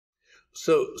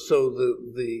So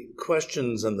the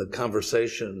questions and the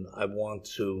conversation, I want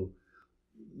to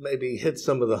maybe hit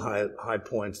some of the high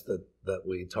points that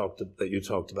you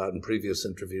talked about in previous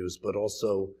interviews, but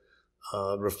also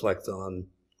reflect on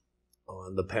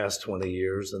the past 20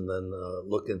 years, and then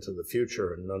look into the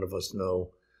future. And none of us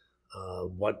know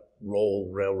what role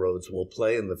railroads will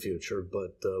play in the future,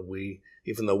 but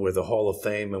even though we're the Hall of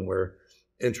Fame and we're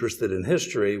interested in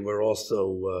history, we're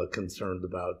also concerned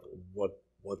about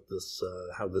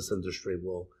how this industry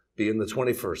will be in the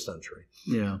 21st century.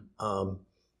 Yeah.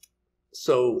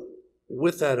 So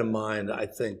with that in mind, I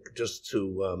think just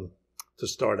to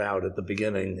start out at the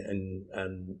beginning,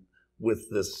 and with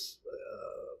this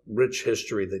rich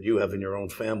history that you have in your own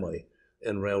family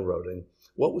in railroading,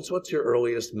 what's your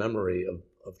earliest memory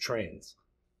of trains?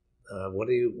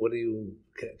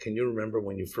 Can you remember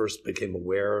when you first became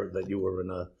aware that you were in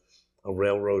a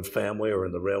railroad family or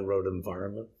in the railroad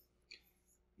environment?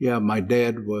 Yeah, my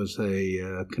dad was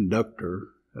a conductor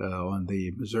on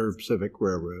the Missouri Pacific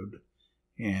Railroad,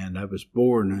 and I was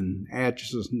born in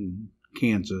Atchison,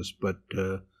 Kansas, but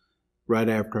right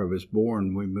after I was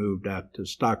born, we moved out to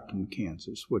Stockton,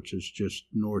 Kansas, which is just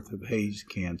north of Hays,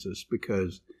 Kansas,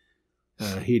 because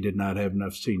he did not have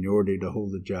enough seniority to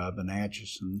hold a job in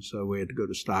Atchison, so we had to go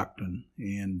to Stockton.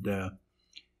 And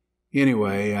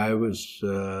anyway, I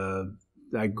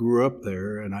grew up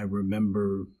there, and I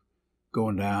remember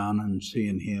going down and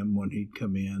seeing him when he'd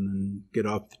come in and get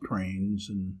off the trains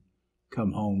and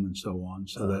come home and so on.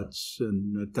 So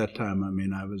and at that time, I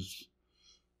mean, I was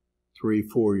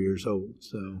 3-4 years old.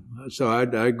 So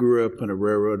I grew up in a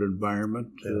railroad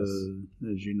environment, yes.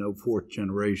 As you know, fourth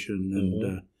generation,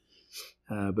 and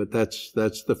but that's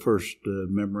the first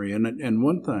memory. And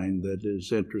one thing that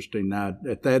is interesting, now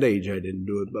at that age I didn't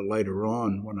do it, but later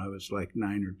on when I was like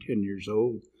 9 or 10 years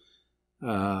old,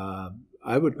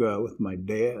 I would go out with my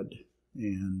dad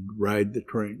and ride the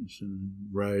trains and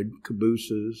ride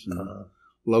cabooses and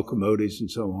locomotives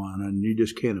and so on. And you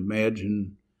just can't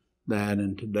imagine that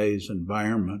in today's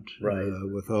environment, right,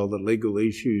 with all the legal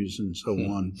issues and so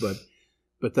on.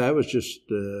 But that was just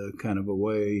kind of a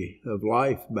way of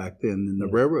life back then in the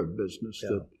railroad business,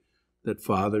 that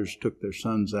fathers took their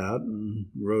sons out and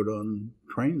rode on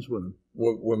trains with them.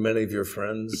 Were many of your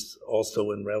friends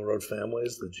also in railroad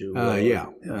families that you? Yeah.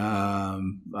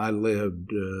 I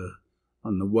lived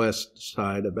on the west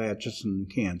side of Atchison,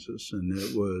 Kansas, and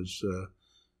it was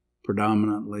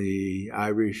predominantly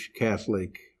Irish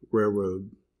Catholic railroad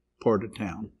part of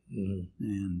town,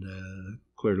 and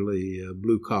clearly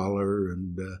blue collar,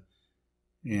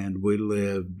 and we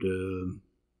lived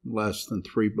less than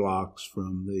 3 blocks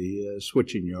from the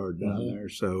switching yard down there.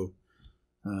 So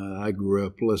I grew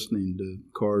up listening to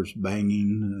cars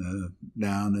banging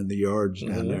down in the yards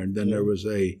down there. And then there was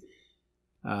a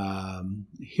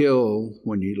hill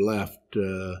when you left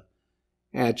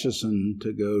Atchison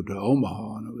to go to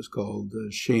Omaha, and it was called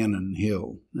Shannon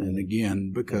Hill. And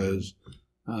again, because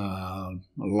a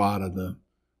lot of the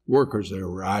workers there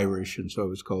were Irish, and so it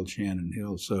was called Shannon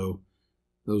Hill. So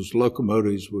those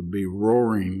locomotives would be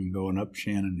roaring going up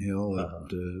Shannon Hill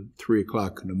at 3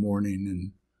 o'clock in the morning,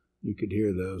 and you could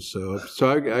hear those. So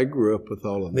I grew up with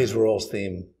all of them. These were all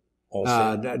steam?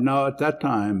 No, at that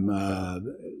time,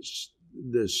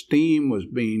 the steam was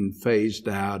being phased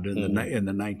out in the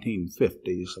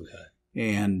 1950s. Okay.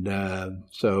 And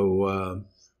so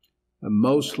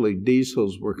mostly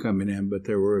diesels were coming in, but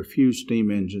there were a few steam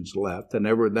engines left. And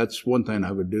that's one thing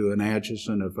I would do in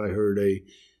Atchison. If I heard a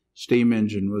steam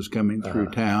engine was coming through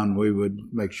town, we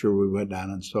would make sure we went down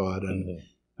and saw it. And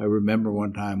I remember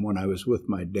one time when I was with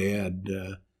my dad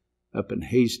up in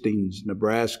Hastings,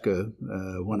 Nebraska,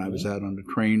 when I was out on the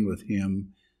train with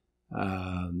him.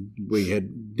 We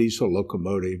had diesel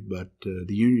locomotive, but the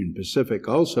Union Pacific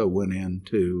also went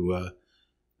into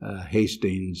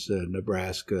Hastings,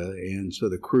 Nebraska, and so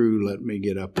the crew let me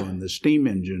get up on the steam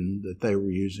engine that they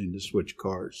were using to switch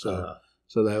cars.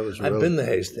 So that was I've been to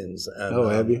Hastings.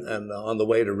 And, have you? And on the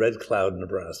way to Red Cloud,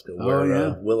 Nebraska,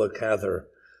 where Willa Cather,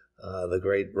 the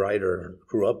great writer,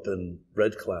 grew up in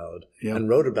Red Cloud and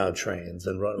wrote about trains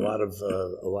and wrote a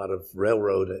lot of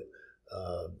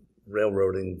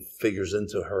railroading figures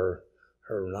into her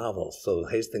novels. So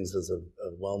Hastings is a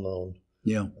well-known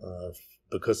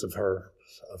because of her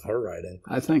writing.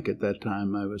 I think at that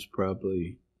time I was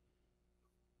probably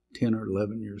 10 or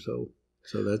 11 years old.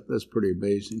 So that's pretty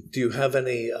amazing. Do you have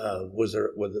any? Was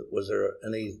there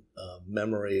any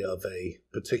memory of a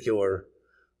particular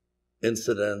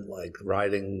incident, like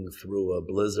riding through a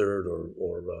blizzard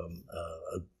or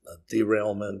a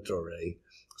derailment or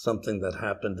something that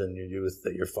happened in your youth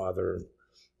that your father,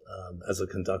 as a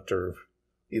conductor,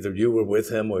 either you were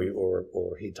with him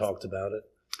or he talked about it?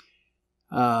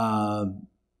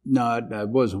 No, I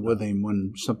wasn't with him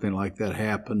when something like that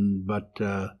happened, but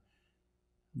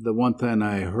the one thing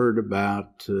I heard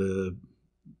about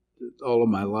all of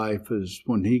my life is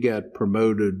when he got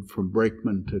promoted from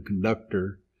brakeman to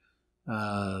conductor,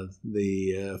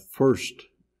 the first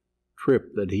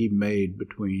trip that he made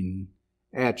between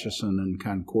Atchison and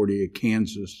Concordia,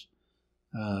 Kansas,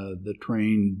 the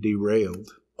train derailed.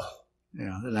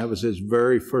 Yeah, and that was his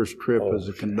very first trip as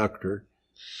a conductor.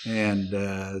 And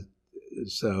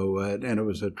and it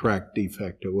was a track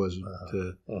defect. It wasn't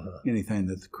anything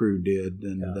that the crew did.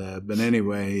 And but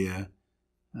anyway,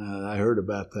 I heard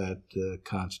about that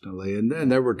constantly.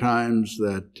 And there were times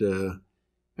that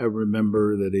I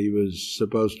remember that he was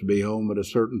supposed to be home at a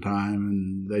certain time,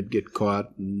 and they'd get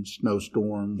caught in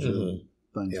snowstorms and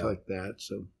things like that.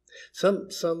 So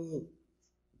some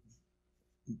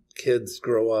kids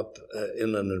grow up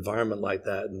in an environment like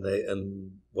that,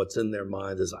 and what's in their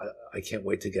mind is, I can't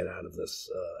wait to get out of this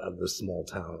small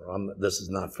town, or this is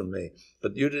not for me.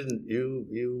 But you didn't.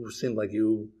 You seemed like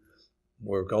you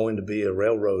were going to be a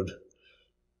railroad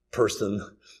person,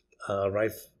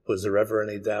 right? Was there ever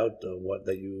any doubt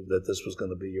that this was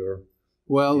going to be your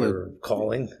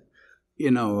calling?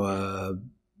 You know,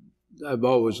 I've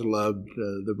always loved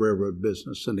the railroad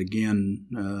business, and again,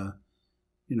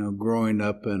 you know, growing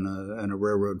up in a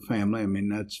railroad family, I mean,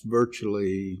 that's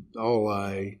virtually all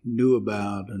I knew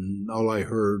about and all I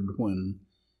heard when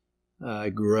I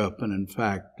grew up. And in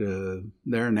fact,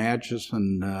 there in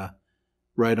Atchison,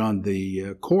 right on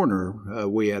the corner,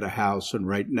 we had a house, and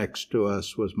right next to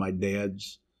us was my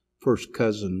dad's first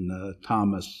cousin,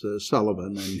 Thomas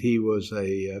Sullivan, and he was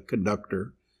a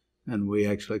conductor, and we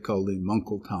actually called him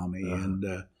Uncle Tommy.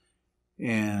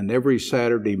 And every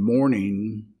Saturday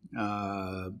morning,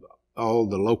 all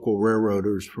the local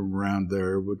railroaders from around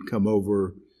there would come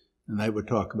over, and they would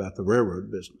talk about the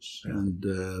railroad business. And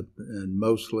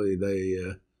mostly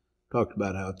they talked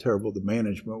about how terrible the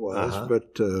management was.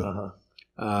 But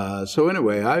so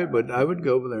anyway, I would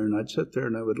go over there, and I'd sit there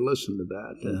and I would listen to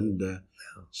that. And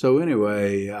so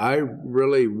anyway, I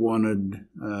really wanted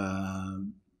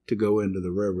to go into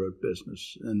the railroad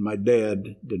business, and my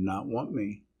dad did not want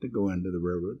me to go into the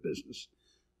railroad business.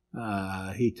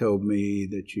 He told me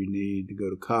that you need to go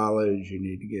to college, you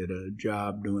need to get a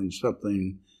job doing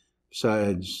something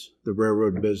besides the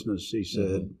railroad business. He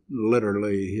said,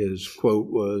 literally, his quote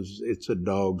was, "It's a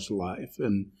dog's life."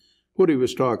 And what he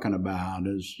was talking about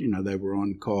is, you know, they were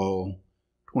on call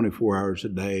 24 hours a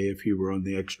day if you were on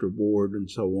the extra board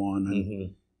and so on.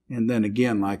 And then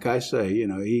again, like I say, you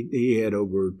know, he had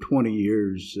over 20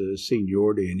 years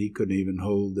seniority, and he couldn't even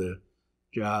hold the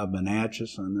job in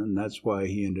Atchison, and that's why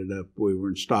we were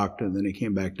in Stockton, then he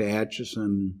came back to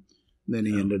Atchison, then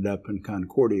he ended up in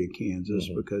Concordia, Kansas,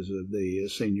 because of the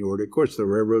seniority. Of course, the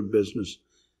railroad business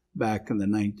back in the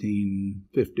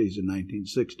 1950s and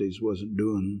 1960s wasn't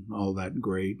doing all that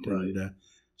great. Right. And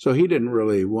so he didn't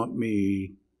really want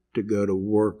me to go to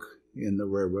work in the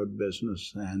railroad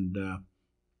business,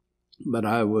 but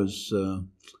I was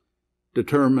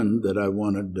determined that I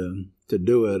wanted to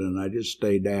do it, and I just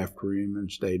stayed after him.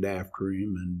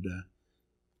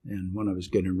 And when I was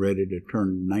getting ready to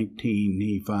turn 19,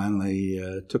 he finally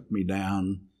took me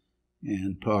down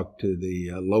and talked to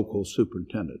the local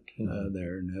superintendent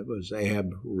there, and it was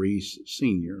Ab Reese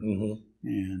Sr.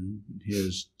 And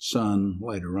his son,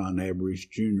 later on, Ab Reese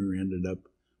Jr., ended up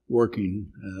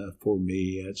working for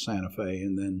me at Santa Fe,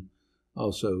 and then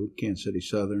also Kansas City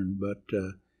Southern. But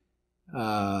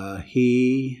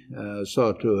he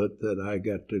saw to it that I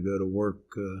got to go to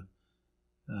work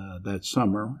that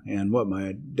summer. And what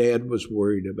my dad was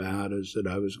worried about is that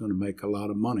I was going to make a lot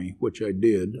of money, which I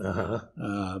did,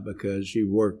 because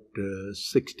you worked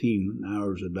 16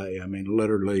 hours a day. I mean,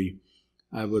 literally,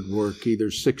 I would work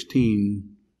either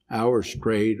 16 hours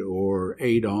straight or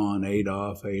 8 on, 8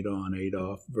 off, 8 on, 8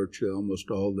 off, virtually almost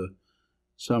all the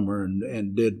summer,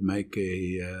 and did make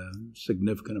a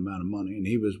significant amount of money. And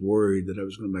he was worried that I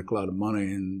was going to make a lot of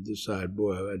money and decide,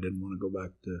 boy, I didn't want to go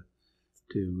back to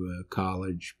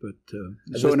college. But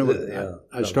so anyway,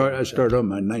 I started on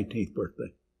my 19th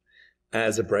birthday.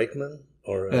 As a brakeman?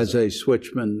 Or as a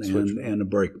switchman and a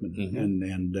brakeman.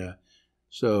 And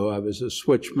so I was a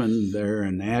switchman there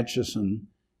in Atchison,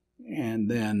 and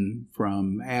then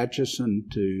from Atchison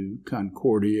to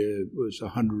Concordia, it was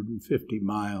 150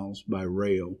 miles by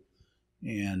rail.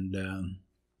 And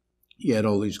you had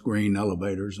all these grain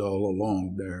elevators all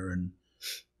along there, and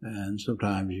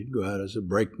sometimes you'd go out as a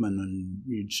brakeman and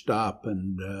you'd stop,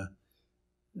 and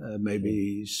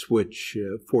maybe switch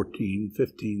 14,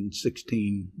 15,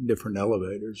 16 different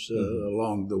elevators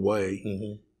along the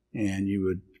way. And you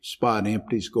would spot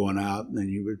empties going out, and then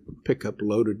you would pick up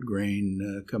loaded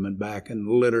grain coming back, and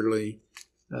literally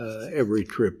every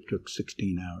trip took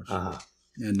 16 hours.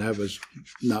 And that was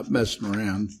not messing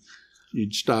around.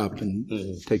 You'd stop and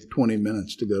take 20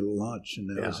 minutes to go to lunch, and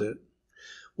that was it.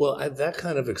 Well, that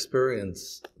kind of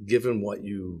experience, given what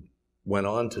you went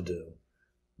on to do,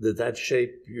 did that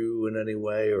shape you in any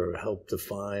way or help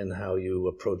define how you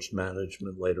approached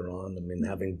management later on? I mean,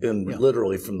 having been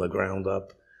literally from the ground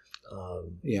up,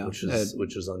 which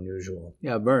is unusual.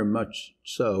 Yeah, very much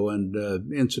so. And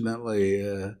incidentally,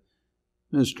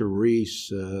 Mr.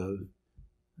 Reese,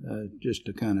 just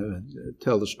to kind of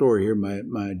tell the story here,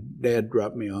 my dad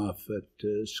dropped me off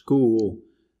at school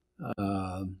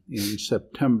in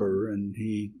September, and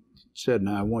he said,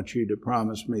 "Now I want you to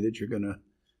promise me that you're going to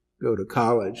go to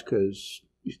college, because,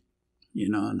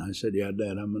 and I said, "Yeah,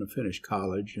 Dad, I'm going to finish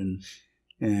college."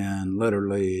 And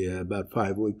literally about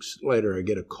 5 weeks later, I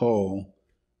get a call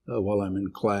while I'm in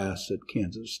class at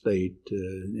Kansas State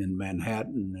in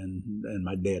Manhattan, and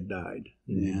my dad died.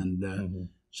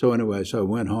 So anyway, so I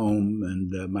went home,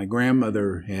 and my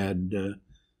grandmother had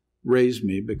raised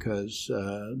me because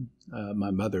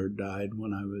my mother died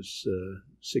when I was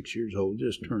 6 years old,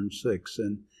 just turned 6,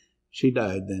 and she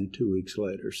died then 2 weeks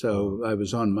later. So I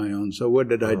was on my own. So what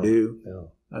did I do?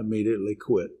 I immediately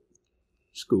quit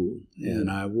school, and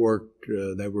I worked.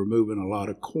 They were moving a lot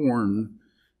of corn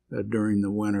during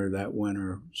the winter, that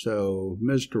winter. So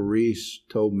Mr. Reese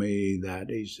told me that,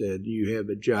 he said, "You have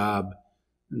a job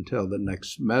until the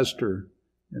next semester,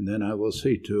 and then I will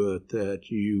see to it that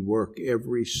you work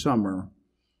every summer.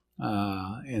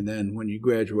 And then when you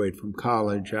graduate from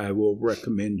college, I will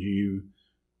recommend you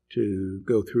to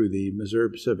go through the Missouri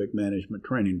Pacific Management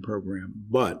Training Program.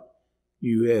 But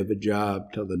you have a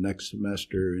job till the next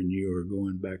semester, and you are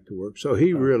going back to work." So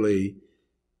he really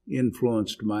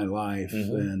influenced my life,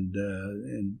 and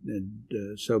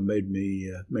so made me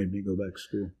go back to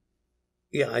school.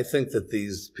 Yeah, I think that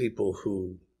these people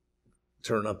who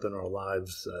turn up in our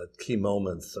lives at key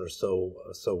moments are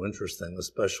so interesting,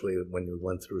 especially when you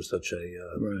went through such a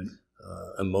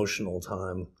emotional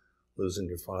time, losing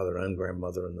your father and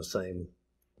grandmother in the same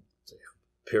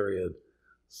period.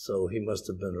 So he must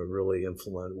have been a really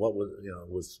influential.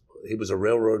 He was a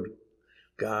railroad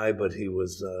guy, but he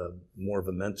was more of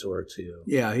a mentor to you.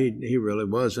 Yeah, he really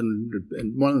was. And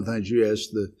one of the things you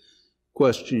asked the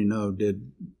question,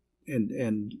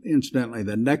 and incidentally,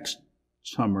 the next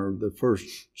summer, the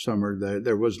first summer,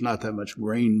 there was not that much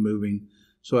grain moving.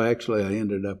 So actually, I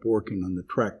ended up working on the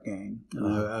track gang. And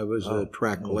I was a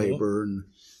track laborer, and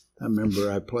I remember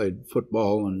I played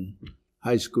football in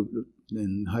high school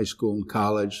and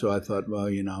college. So I thought, well,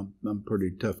 I'm a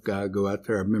pretty tough guy. Go out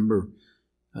there. I remember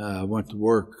I went to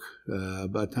work.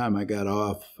 By the time I got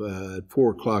off at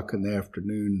 4:00 in the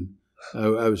afternoon,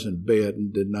 I was in bed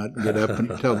and did not get up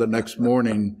until the next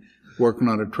morning working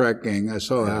on a track gang. I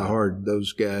saw how hard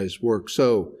those guys work.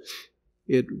 So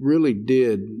it really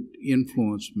did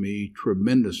influence me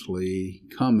tremendously,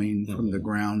 coming from the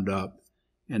ground up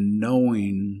and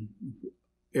knowing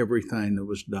everything that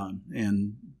was done.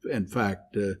 And in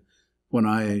fact, when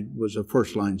I was a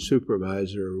first-line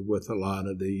supervisor with a lot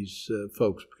of these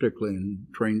folks, particularly in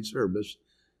train service,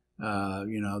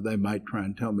 they might try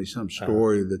and tell me some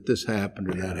story that this happened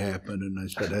or that happened. And I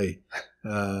said, "Hey,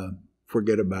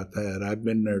 forget about that. I've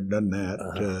been there, done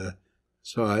that."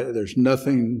 So there's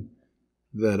nothing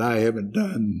that I haven't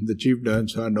done that you've done,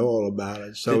 so I know all about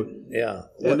it. So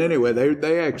and anyway,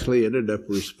 they actually ended up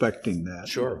respecting that.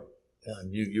 Sure. Yeah,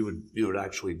 and you had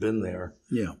actually been there.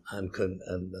 Yeah.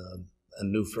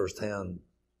 And knew firsthand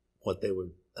what they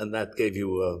would, and that gave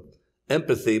you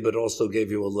empathy, but also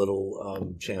gave you a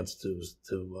little chance to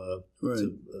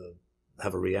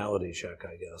have a reality check,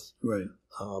 I guess. Right.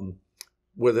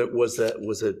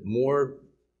 Was it more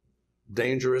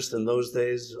dangerous in those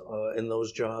days, in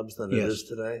those jobs, than it is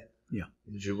today? Yeah.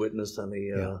 Did you witness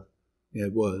any?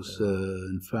 It was.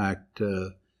 In fact,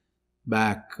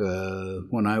 back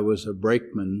when I was a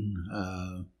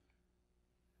brakeman,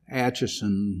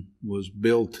 Atchison was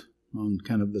built on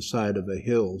kind of the side of a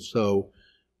hill. So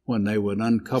when they would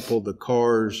uncouple the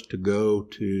cars to go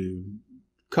to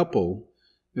couple,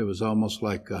 it was almost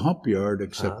like a hump yard,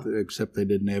 except they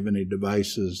didn't have any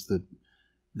devices that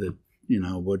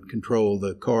would control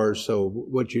the cars. So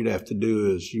what you'd have to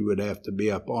do is you would have to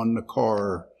be up on the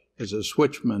car as a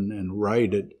switchman and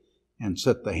ride it and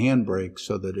set the handbrake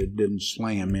so that it didn't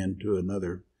slam into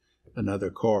another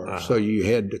car. So you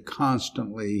had to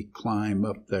constantly climb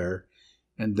up there.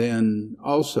 And then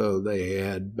also they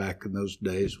had, back in those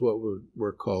days, what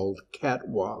were called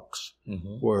catwalks,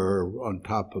 where on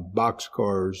top of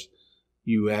boxcars,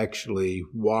 you actually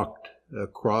walked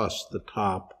across the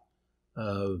top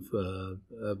of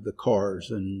the cars.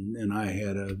 And I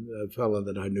had a fellow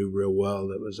that I knew real well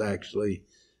that was actually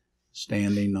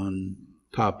standing on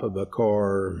top of a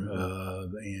car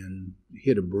and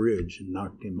hit a bridge and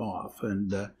knocked him off.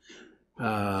 And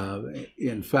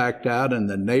in fact, out in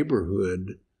the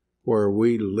neighborhood where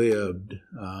we lived,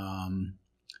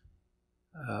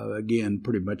 again,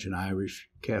 pretty much an Irish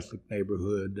Catholic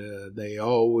neighborhood, they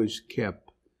always kept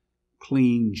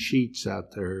clean sheets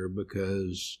out there,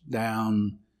 because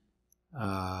down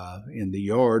in the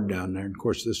yard down there, and of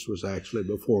course this was actually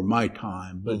before my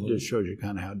time, but it just shows you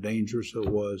kind of how dangerous it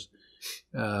was.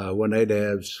 When they'd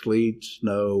have sleet,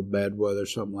 snow, bad weather,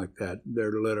 something like that,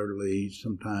 there literally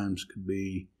sometimes could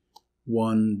be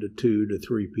 1 to 2 to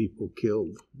 3 people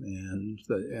killed,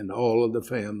 and all of the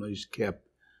families kept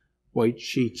white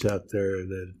sheets out there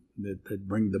that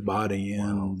bring the body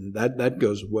in. Wow. That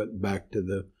goes back to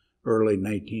the early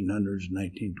 1900s,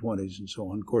 1920s, and so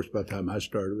on. Of course, by the time I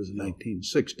started, it was the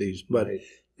 1960s, but right.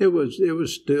 It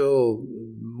was still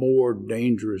more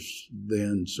dangerous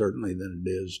then, certainly, than it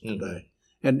is today.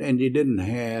 And you didn't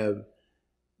have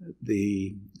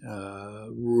the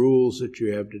rules that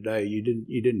you have today. You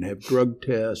didn't have drug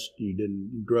tests, you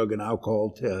didn't drug and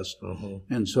alcohol tests,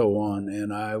 and so on.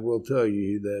 And I will tell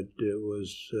you that it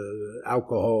was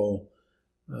alcohol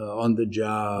on the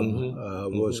job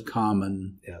was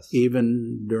common,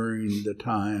 even during the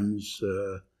times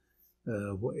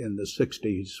in the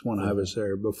 60s when I was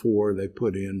there, before they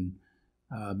put in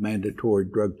mandatory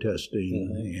drug testing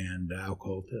and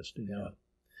alcohol testing. Yeah.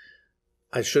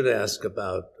 I should ask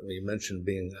about, you mentioned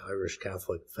being an Irish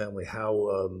Catholic family,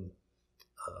 how,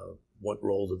 what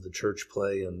role did the church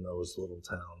play in those little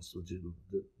towns?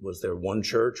 Was there one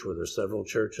church? Were there several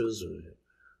churches?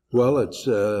 Well, it's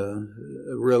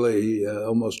really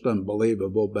almost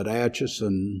unbelievable, but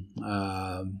Atchison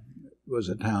was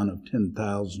a town of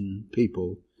 10,000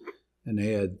 people, and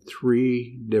they had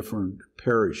 3 different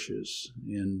parishes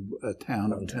in a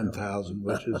town of 10,000,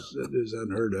 which is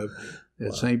unheard of.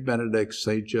 Wow. St. Benedict,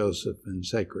 St. Joseph, and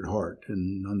Sacred Heart.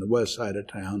 And on the west side of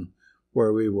town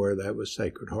where we were, that was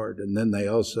Sacred Heart. And then they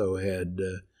also had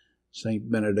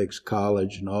St. Benedict's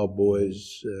College, an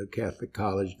all-boys Catholic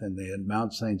college. Then they had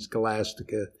Mount St.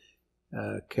 Scholastica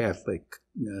Catholic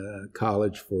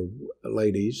college for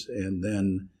ladies. And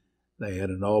then they had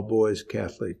an all-boys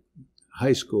Catholic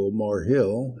high school, Moore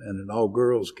Hill, and an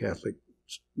all-girls Catholic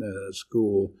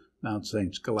school, Mount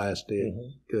St. Scholastic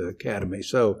Academy.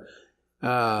 So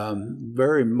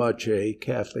very much a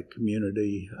Catholic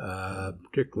community,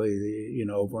 particularly,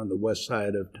 over on the west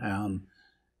side of town.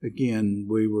 Again,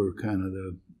 we were kind of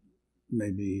the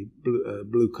maybe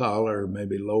blue collar,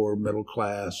 maybe lower middle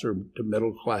class or to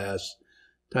middle class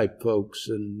type folks,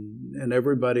 and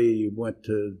everybody went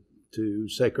to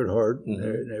Sacred Heart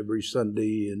every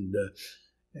Sunday,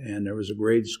 and there was a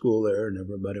grade school there, and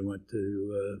everybody went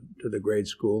to the grade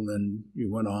school, and then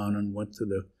you went on and went to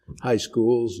the high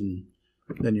schools, and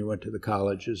then you went to the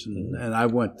colleges, and I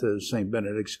went to St.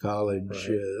 Benedict's College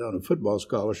on a football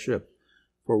scholarship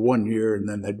for 1 year, and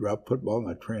then they dropped football, and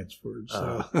I transferred.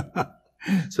 So,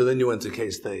 so then you went to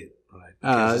K-State, right?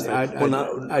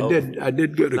 I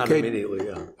did go to not K-State. Immediately,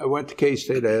 yeah. I went to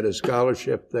K-State. I had a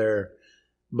scholarship there,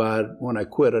 but when I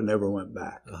quit, I never went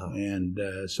back. And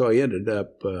so I ended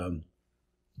up, I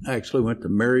actually went to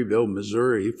Maryville,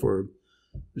 Missouri for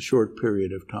a short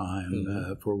period of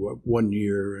time, for 1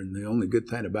 year. And the only good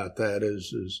thing about that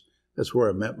is that's where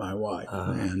I met my wife.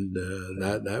 And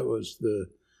that was the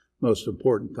most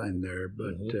important thing there.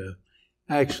 But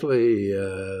actually,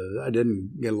 I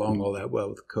didn't get along all that well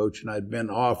with the coach, and I'd been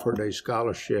offered a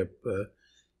scholarship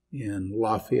in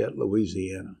Lafayette,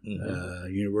 Louisiana,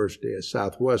 University of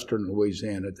Southwestern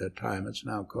Louisiana at that time. It's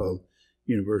now called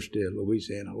University of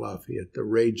Louisiana Lafayette, the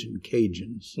Raging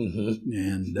Cajuns.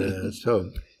 And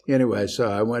so anyway, so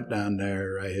I went down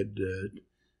there. I had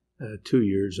 2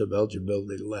 years of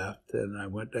eligibility left, and I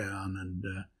went down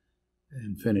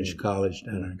and finished college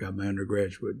down there. I got my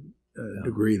undergraduate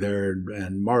degree there,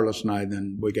 and Marlis and I,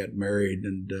 then we got married,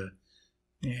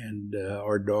 and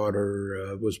our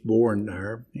daughter was born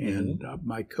there. And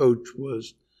my coach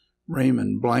was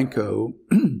Raymond Blanco,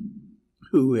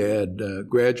 who had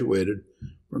graduated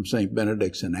from St.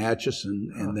 Benedict's in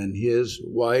Atchison, and then his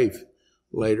wife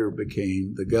later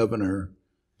became the governor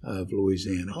of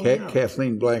Louisiana. Oh, yeah.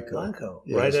 Kathleen Blanco. Blanco,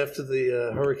 yes. Right after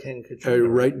the Hurricane Katrina.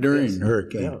 Right during yes.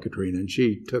 Hurricane Katrina, and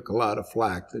she took a lot of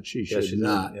flack that she should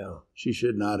not. Yeah. She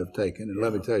should not have taken. And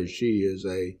let me tell you, she is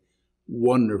a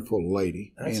wonderful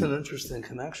lady. That's an interesting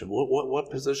connection. What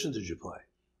position did you play?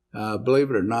 Believe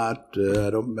it or not, I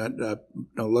don't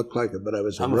look like it, but I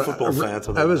was I'm a football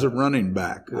fan. I was a running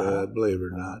back, believe it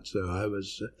or not. So I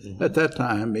was at that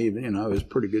time, even I was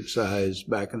pretty good size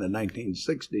back in the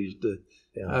 1960s.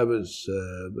 I was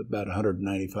about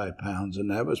 195 pounds,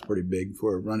 and that was pretty big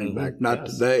for a running back. Not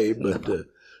today,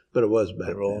 but it was back then.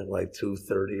 They were all like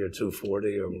 230 or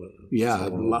 240 or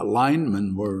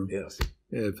linemen were. Yes.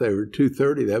 If they were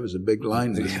 230, that was a big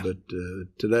lineman. Yeah. But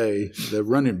today, the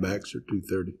running backs are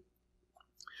 230.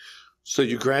 So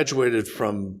you graduated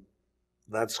from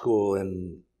that school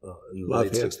in the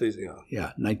late 60s?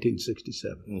 Yeah,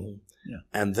 1967. Mm-hmm. Yeah.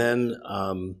 And then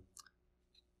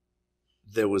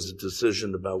there was a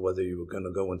decision about whether you were going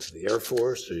to go into the Air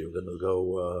Force or you were going to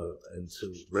go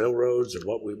into railroads, or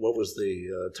what was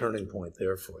the turning point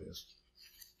there for you?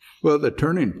 Well, the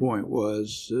turning point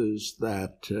is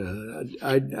that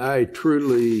I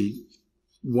truly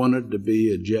wanted to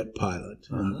be a jet pilot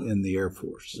in the Air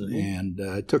Force. Mm-hmm. And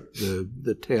I took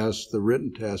the test, the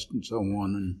written test and so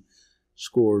on, and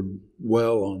scored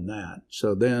well on that.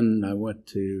 So then I went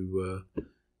to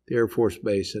the Air Force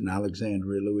Base in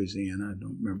Alexandria, Louisiana. I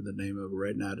don't remember the name of it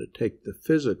right now, to take the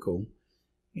physical.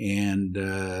 And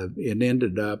it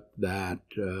ended up that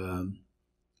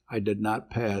I did not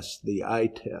pass the eye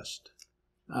test.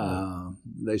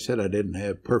 They said I didn't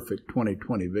have perfect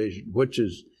 20/20 vision, which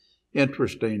is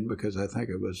interesting because I think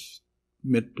it was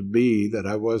meant to be that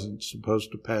I wasn't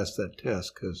supposed to pass that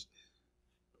test, because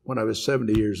when I was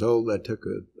 70 years old, I took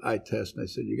an eye test and I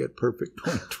said, you got perfect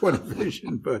 20/20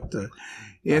 vision. But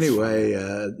anyway,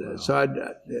 so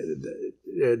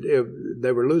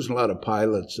they were losing a lot of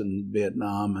pilots in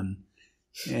Vietnam,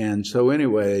 and so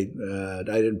anyway, I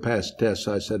didn't pass the test.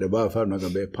 So I said, well, if I'm not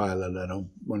going to be a pilot, I don't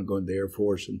want to go in the Air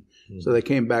Force. And so they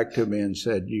came back to me and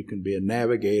said, you can be a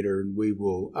navigator and we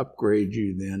will upgrade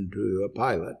you then to a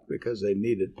pilot, because they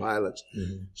needed pilots.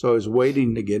 Mm-hmm. So I was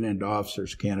waiting to get into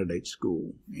officers candidate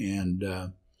school. And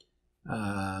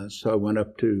so I went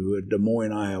up to Des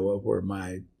Moines, Iowa, where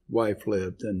my wife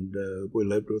lived, and we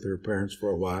lived with her parents for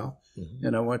a while. Mm-hmm.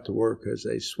 And I went to work as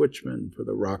a switchman for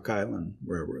the Rock Island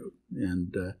Railroad.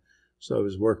 And so I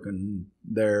was working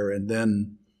there. And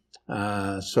then,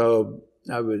 so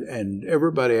I would, and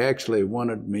everybody actually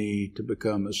wanted me to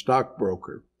become a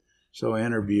stockbroker. So I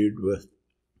interviewed with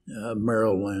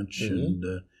Merrill Lynch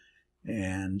mm-hmm.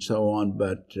 And so on.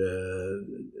 But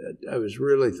I was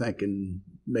really thinking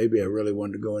maybe I really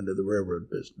wanted to go into the railroad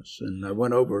business. And I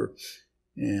went over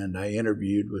and I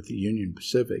interviewed with the Union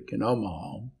Pacific in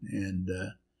Omaha, and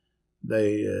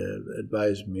they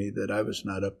advised me that I was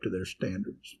not up to their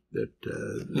standards,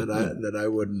 that I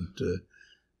wouldn't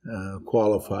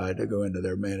qualify to go into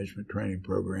their management training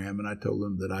program. And I told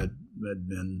them that I had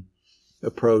been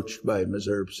approached by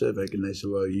Missouri Pacific, and they said,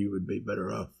 well, you would be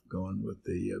better off going with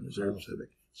the Missouri Pacific.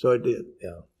 So I did.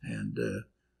 Yeah. And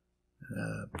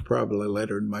probably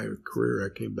later in my career,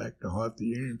 I came back to haunt the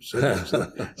Union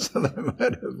Pacific, so they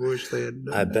might have wished they had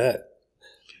done I bet.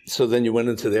 So then you went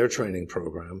into their training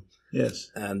program.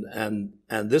 Yes. And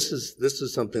this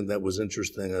is something that was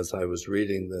interesting as I was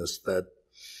reading this, that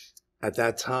at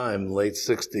that time, late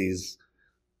 60s,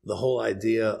 the whole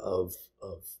idea of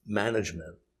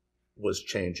management was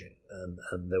changing,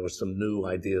 and there were some new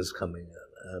ideas coming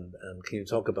in. And can you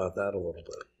talk about that a little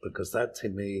bit? Because that, to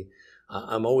me,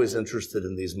 I'm always interested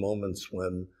in these moments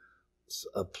when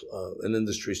an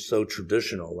industry so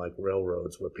traditional like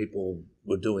railroads, where people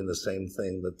were doing the same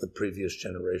thing that the previous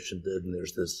generation did, and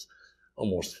there's this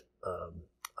almost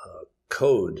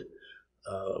code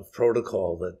of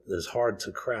protocol that is hard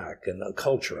to crack, and a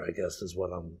culture, I guess, is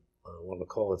what I want to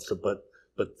call it. So, but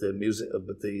the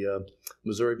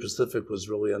Missouri Pacific was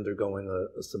really undergoing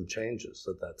some changes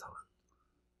at that time.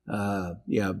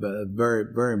 Yeah, but very,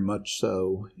 very much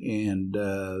so. And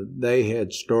they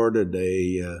had started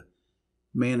a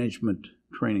management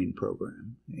training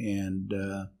program, and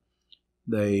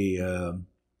they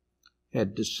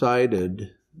had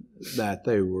decided that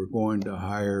they were going to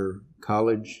hire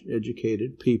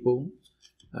college-educated people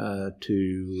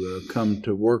to come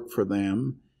to work for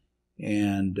them,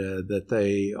 and that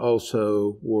they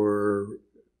also were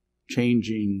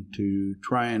changing to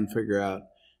try and figure out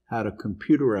how to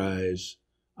computerize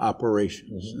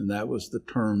operations. Mm-hmm. And that was the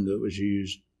term that was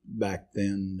used back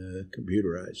then,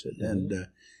 computerize it. Mm-hmm.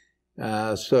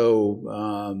 And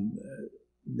so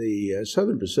the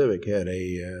Southern Pacific had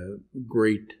a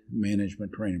great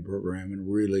management training program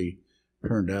and really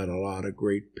turned out a lot of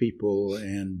great people.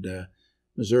 And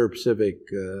Missouri Pacific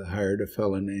hired a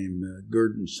fellow named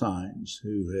Gurdon Sines,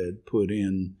 who had put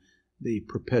in the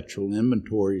perpetual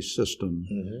inventory system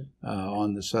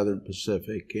on the Southern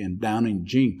Pacific, and Downing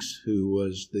Jinks, who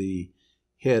was the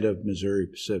head of Missouri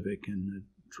Pacific and a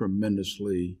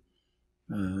tremendously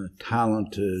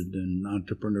talented and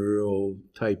entrepreneurial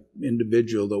type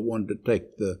individual that wanted to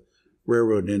take the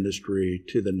railroad industry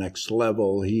to the next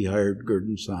level. He hired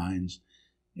Gurdon Sines.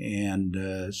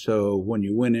 And so when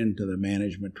you went into the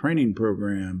management training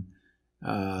program,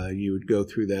 you would go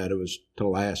through that. It was to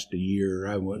last a year.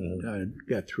 I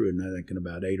got through it, I think, in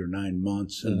about 8 or 9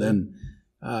 months. And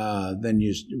then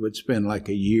you would spend like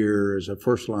a year as a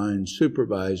first-line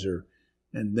supervisor.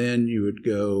 And then you would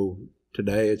go,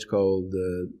 today it's called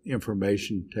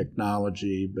information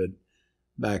technology, but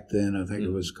back then I think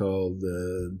it was called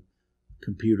the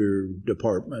computer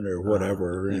department or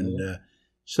whatever. And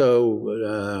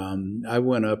so I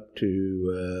went up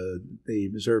to the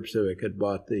Missouri Pacific had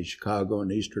bought the Chicago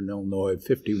and Eastern Illinois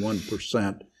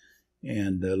 51%,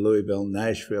 and Louisville and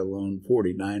Nashville owned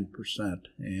 49%.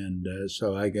 And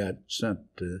so I got sent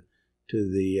to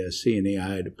the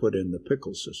CNEI to put in the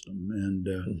pickle system.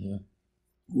 And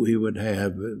we would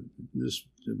have, this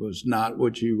was not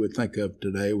what you would think of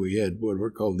today. We had what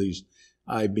were called these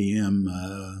IBM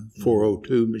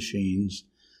 402 machines.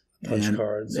 Punch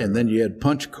cards. And then you had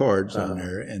punch cards on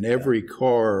there, and every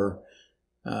card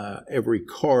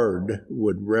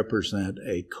would represent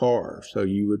a car. So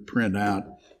you would print out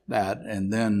that,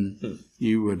 and then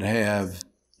you would have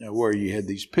where you had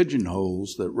these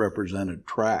pigeonholes that represented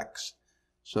tracks.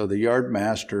 So the yard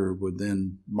master would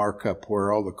then mark up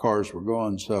where all the cars were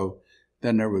going. So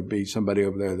then there would be somebody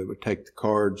over there that would take the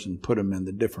cards and put them in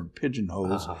the different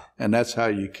pigeonholes, and that's how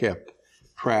you kept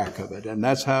track of it. And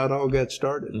that's how it all got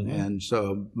started. And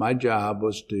so my job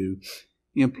was to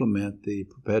implement the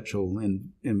perpetual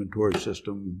inventory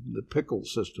system, the pickle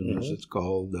system, as it's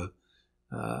called,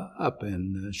 up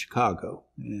in Chicago.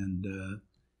 And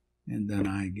then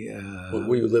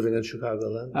were you living in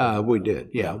Chicago then? We did,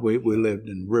 yeah. We lived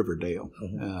in Riverdale,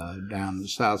 down the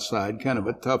south side, kind of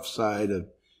a tough side of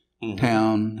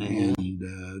town.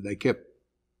 And they kept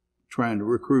trying to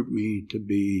recruit me to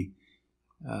be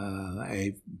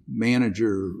a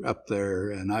manager up there,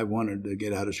 and I wanted to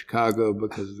get out of Chicago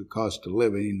because of the cost of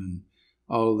living and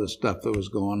all of the stuff that was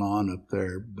going on up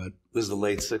there. But this is the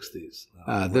late 60s.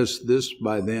 This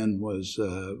by then was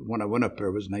when I went up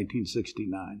there was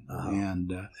 1969,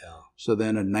 and so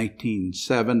then in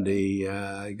 1970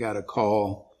 I got a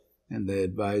call, and they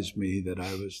advised me that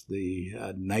I was the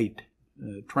night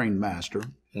train master.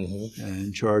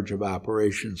 In charge of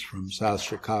operations from South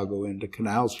Chicago into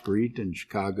Canal Street in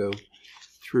Chicago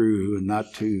through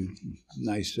not too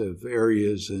nice of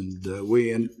areas. And we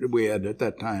had at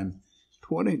that time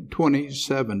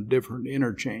 27 different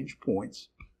interchange points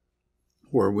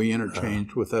where we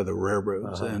interchanged with other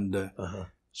railroads. And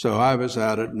so I was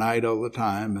out at night all the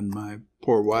time, and my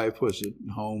poor wife was at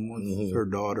home with her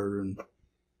daughter, and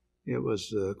it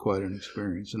was quite an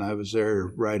experience. And I was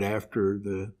there right after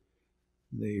the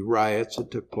riots that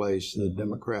took place, the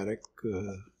Democratic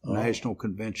National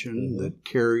Convention that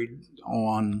carried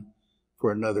on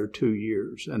for another 2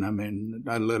 years. And I mean,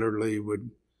 I literally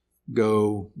would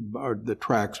go, the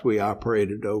tracks we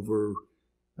operated over,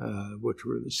 which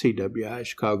were the CWI,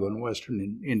 Chicago and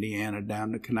Western Indiana,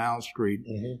 down to Canal Street.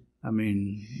 I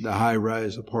mean, the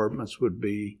high-rise apartments would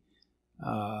be,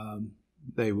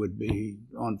 they would be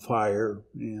on fire.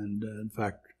 And in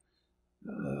fact,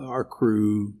 our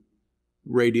crew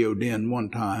radioed in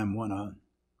one time when a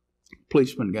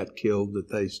policeman got killed that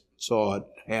they saw it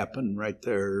happen right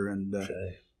there. And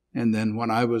then when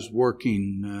I was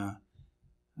working,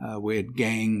 we had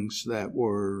gangs that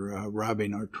were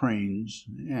robbing our trains,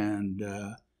 and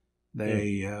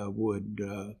they would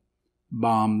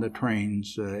bomb the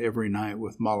trains every night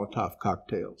with Molotov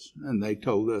cocktails. And they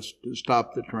told us to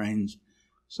stop the trains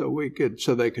so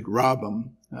they could rob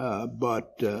them.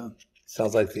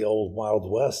 Sounds like the old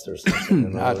Wild West or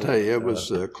something. I'll tell you, it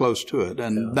was close to it.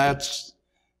 And that's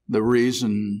the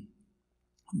reason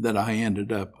that I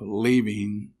ended up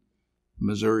leaving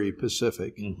Missouri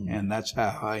Pacific. And that's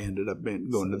how I ended up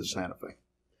going to the Santa Fe.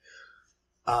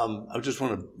 I just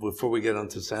want to, before we get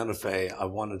onto Santa Fe, I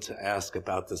wanted to ask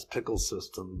about this pickle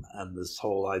system and this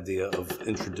whole idea of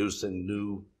introducing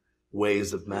new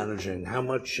ways of managing. How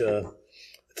much, it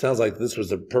sounds like this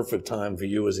was a perfect time for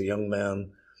you as a young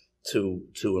man to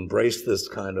embrace this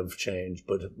kind of change,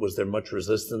 but was there much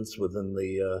resistance within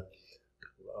the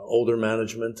older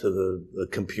management to the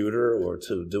computer or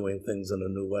to doing things in a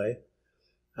new way?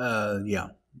 Yeah,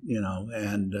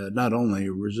 and not only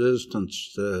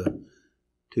resistance to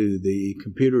the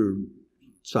computer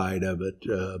side of it,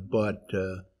 but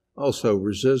also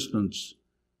resistance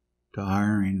to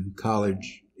hiring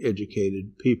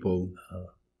college-educated people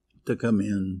to come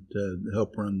in to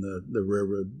help run the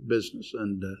railroad business.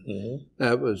 And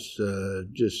that was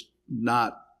just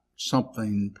not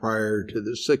something prior to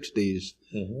the 60s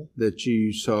that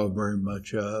you saw very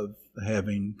much of,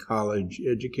 having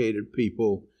college-educated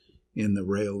people in the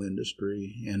rail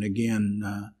industry. And again,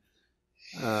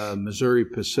 Missouri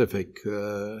Pacific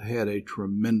had a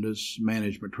tremendous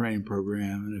management training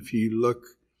program. And if you look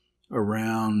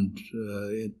around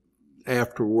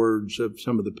afterwards of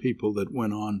some of the people that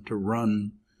went on to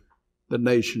run the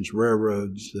nation's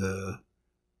railroads, the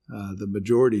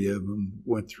majority of them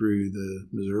went through the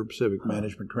Missouri Pacific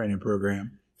Management Training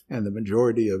Program, and the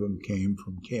majority of them came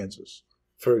from Kansas.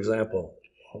 For example?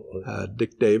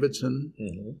 Dick Davidson,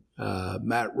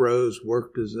 Matt Rose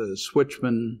worked as a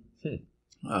switchman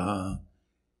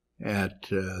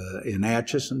in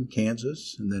Atchison,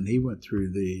 Kansas, and then he went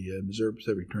through the Missouri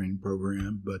Pacific Training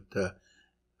Program. But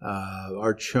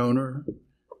Art Schoner,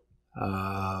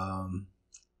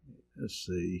 let's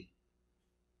see,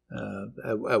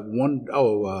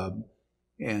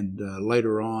 and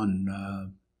later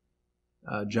on,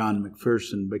 John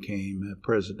McPherson became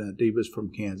president. He was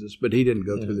from Kansas, but he didn't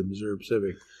go through the Missouri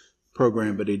Pacific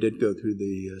program, but he did go through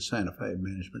the Santa Fe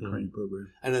Management Training Program.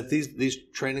 And at these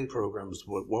training programs,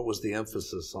 what was the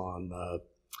emphasis on?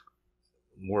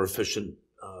 More efficient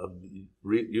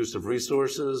use of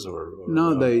resources, or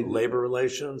labor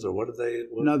relations, or what did they?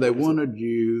 They wanted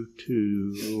you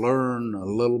to learn a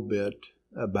little bit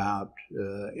about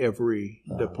every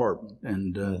department,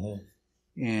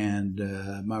 and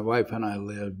my wife and I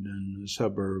lived in the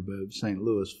suburb of St.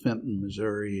 Louis, Fenton,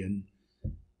 Missouri, and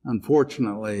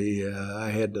unfortunately, I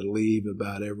had to leave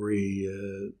about every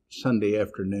Sunday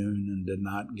afternoon and did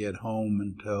not get home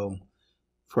until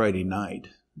Friday night.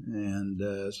 And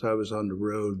so I was on the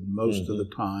road most of the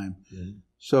time.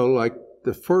 So like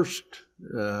the first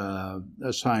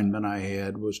assignment I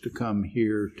had was to come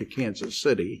here to Kansas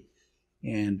City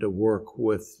and to work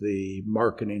with the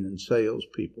marketing and sales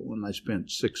people. And I spent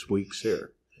 6 weeks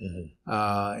here.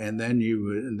 And then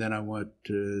I went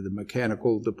to the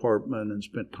mechanical department and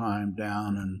spent time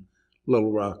down in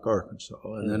Little Rock, Arkansas.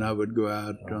 And then I would go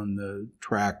out on the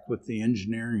track with the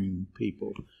engineering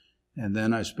people. And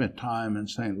then I spent time in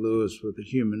St. Louis with the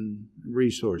human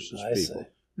resources people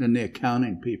and the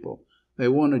accounting people. They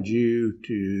wanted you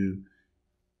to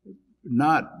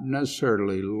not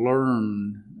necessarily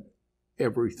learn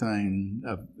everything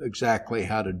of exactly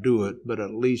how to do it, but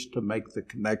at least to make the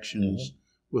connections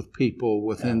with people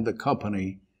within the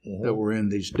company that were in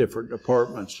these different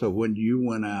departments. So when you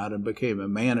went out and became a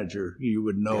manager, you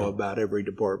would know about every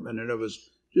department, and it was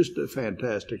just a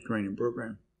fantastic training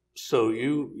program. So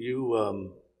you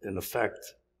in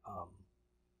effect,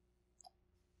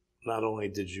 not only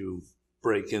did you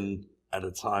break in at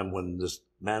a time when this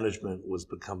management was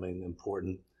becoming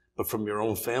important, but from your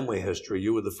own family history,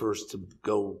 you were the first to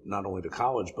go not only to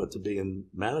college, but to be in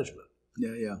management.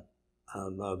 Were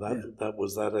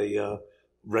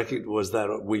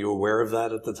you aware of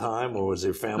that at the time, or was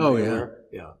your family aware?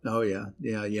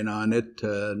 And it,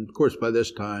 of course, by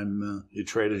this time, you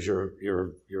traded your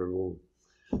little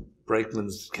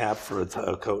brakeman's cap for a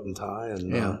coat and tie,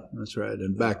 and that's right.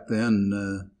 And back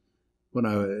then, when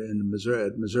I in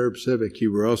Missouri Pacific,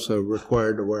 you were also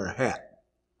required to wear a hat.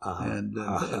 And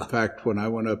in fact, when I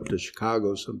went up to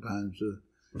Chicago, sometimes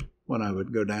when I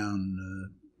would go down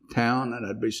town, and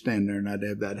I'd be standing there, and I'd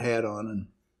have that hat on, and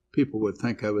people would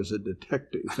think I was a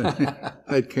detective.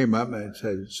 I'd came up and I'd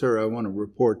say, "Sir, I want to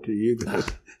report to you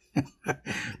this."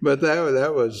 But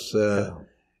that was.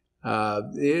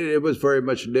 It was very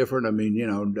much different. I mean,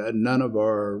 none of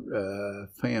our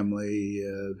family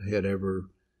had ever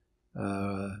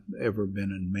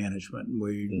been in management.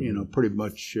 We, pretty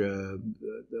much the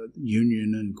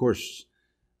union, and of course,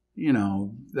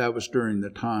 that was during the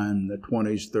time, the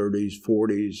 20s, 30s,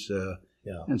 40s,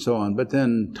 and so on. But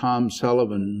then Tom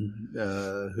Sullivan,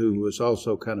 who was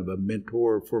also kind of a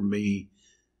mentor for me,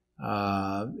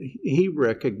 he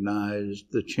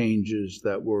recognized the changes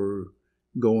that were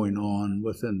going on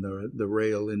within the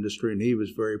rail industry, and he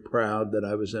was very proud that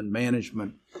I was in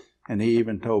management. And he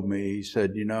even told me, he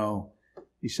said,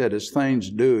 as things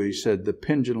do, he said, the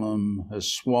pendulum has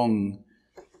swung.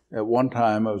 At one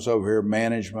time, I was over here,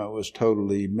 management was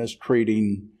totally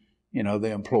mistreating,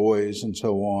 the employees and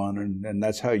so on, and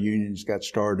that's how unions got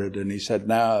started. And he said,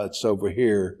 now it's over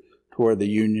here, to where the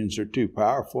unions are too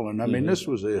powerful. And I mean, this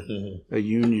was a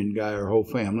union guy, our whole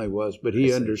family was, but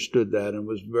he understood that and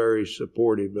was very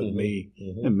supportive of me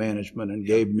and management, and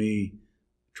gave me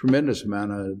tremendous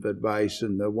amount of advice.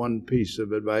 And the one piece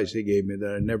of advice he gave me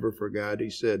that I never forgot, he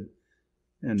said,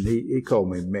 and he called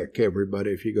me Mick.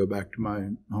 Everybody, if you go back to my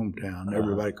hometown,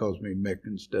 everybody calls me Mick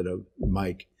instead of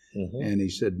Mike. And he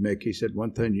said, Mick, he said,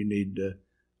 one thing you need to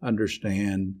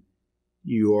understand,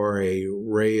 you are a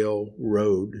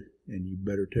railroad, and you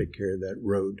better take care of that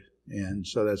road. And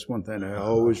so that's one thing I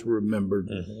always remembered.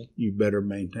 You better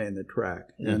maintain the track.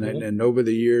 And over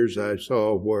the years, I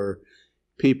saw where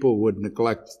people would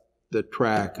neglect the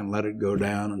track and let it go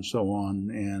down and so on,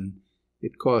 and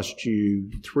it cost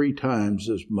you 3 times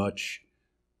as much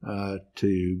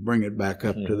to bring it back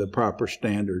up to the proper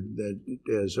standard, that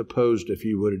as opposed if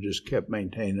you would have just kept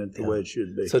maintaining it the way it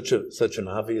should be. Such an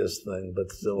obvious thing,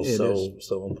 but still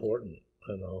so important,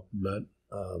 you know. But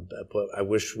I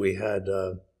wish we had.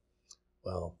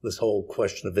 This whole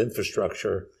question of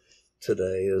infrastructure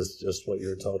today is just what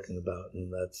you're talking about,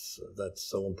 and that's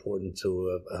so important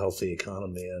to a healthy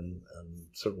economy, and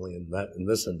certainly in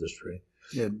this industry.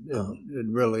 It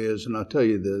really is. And I'll tell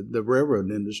you, the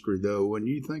railroad industry, though, when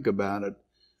you think about it,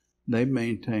 they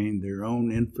maintain their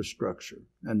own infrastructure.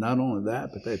 And not only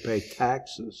that, but they pay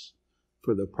taxes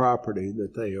for the property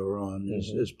that they are on.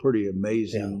 It's pretty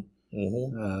amazing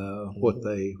what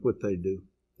they do.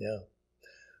 Yeah.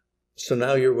 So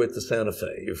now you're with the Santa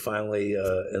Fe. You're finally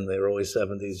in the early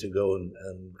 70s. You go and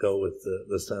go with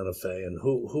the Santa Fe. And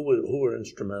who were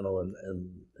instrumental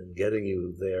in getting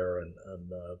you there, and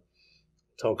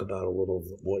talk about a little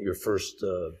what your first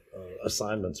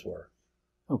assignments were.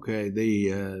 Okay,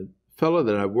 the fellow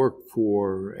that I worked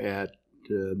for at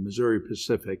Missouri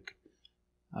Pacific,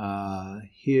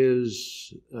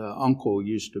 his uncle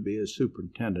used to be a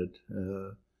superintendent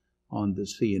on the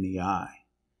CNEI.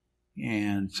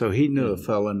 And so he knew a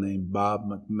fellow named Bob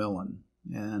McMillan.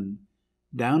 And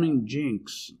Downing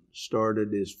Jinks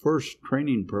started his first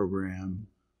training program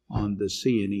on the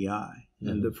CNEI.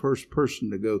 And the first person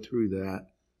to go through that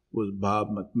was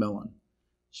Bob McMillan.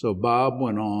 So Bob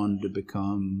went on to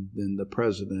become then the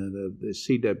president of the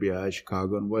CWI,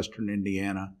 Chicago and Western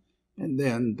Indiana, and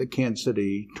then the Kansas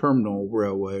City Terminal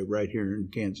Railway right here in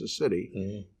Kansas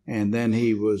City. And then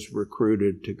he was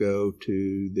recruited to go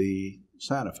to the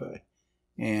Santa Fe.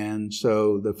 And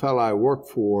so the fellow I worked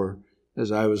for,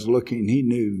 as I was looking, he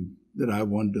knew that I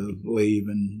wanted to leave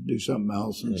and do something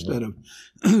else instead of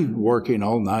working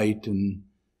all night and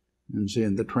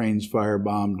seeing the trains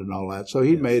firebombed and all that. So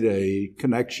he made a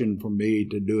connection for me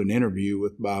to do an interview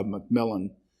with Bob McMillan.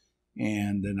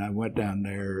 And then I went down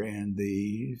there, and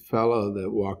the fellow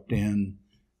that walked in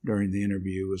during the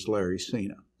interview was Larry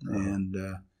Cena. And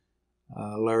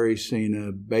Larry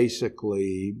Cena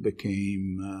basically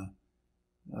became,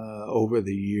 over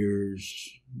the years,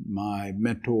 my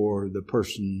mentor, the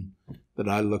person that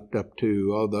I looked up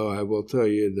to. Although I will tell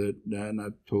you that, and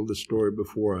I've told the story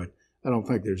before, I don't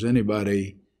think there's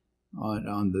anybody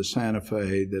on the Santa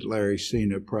Fe that Larry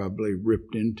Cena probably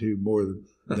ripped into more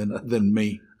than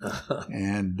me.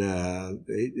 And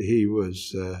he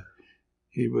was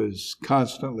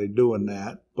constantly doing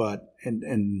that. But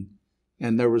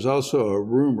and there was also a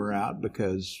rumor out,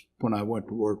 because when I went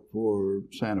to work for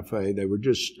Santa Fe, they were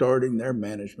just starting their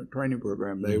management training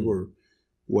program. They were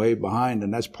way behind,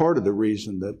 and that's part of the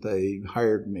reason that they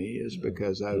hired me, is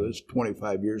because I was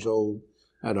 25 years old.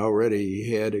 I'd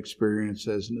already had experience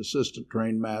as an assistant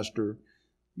train master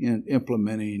in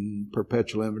implementing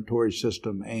perpetual inventory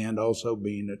system and also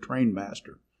being a train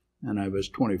master. And I was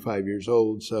 25 years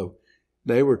old, so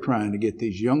they were trying to get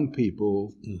these young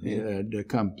people to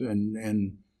come.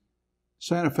 And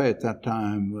Santa Fe at that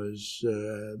time was,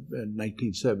 in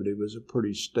 1970, was a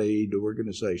pretty staid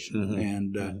organization.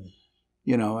 And,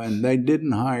 you know, and they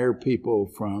didn't hire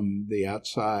people from the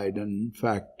outside. And in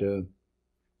fact,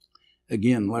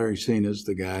 again, Larry Cena is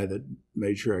the guy that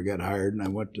made sure I got hired, and I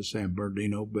went to San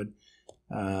Bernardino. But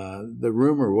the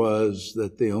rumor was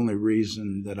that the only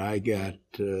reason that I got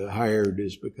hired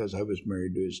is because I was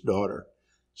married to his daughter.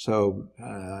 So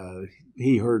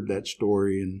he heard that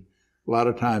story, and a lot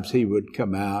of times he would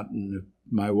come out, and if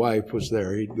my wife was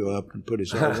there, he'd go up and put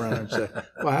his arm around her and say,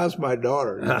 "Well, how's my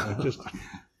daughter?" You know,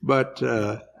 but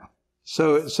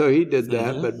so he did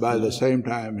that. But by the same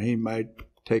time, he might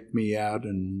take me out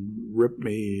and rip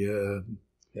me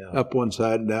up one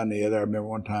side and down the other. I remember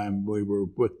one time we were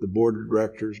with the board of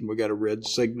directors, and we got a red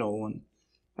signal, and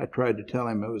I tried to tell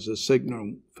him it was a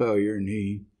signal failure, and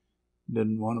he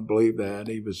didn't want to believe that.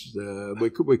 He was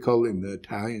we called him the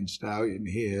Italian Stallion.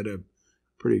 He had a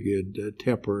pretty good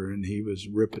temper, and he was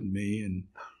ripping me,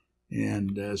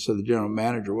 And so the general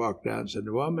manager walked out and said,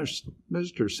 well,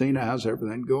 Mr. Cena, how's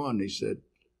everything going? He said,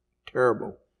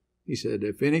 terrible. He said,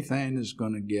 if anything is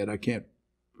going to get, I can't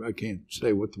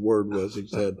say what the word was, he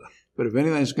said, but if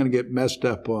anything's going to get messed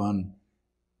up on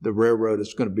the railroad,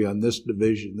 it's going to be on this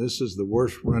division. This is the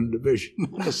worst run division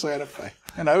in the Santa Fe.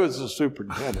 And I was the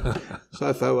superintendent. So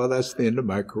I thought, well, that's the end of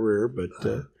my career.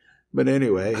 But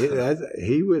anyway,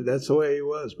 that's the way he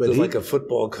was. But like a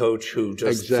football coach who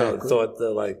just thought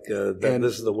that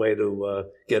this is the way to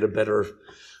get a better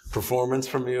performance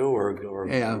from you, or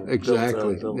yeah,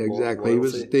 exactly.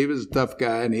 He was a tough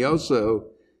guy, and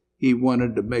he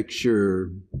wanted to make sure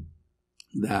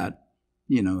that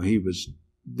he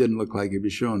didn't look like he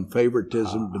was showing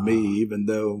favoritism to me, even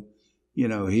though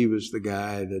he was the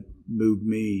guy that moved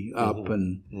me up,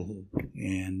 and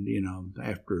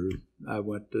after I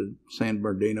went to San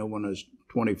Bernardino when I was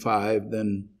 25,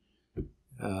 then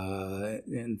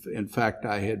in fact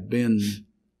I had been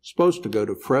supposed to go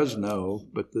to Fresno,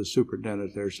 but the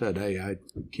superintendent there said, hey, I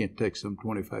can't take some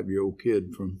 25-year-old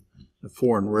kid from a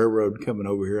foreign railroad coming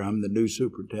over here. I'm the new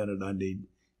superintendent I need.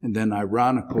 And then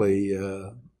ironically,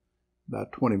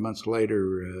 about 20 months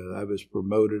later, I was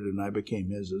promoted and I became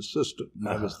his assistant. And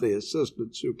I was the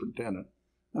assistant superintendent.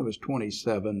 I was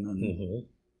 27,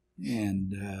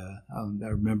 and I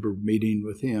remember meeting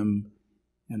with him,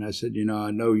 and I said,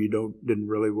 I know you didn't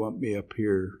really want me up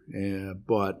here,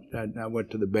 but I went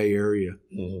to the Bay Area,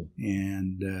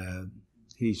 and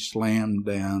he slammed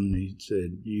down. He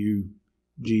said, "You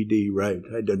GD right?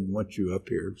 I didn't want you up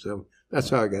here." So that's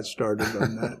how I got started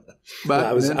on that. But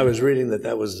I was reading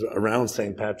that was around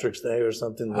St. Patrick's Day or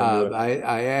something.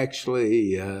 I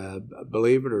actually,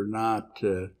 believe it or not,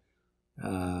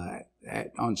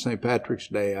 on St. Patrick's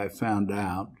Day, I found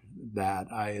out that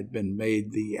I had been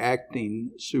made the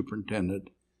acting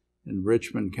superintendent in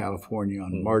Richmond, California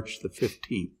on March the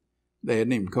 15th. They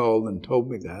hadn't even called and told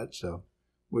me that, so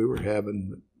we were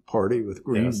having a party with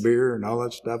green beer and all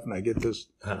that stuff, and I get this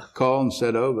call and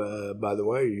said, by the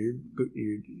way, you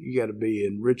got to be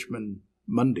in Richmond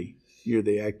Monday. You're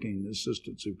the acting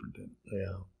assistant superintendent.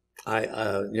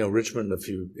 Yeah. Richmond, if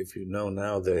you know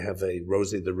now, they have a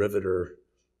Rosie the Riveter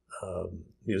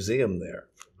museum there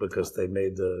because they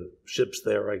made the ships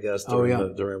there, I guess, during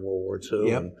World War II.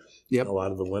 Yep. And a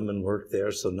lot of the women worked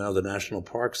there. So now the national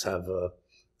parks have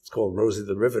it's called Rosie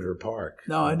the Riveter Park.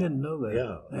 No, I didn't know that.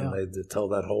 Yeah, and they tell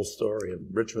that whole story. And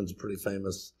Richmond's a pretty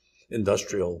famous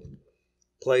industrial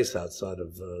place outside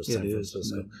of San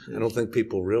Francisco. I don't think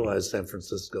people realize San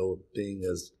Francisco being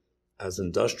as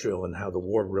industrial and how the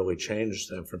war really changed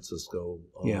San Francisco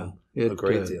a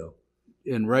great deal.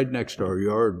 And right next to our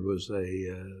yard was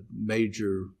a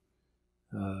major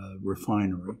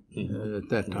refinery. At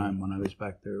that time when I was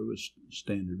back there, it was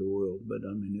Standard Oil, but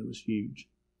I mean, it was huge.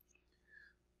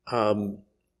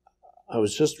 I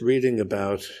was just reading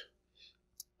about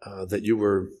that you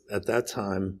were at that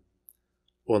time.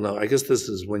 Well, no, I guess this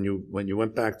is when you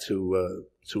went back to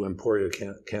Emporia,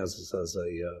 Kansas, as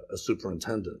a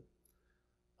superintendent.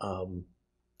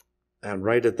 And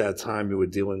right at that time, you were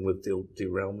dealing with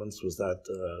derailments. Was that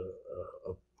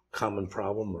a common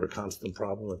problem or a constant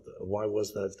problem? Why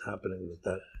was that happening at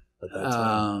that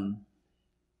time?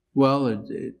 Well,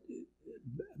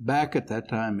 back at that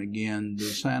time, again, the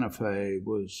Santa Fe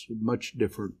was much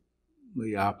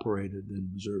differently operated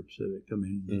than Missouri Pacific. I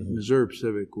mean, Missouri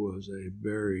Pacific was a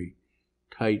very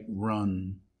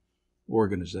tight-run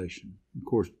organization. Of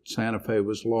course, Santa Fe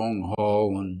was long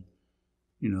haul, and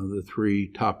the three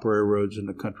top railroads in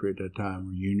the country at that time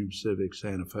were Union Pacific,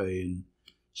 Santa Fe, and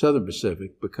Southern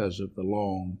Pacific because of the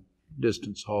long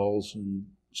distance hauls and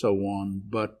so on.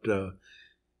 But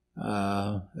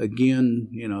again,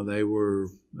 they were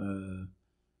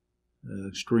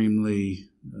extremely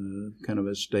kind of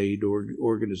a staid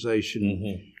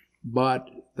organization. But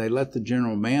they let the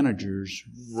general managers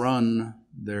run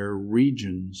their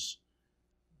regions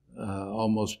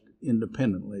almost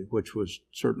independently, which was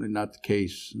certainly not the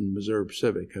case in Missouri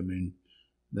Pacific. I mean,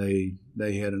 they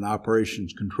had an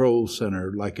operations control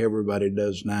center like everybody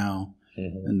does now,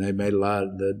 and they made a lot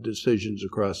of the decisions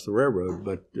across the railroad.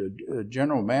 But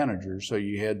general managers, so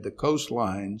you had the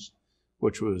coastlines,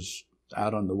 which was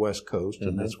out on the West Coast,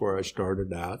 and that's where I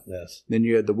started out. Yes. Then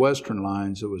you had the western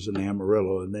lines that was in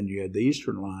Amarillo, and then you had the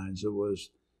eastern lines that was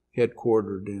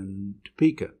headquartered in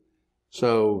Topeka.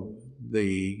 So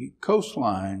the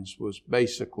coastlines was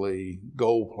basically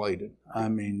gold-plated. I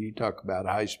mean, you talk about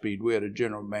high speed. We had a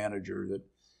general manager that,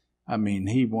 I mean,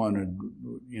 he wanted,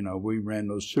 we ran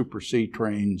those Super C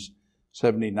trains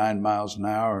 79 miles an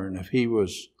hour, and if he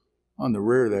was on the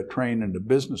rear of that train in the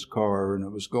business car, and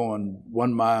it was going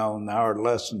 1 mile an hour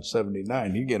less than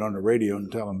 79. You get on the radio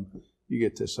and tell them, you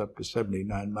get this up to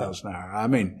 79 miles an hour. I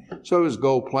mean, so it was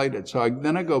gold-plated. So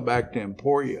then I go back to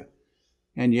Emporia,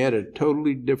 and you had a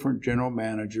totally different general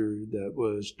manager that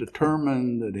was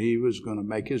determined that he was going to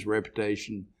make his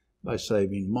reputation by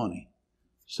saving money.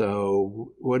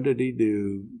 So what did he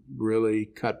do? Really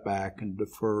cut back and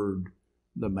deferred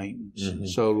the maintenance. Mm-hmm.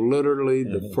 So literally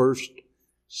mm-hmm. the first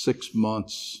 6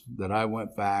 months that I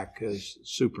went back as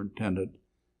superintendent,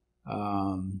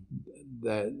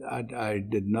 that I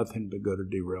did nothing but go to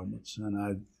derailments. And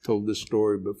I told this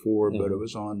story before, mm-hmm. but it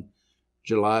was on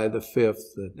July the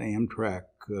 5th that Amtrak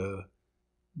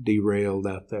derailed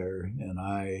out there, and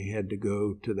I had to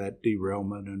go to that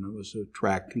derailment, and it was a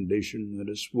track condition at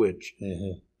a switch.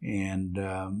 Mm-hmm. And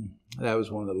that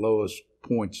was one of the lowest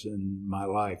points in my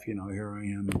life. You know, here I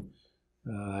am.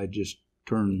 I just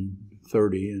turned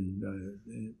 30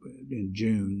 in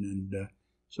June, and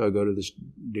so I go to this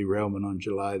derailment on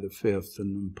July the 5th,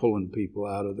 and I'm pulling people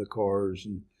out of the cars,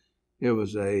 and it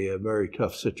was a very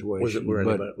tough situation.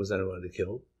 Was anybody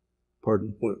killed?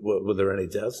 Pardon? Were there any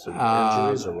deaths or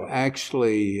injuries or what?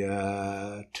 Actually,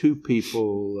 2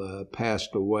 people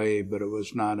passed away, but it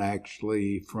was not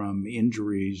actually from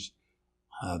injuries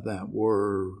that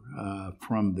were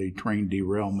from the train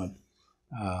derailment.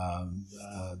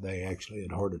 They actually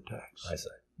had heart attacks. I see.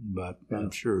 But yeah.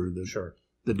 I'm sure that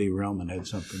the derailment had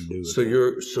something to do with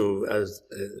it.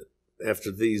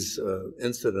 After these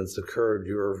incidents occurred,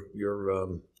 your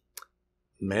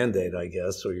mandate, I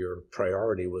guess, or your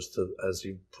priority was to, as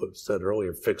you said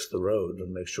earlier, fix the road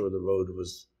and make sure the road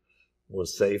was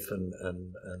safe and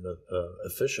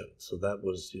efficient. So that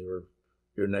was your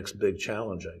next big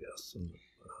challenge, I guess.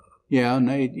 Yeah, and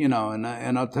they, you know, and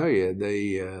I'll tell you,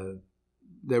 they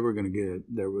were going to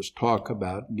there was talk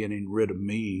about getting rid of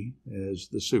me as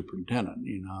the superintendent.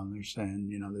 You know, and they're saying,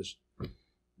 you know, this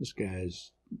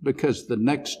guy's, because the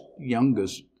next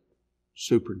youngest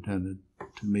superintendent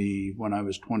to me when I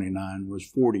was 29 was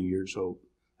 40 years old.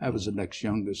 I was the next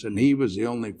youngest, and he was the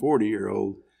only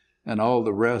 40-year-old, and all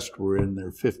the rest were in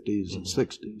their 50s and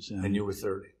 60s. And you were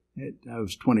 30. I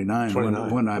was 29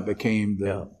 when I became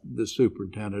the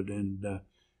superintendent, and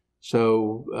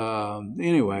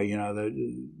anyway, you know,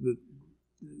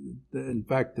 in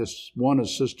fact, this one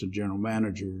assistant general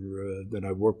manager that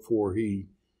I worked for, he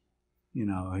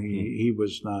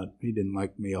didn't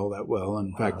like me all that well.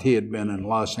 In fact, he had been in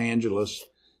Los Angeles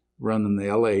running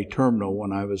the LA terminal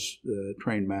when I was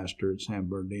train master at San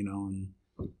Bernardino, and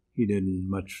he didn't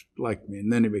much like me. And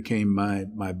then he became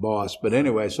my boss. But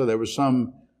anyway, so there was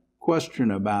some question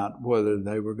about whether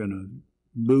they were going to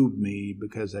move me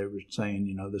because they were saying,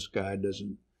 you know, this guy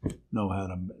doesn't know how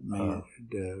to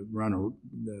run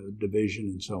the division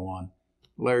and so on.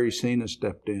 Larry Cena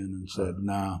stepped in and said,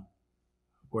 no,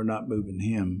 we're not moving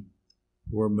him.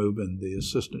 We're moving the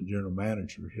assistant general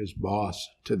manager, his boss,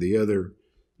 to the other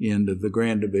end of the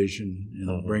Grand Division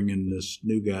and bringing this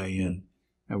new guy in.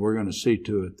 And we're going to see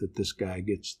to it that this guy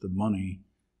gets the money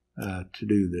to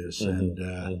do this.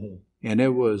 And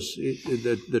it was,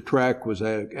 the track was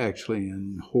actually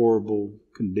in horrible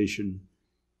condition.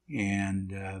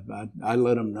 And I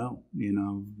let him know, you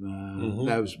know,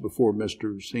 that was before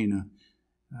Mr. Cena.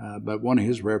 But one of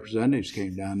his representatives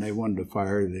came down. They wanted to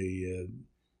fire the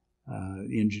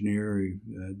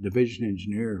division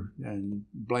engineer and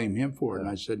blame him for it. And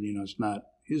I said, you know, it's not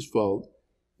his fault.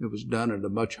 It was done at a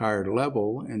much higher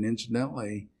level. And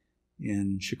incidentally,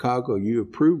 in Chicago, you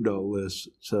approved all this.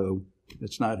 So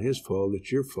it's not his fault.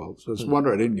 It's your fault. So it's a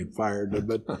wonder I didn't get fired.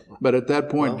 But at that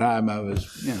point in time, I was,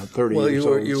 30 years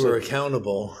old. Well, you were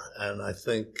accountable. And I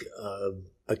think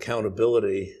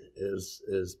accountability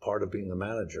is part of being a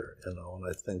manager, you know, and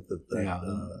I think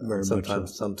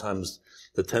sometimes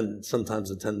the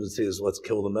tendency is let's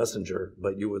kill the messenger,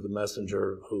 but you were the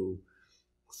messenger who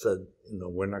said, you know,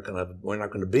 we're not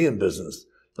going to be in business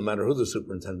no matter who the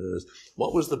superintendent is.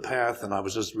 What was the path? And I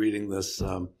was just reading this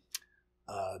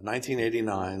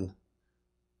 1989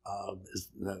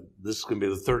 this is going to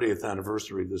be the 30th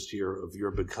anniversary this year of your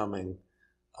becoming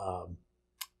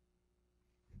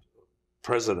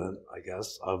president, I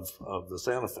guess, of the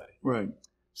Santa Fe. Right.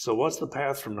 So what's the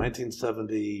path from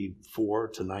 1974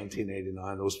 to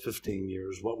 1989, those 15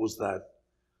 years? What was that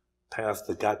path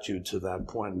that got you to that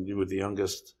point? You were the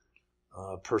youngest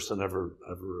person ever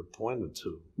appointed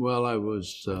to. Well, I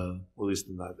was... at least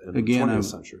in the 20th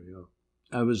century, yeah.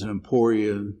 I was in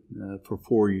Emporia for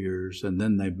 4 years, and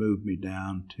then they moved me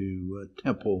down to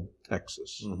Temple,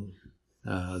 Texas.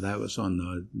 That was on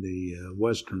the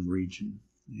western region.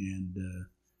 And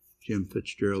Jim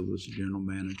Fitzgerald was the general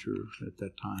manager at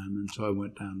that time, and so I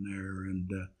went down there, and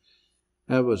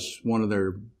that was one of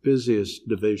their busiest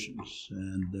divisions.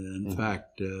 And in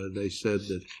fact, they said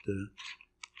that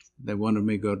they wanted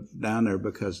me to go down there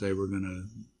because they were going to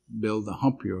build the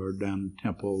hump yard down in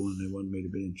Temple, and they wanted me to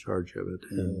be in charge of it.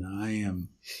 And I am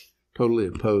totally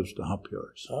opposed to hump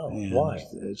yards. Oh, and why?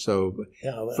 So,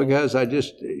 well, because I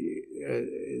just,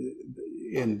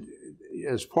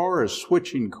 as far as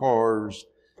switching cars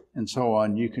and so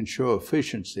on, you can show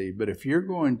efficiency. But if you're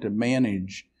going to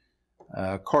manage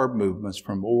car movements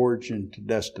from origin to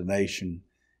destination,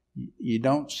 you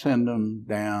don't send them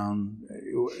down.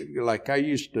 Like I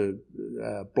used to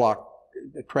block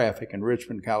the traffic in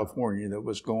Richmond, California that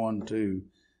was going to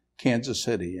Kansas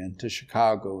City and to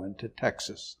Chicago and to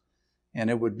Texas. And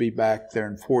it would be back there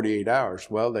in 48 hours.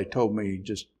 Well, they told me,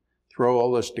 just throw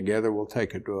all this together, we'll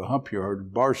take it to a hump yard in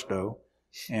Barstow.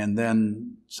 And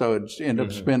then, so it ended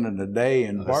up spending a day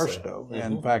in Barstow.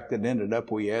 And in fact, it ended up,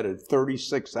 we added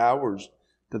 36 hours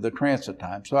to the transit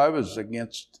time. So I was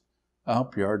against a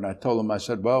hump yard, and I told them, I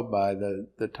said, well, by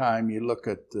the time you look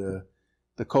at the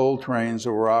coal trains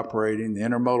that were operating, the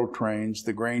intermodal trains,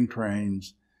 the grain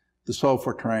trains, the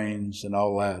sulfur trains, and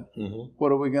all that,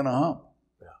 what are we going to hump?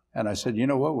 Yeah. And I said, you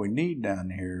know what we need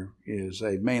down here is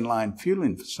a mainline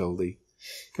fueling facility,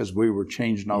 because we were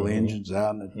changing all the engines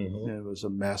out, and it was a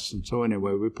mess. And so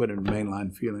anyway, we put in a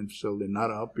mainline fueling facility, not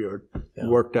a hump yard. It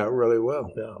worked out really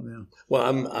well. Yeah.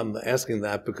 Well, I'm asking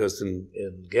that because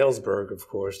in Galesburg, of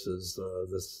course, is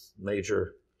this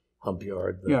major hump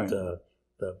yard that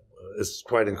is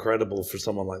quite incredible for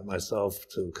someone like myself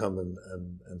to come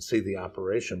and see the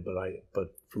operation.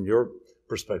 But from your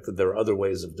perspective, there are other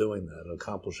ways of doing that,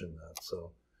 accomplishing that.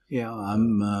 So yeah,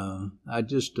 I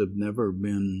just have never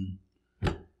been.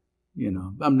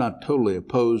 I'm not totally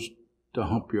opposed to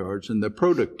hump yards, and the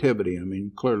productivity, I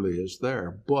mean, clearly is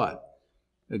there. But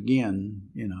again,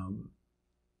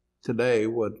 today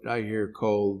what I hear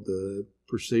called the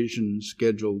precision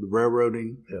scheduled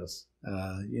railroading. Yes.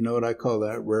 You know what I call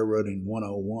that? Railroading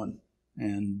 101.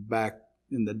 And back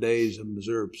in the days of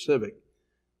Missouri Pacific,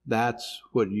 that's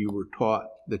what you were taught,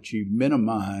 that you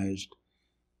minimized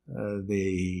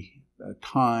the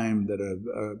time that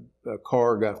a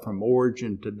car got from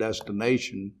origin to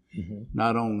destination,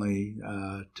 not only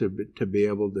to be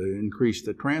able to increase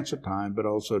the transit time, but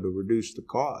also to reduce the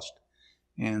cost.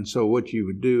 And so what you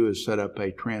would do is set up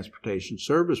a transportation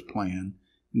service plan,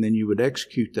 and then you would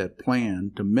execute that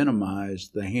plan to minimize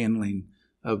the handling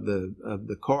of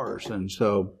the cars. And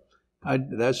so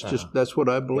that's what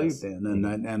I believed in,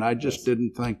 and I just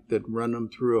didn't think that run them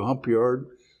through a hump yard.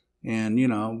 And,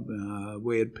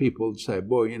 we had people say,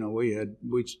 boy, we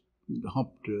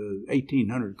humped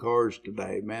 1,800 cars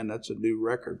today. Man, that's a new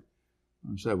record.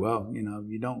 I said, well,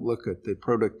 you don't look at the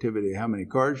productivity of how many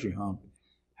cars you humped.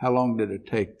 How long did it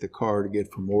take the car to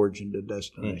get from origin to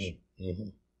destination?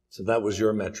 So that was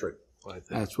your metric, I think.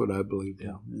 That's what I believed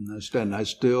in. And I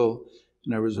still,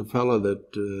 there was a fellow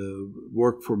that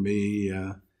worked for me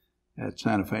at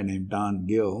Santa Fe named Don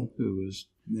Gill, who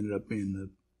ended up being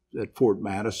at Fort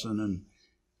Madison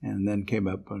and then came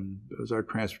up and was our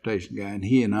transportation guy. And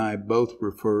he and I both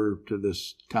refer to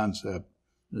this concept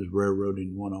as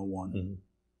railroading 101.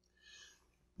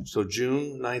 So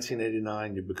June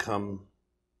 1989, you become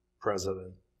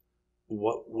president.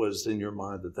 What was in your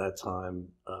mind at that time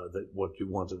that what you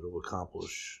wanted to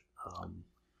accomplish?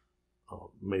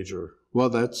 Major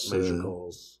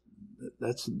goals.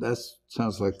 That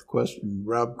sounds like the question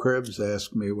Rob Krebs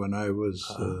asked me when I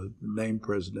was named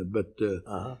president. But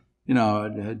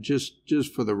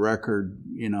just for the record,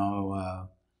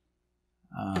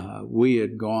 we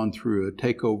had gone through a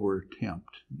takeover attempt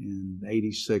in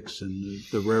 '86, and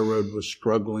the railroad was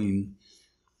struggling.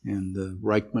 And the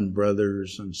Reichman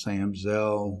brothers and Sam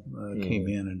Zell came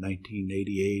in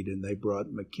 1988, and they brought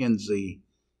McKinsey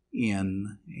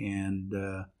in, and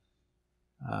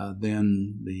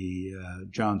then the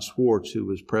John Swartz, who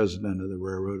was president of the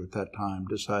railroad at that time,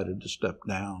 decided to step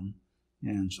down.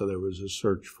 And so there was a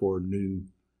search for a new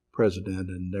president,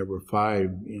 and there were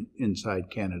 5 inside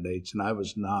candidates, and I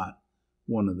was not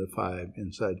one of the 5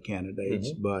 inside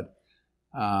candidates, but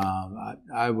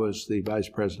I was the vice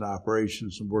president of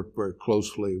operations and worked very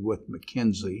closely with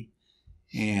McKinsey.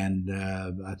 And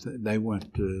they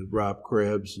went to Rob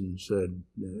Krebs and said,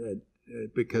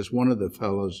 because one of the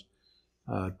fellows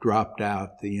dropped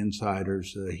out, the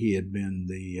insiders, he had been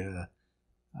the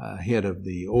head of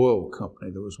the oil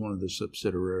company that was one of the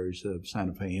subsidiaries of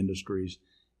Santa Fe Industries.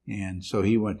 And so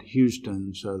he went to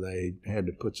Houston, so they had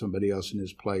to put somebody else in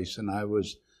his place, and I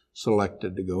was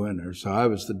selected to go in there. So I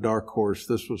was the dark horse.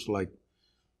 This was like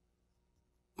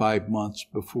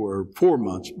 4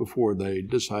 months before they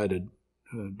decided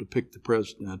to pick the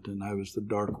president, and I was the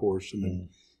dark horse, and it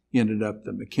ended up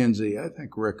that McKinsey, I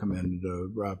think, recommended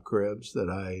Rob Krebs that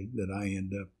I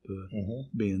end up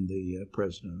being the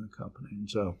president of the company. And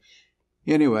so,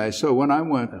 anyway, so when I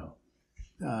went,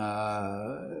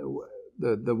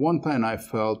 the one thing I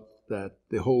felt that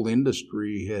the whole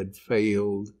industry had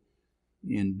failed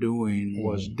in doing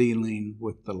was dealing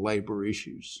with the labor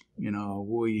issues.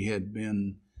 We had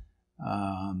been,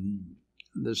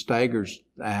 the Staggers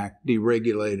Act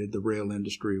deregulated the rail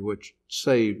industry, which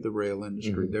saved the rail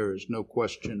industry. There is no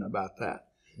question about that.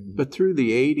 But through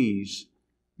the 80s,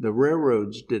 the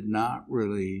railroads did not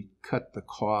really cut the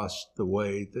cost the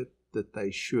way that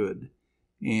they should.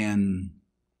 And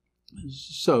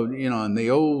so, in the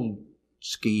old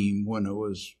scheme, when it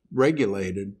was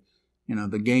regulated,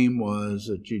 the game was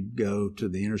that you'd go to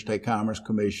the Interstate Commerce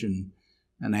Commission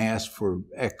and ask for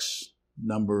X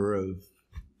number of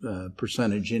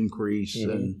percentage increase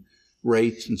and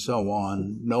rates and so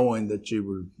on, knowing that you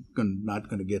were not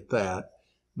going to get that.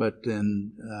 But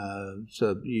then,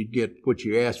 so you'd get what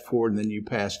you asked for, and then you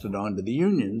passed it on to the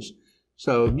unions.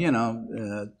 So,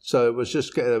 so it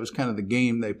was kind of the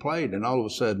game they played. And all of a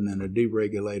sudden, in a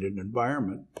deregulated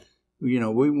environment,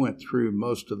 we went through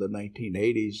most of the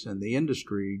 1980s, and the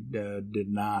industry did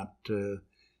not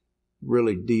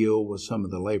really deal with some of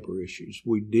the labor issues.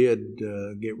 We did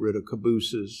get rid of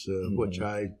cabooses, which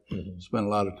I spent a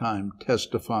lot of time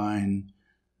testifying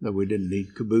that we didn't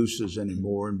need cabooses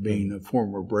anymore. And being a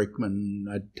former brakeman,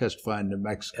 I testified in New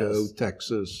Mexico,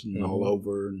 Texas, and all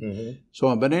over, and so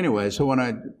on. But anyway, so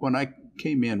when I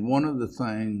came in, one of the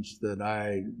things that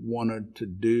I wanted to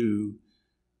do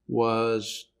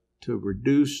was to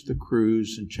reduce the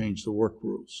crews and change the work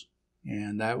rules.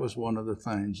 And that was one of the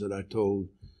things that I told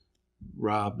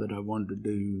Rob that I wanted to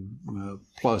do.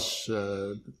 Plus,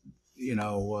 we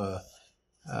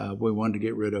wanted to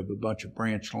get rid of a bunch of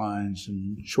branch lines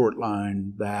and short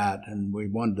line that, and we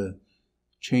wanted to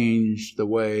change the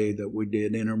way that we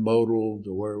did intermodal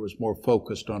to where it was more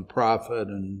focused on profit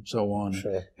and so on.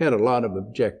 Sure. Had a lot of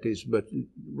objectives, but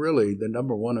really the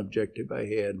number one objective I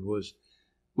had was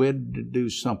we had to do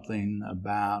something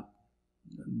about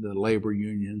the labor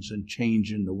unions and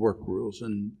changing the work rules.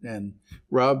 And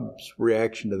Rob's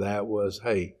reaction to that was,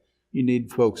 hey, you need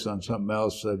to focus on something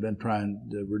else. I've been trying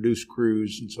to reduce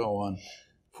crews and so on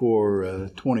for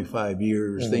 25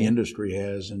 years. The industry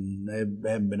has, and they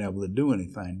haven't been able to do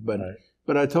anything.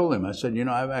 But I told him, I said,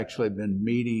 I've actually been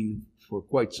meeting for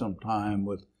quite some time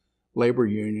with labor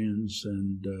unions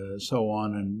and so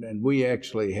on. And we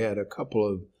actually had a couple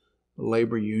of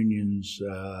labor unions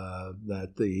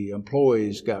that the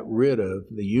employees got rid of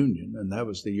the union, and that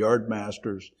was the yard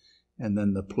masters and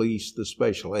then the police, the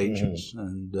special agents.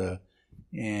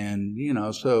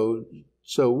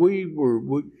 So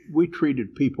we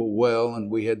treated people well, and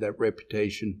we had that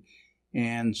reputation.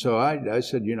 And so I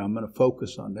said, I'm going to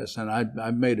focus on this. And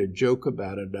I made a joke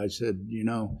about it. I said,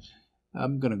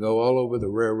 I'm going to go all over the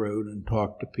railroad and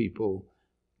talk to people.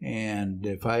 And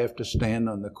if I have to stand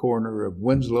on the corner of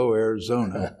Winslow,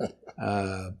 Arizona,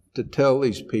 to tell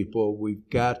these people we've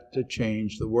got to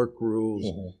change the work rules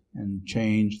and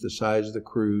change the size of the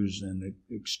crews and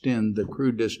extend the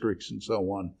crew districts and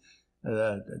so on,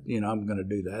 I'm going to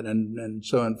do that. And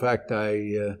so, in fact,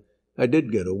 I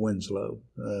did go to Winslow,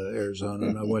 Arizona,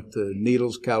 and I went to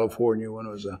Needles, California when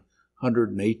it was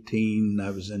 118.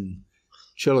 I was in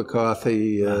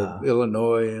Chillicothe,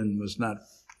 Illinois, and was not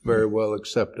very well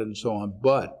accepted and so on.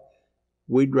 But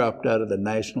we dropped out of the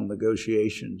national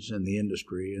negotiations in the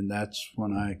industry, and that's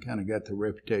when I kind of got the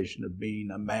reputation of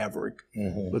being a maverick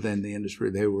within the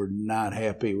industry. They were not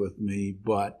happy with me,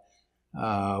 but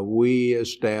we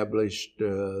established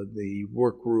the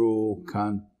work rule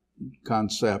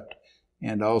concept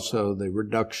and also the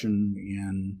reduction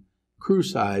in crew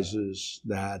sizes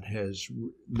that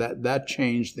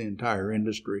changed the entire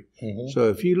industry. So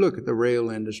if you look at the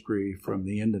rail industry from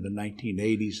the end of the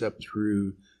 1980s up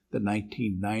through the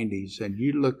 1990s, and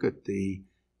you look at the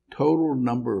total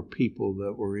number of people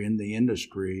that were in the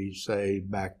industry, say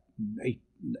back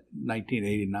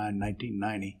 1989,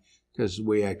 1990, because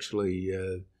we actually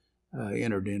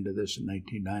entered into this in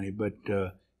 1990, but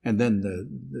and then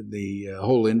the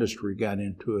whole industry got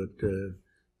into it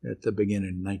at the beginning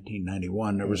of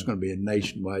 1991. There was going to be a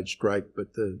nationwide strike,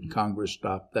 but the Congress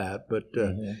stopped that. But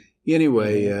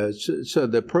anyway, so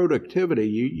the productivity,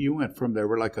 you went from, there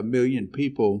were like 1 million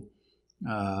people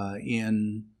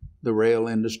in the rail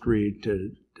industry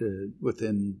to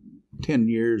within 10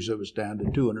 years, it was down to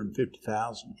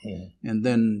 250,000. Mm-hmm. And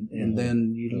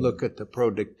then you look at the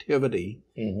productivity,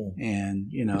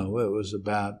 and, you know, it was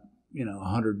about, you know,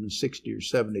 160 or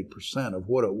 70% of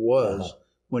what it was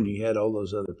when you had all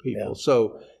those other people. Yeah.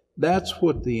 So that's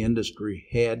what the industry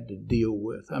had to deal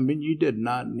with. I mean, you did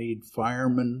not need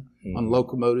firemen on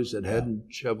locomotives that hadn't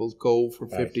shoveled coal for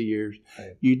 50 years.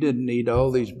 Right. You didn't need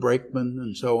all these brakemen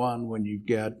and so on when you've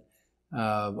got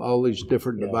all these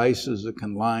different devices that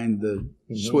can line the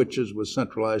switches with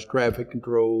centralized traffic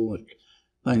control and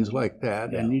things like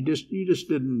that. Yeah. And you just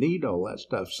didn't need all that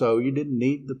stuff. So you didn't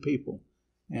need the people.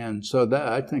 And so that,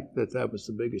 I think that was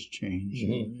the biggest change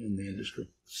in the industry.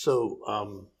 So,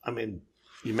 I mean,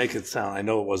 you make it sound, I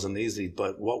know it wasn't easy,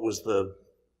 but were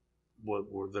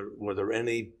there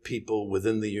any people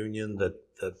within the union that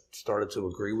started to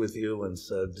agree with you and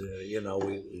said, you know,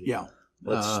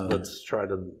 let's try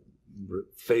to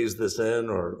phase this in,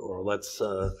 or let's,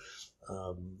 you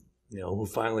know, who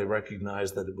finally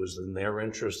recognized that it was in their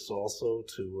interests also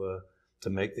to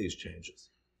make these changes?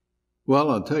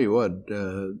 Well, I'll tell you what,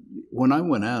 when I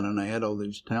went out and I had all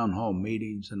these town hall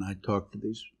meetings and I talked to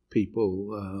these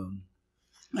people,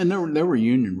 and there were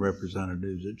union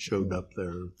representatives that showed up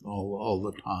there all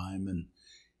the time,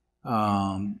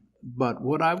 and but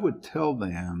what I would tell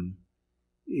them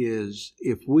is,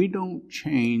 if we don't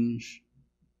change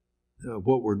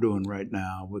what we're doing right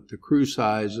now with the crew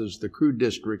sizes, the crew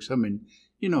districts, I mean,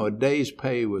 you know, a day's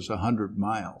pay was 100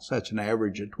 miles. That's an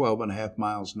average of 12.5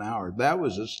 miles an hour. That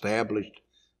was established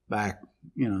back,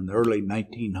 you know, in the early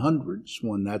 1900s,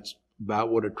 when that's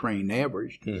about what a train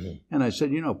averaged. And I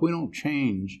said, you know, if we don't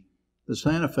change, the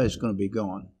Santa Fe is going to be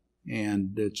gone.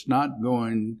 And it's not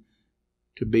going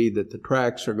to be that the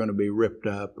tracks are going to be ripped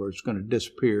up or it's going to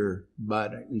disappear.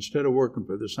 But instead of working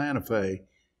for the Santa Fe,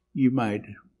 you might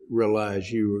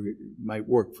realize you might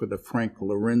work for the Frank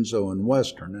Lorenzo and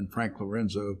Western. And Frank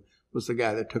Lorenzo was the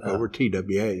guy that took over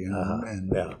TWA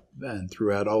and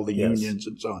throughout all the unions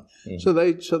and so on. So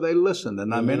they listened.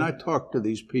 And I mean, I talked to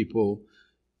these people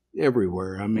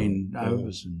everywhere. I mean, I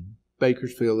was in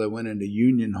Bakersfield. I went into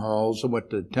union halls. I went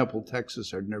to Temple,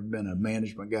 Texas. I'd never been a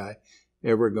management guy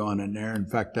ever gone in there. In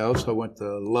fact, I also went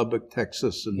to Lubbock,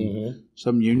 Texas, and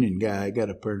some union guy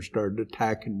got up there and started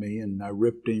attacking me, and I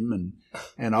ripped him,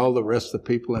 and all the rest of the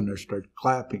people in there started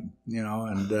clapping, you know,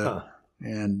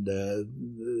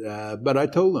 but I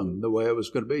told them the way it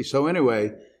was going to be. So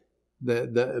anyway,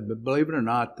 believe it or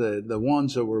not, the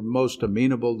ones that were most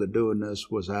amenable to doing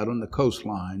this was out on the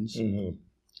coastlines,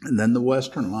 and then the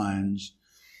western lines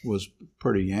was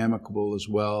pretty amicable as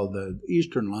well. The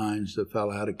eastern lines that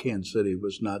fell out of Kansas City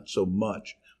was not so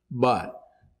much, but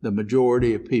the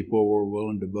majority of people were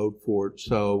willing to vote for it.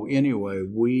 So anyway,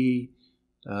 we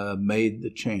made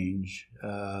the change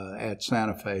at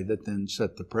Santa Fe that then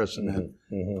set the precedent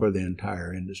for the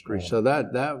entire industry. So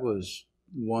that was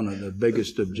one of the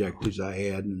biggest objectives I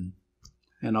had,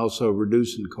 and also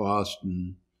reducing cost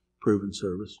and improving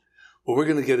service. Well, we're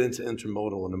going to get into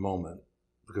intermodal in a moment,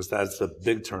 because that's a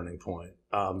big turning point.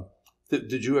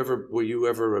 Were you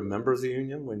ever a member of the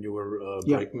union when you were a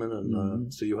brakeman?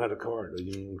 And so you had a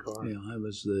union card. Yeah, I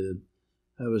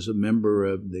was a member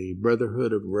of the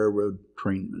Brotherhood of Railroad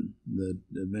Trainmen that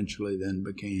eventually then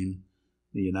became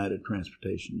the United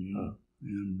Transportation Union.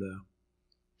 And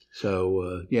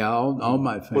so all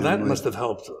my family. Well, that must have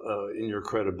helped in your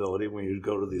credibility when you'd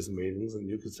go to these meetings and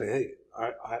you could say, "Hey,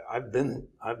 I've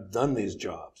done these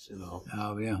jobs," you know.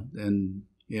 Oh yeah, and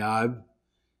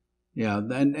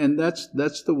and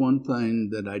that's the one thing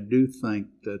that I do think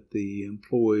that the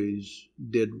employees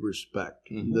did respect,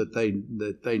 that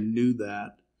they knew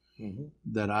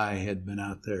that I had been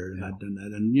out there and I'd done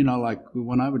that. And you know, like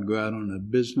when I would go out on a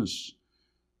business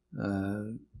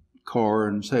car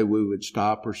and say we would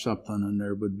stop or something, and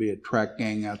there would be a track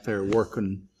gang out there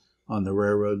working on the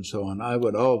railroad and so on, I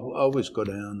would always go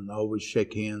down and always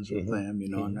shake hands with them, you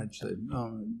know, and I'd say,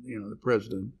 "Oh, you know, the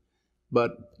president."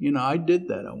 But, you know, I did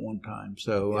that at one time,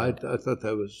 so I thought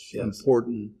that was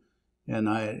important,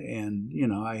 and you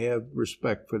know, I have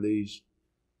respect for these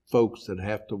folks that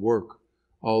have to work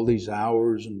all these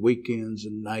hours and weekends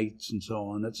and nights and so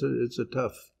on. It's a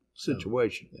tough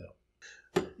situation.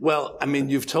 Yeah. Well, I mean,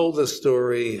 you've told this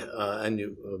story and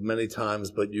you many times,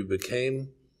 but you became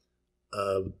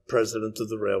president of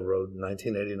the railroad in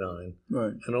 1989.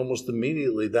 Right. And almost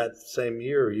immediately that same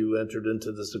year, you entered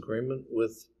into this agreement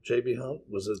with J.B. Hunt.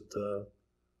 Was it?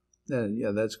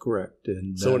 Yeah, that's correct.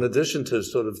 And so in addition to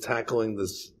sort of tackling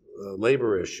this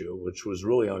labor issue, which was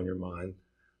really on your mind,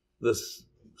 this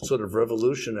sort of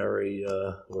revolutionary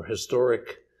or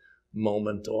historic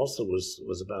moment also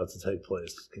was about to take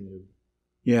place. Can you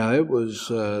Yeah, it was,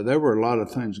 there were a lot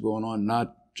of things going on,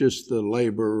 not just the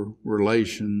labor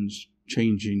relations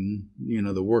changing,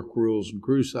 the work rules and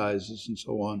crew sizes and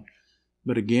so on.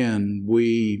 But again,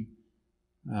 we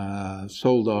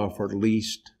sold off or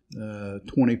leased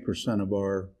 20% of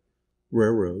our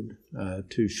railroad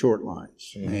to short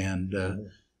lines. Mm-hmm. And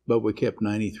but we kept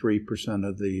 93%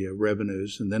 of the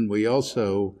revenues. And then we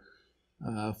also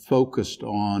focused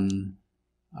on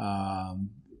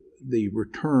the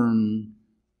return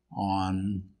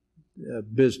on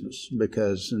business,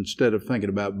 because instead of thinking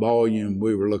about volume,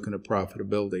 we were looking at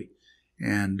profitability.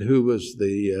 And who was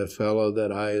the fellow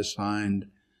that I assigned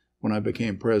when I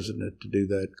became president to do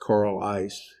that? Carl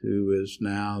Ice, who is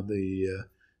now the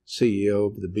CEO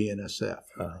of the BNSF.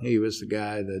 He was the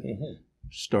guy that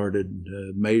started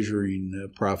measuring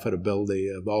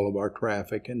profitability of all of our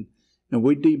traffic, and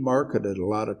we demarketed a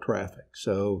lot of traffic.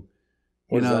 So,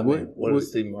 what does that mean? What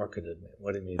does demarketed mean?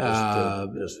 What do you mean?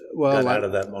 Just got out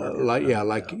of that market?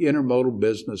 Like intermodal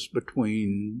business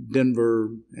between Denver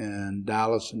and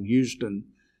Dallas and Houston.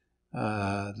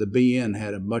 The BN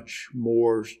had a much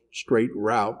more straight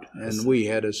route, and we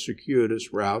had a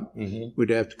circuitous route. Mm-hmm. We'd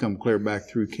have to come clear back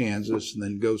through Kansas and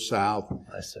then go south.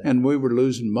 I see. And we were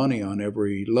losing money on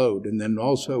every load. And then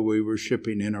also we were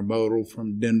shipping intermodal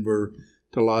from Denver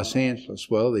to Los Angeles.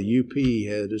 Well, the UP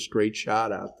had a straight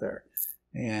shot out there,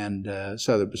 and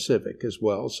Southern Pacific as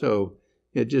well. So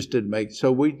it just didn't make,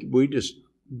 so we just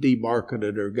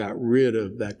demarketed or got rid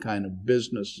of that kind of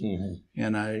business. Mm-hmm.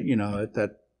 And at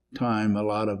that time, a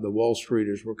lot of the Wall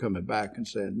Streeters were coming back and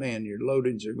saying, man, your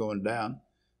loadings are going down.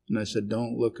 And I said,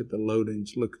 don't look at the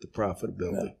loadings, look at the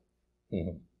profitability. Yeah.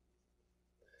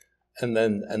 Mm-hmm.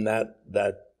 And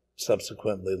that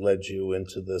subsequently led you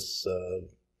into this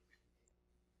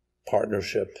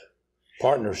partnership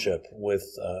with,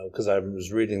 because I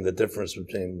was reading the difference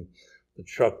between the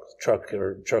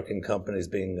trucking companies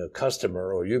being a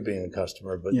customer or you being a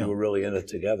customer, but you were really in it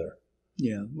together.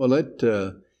 Yeah. Well,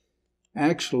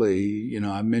 actually,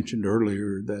 I mentioned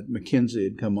earlier that McKinsey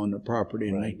had come on the property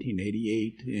in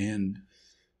 1988, and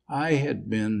I had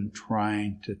been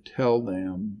trying to tell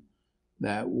them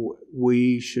that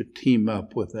we should team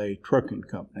up with a trucking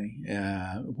company.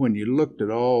 When you looked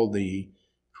at all the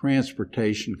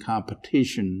transportation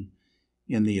competition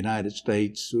in the United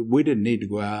States, we didn't need to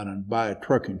go out and buy a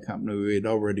trucking company. We had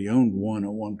already owned one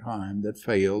at one time that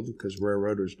failed because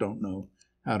railroaders don't know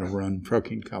how to run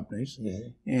trucking companies.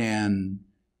 Mm-hmm. And,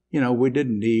 we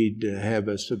didn't need to have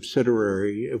a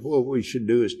subsidiary. What we should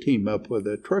do is team up with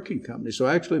a trucking company. So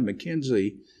actually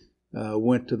McKinsey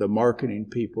went to the marketing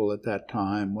people at that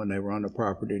time when they were on the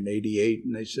property in 88,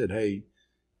 and they said, hey,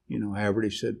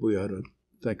 Haverty said we ought to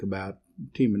think about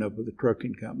teaming up with a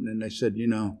trucking company. And they said,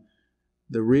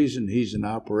 the reason he's in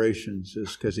operations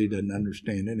is because he doesn't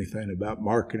understand anything about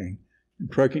marketing.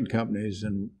 Trucking companies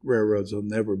and railroads will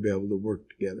never be able to work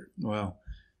together. Well,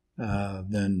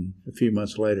 then a few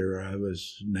months later, I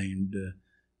was named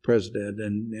president.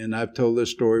 And I've told this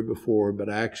story before, but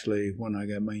actually, when I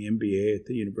got my MBA at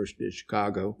the University of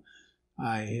Chicago,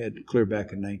 I had, clear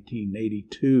back in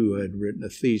 1982, I had written a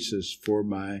thesis for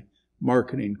my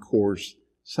marketing course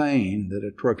saying that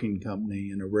a trucking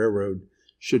company and a railroad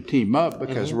should team up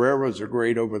because railroads are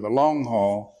great over the long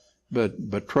haul,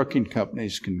 but trucking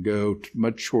companies can go to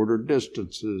much shorter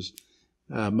distances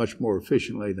much more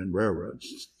efficiently than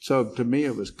railroads. So to me,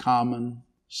 it was common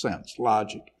sense,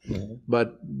 logic. Mm-hmm.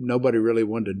 But nobody really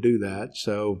wanted to do that.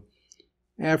 So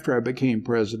after I became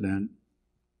president,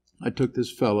 I took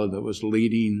this fellow that was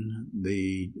leading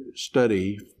the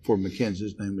study for McKinsey.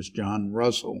 His name was John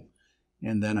Russell.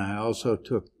 And then I also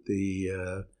took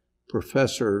the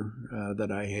professor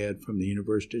that I had from the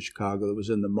University of Chicago that was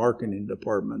in the marketing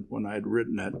department when I had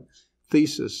written that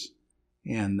thesis.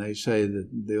 And they say that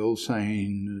the old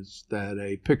saying is that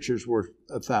a picture's worth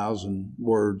 1,000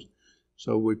 words.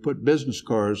 So we put business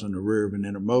cars in the rear of an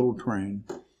intermodal train,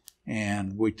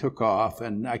 and we took off.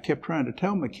 And I kept trying to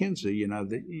tell McKinsey,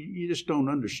 that you just don't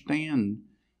understand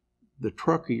the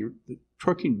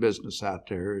trucking business out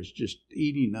there is just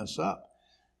eating us up.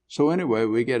 So anyway,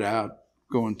 we get out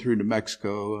going through New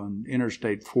Mexico on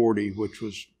Interstate 40, which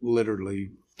was literally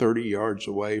 30 yards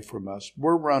away from us.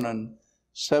 We're running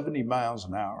 70 miles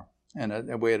an hour,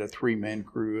 and we had a 3-man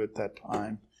crew at that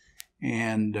time.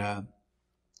 And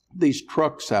these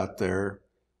trucks out there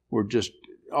were just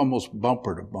almost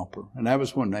bumper to bumper. And that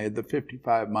was when they had the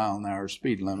 55-mile-an-hour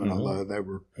speed limit, although they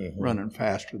were running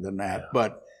faster than that. Yeah.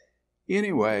 But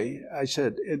anyway, I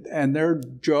said, and their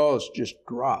jaws just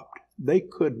dropped. They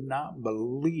could not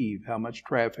believe how much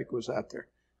traffic was out there.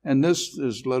 And this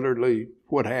is literally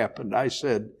what happened. I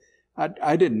said,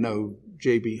 I didn't know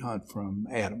J.B. Hunt from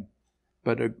Adam.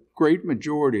 But a great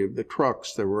majority of the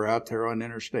trucks that were out there on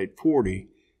Interstate 40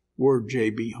 were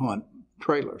J.B. Hunt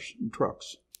trailers and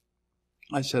trucks.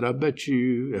 I said, I bet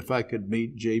you if I could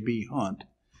meet J.B. Hunt,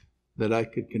 that I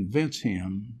could convince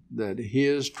him that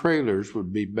his trailers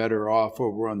would be better off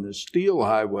over on the steel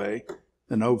highway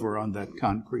than over on that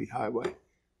concrete highway.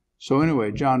 So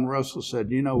anyway, John Russell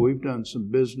said, we've done some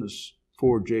business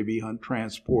for J.B. Hunt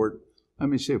Transport. Let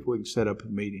me see if we can set up a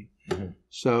meeting. Mm-hmm.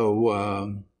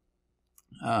 So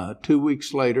 2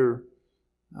 weeks later,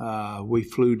 we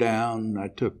flew down. I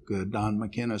took Don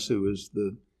McInnes, who was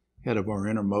the head of our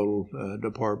intermodal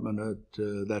department at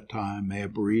that time.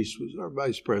 Ab Reese was our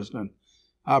vice president.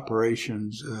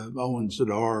 Operations, Owen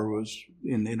Zadar was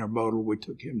in intermodal. We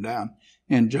took him down.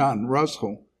 And John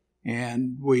Russell.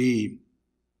 And we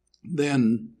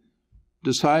then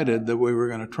decided that we were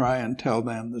going to try and tell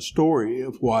them the story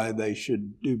of why they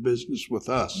should do business with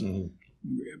us.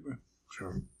 Mm-hmm.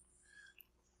 Sure.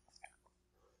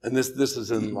 And this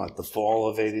is in what, the fall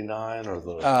of '89 or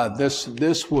the?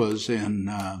 This was in.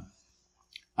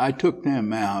 I took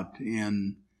them out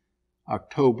in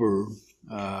October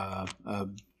of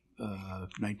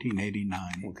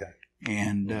 1989. Okay.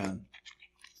 And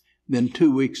then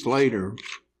 2 weeks later,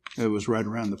 it was right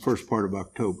around the first part of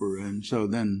October, and so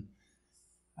then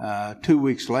 2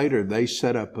 weeks later they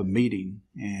set up a meeting,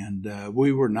 and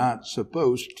we were not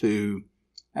supposed to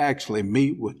actually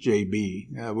meet with J.B.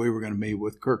 We were going to meet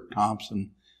with Kirk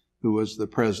Thompson, who was the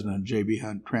president of J.B.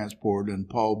 Hunt Transport, and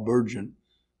Paul Burgent,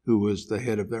 who was the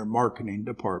head of their marketing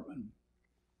department,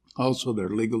 also their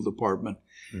legal department.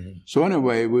 Mm-hmm. So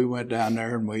anyway, we went down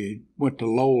there and we went to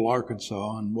Lowell,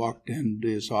 Arkansas, and walked into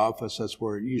his office. That's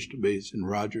where it used to be. It's in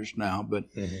Rogers now. But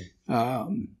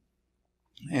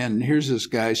and here's this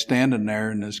guy standing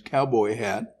there in his cowboy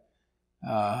hat,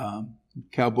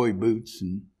 cowboy boots,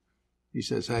 and he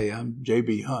says, "Hey, I'm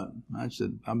J.B. Hunt." I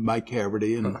said, "I'm Mike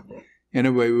Haverty." And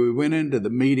anyway, we went into the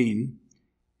meeting,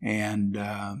 and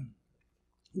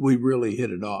we really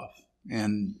hit it off.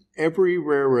 And every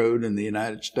railroad in the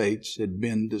United States had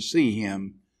been to see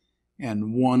him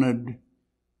and wanted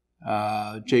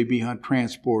J.B. Hunt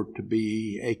Transport to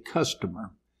be a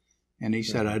customer. And he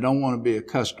said, "I don't want to be a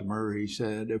customer." He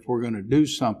said, "If we're going to do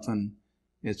something,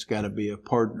 it's got to be a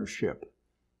partnership."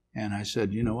 And I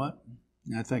said, "You know what?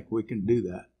 I think we can do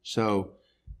that." So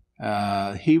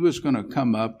he was going to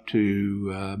come up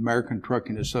to American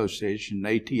Trucking Association,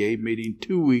 ATA meeting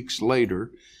 2 weeks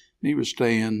later. And he was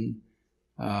staying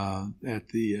at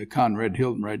the Conrad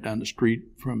Hilton right down the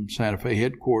street from Santa Fe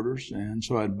headquarters. And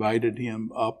so I invited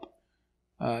him up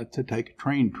to take a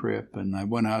train trip. And I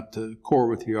went out to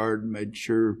Corwith Yard and made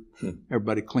sure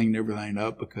everybody cleaned everything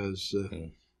up because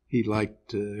he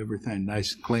liked everything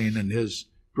nice and clean. And his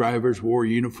drivers wore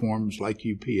uniforms like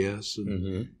UPS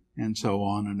and so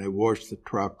on, and they washed the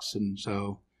trucks. And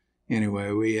so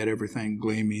anyway, we had everything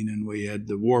gleaming, and we had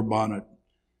the war bonnet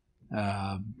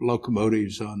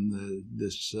locomotives on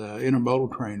this intermodal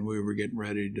train we were getting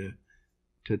ready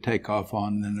to take off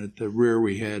on. And then at the rear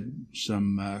we had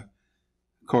some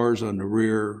cars on the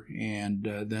rear, and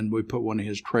then we put one of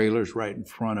his trailers right in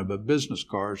front of a business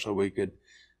car so we could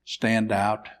stand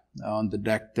out on the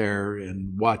deck there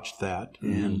and watch that.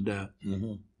 And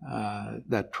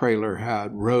that trailer, how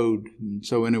it rode. And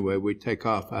so anyway, we take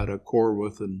off out of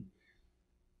Corwith, and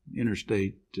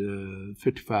Interstate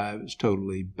 55 is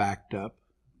totally backed up,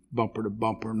 bumper to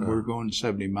bumper, and we're going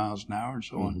 70 miles an hour and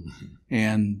so on.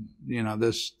 And,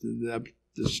 this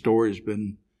story has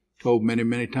been told many,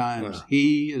 many times.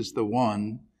 He is the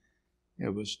one,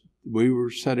 we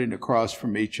were sitting across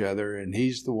from each other, and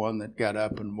he's the one that got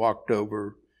up and walked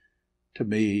over to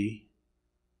me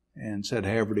and said,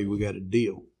 "Haverty, we got a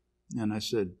deal." And I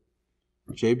said,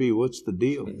 "JB, what's the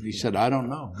deal?" He said, "I don't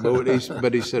know."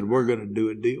 But he said, "We're going to do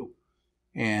a deal."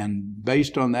 And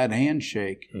based on that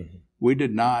handshake, we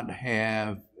did not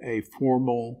have a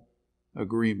formal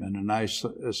agreement. And I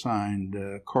assigned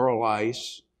Carl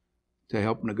Ice to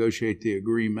help negotiate the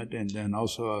agreement, and then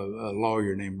also a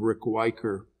lawyer named Rick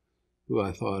Weicker, who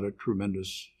I thought a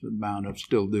tremendous amount of,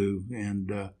 still do.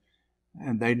 And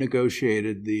they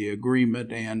negotiated the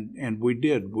agreement, and we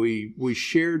did. We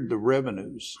shared the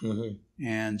revenues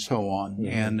and so on.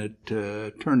 And it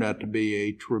turned out to be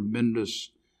a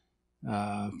tremendous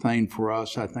thing for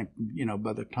us. I think,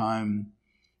 by the time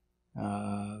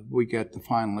we got the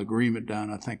final agreement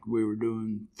done, I think we were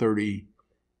doing $30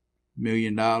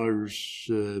 million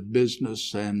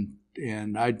business.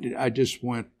 And I just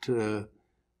went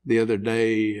the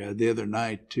other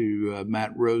night to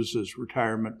Matt Rose's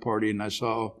retirement party, and I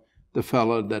saw the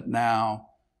fellow that now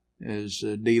is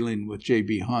dealing with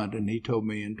J.B. Hunt, and he told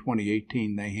me in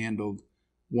 2018 they handled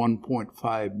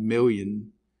 1.5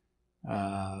 million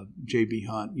J.B.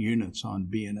 Hunt units on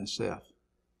BNSF.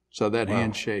 So that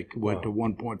handshake went to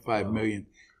 1.5 million,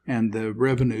 and the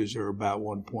revenues are about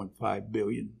 1.5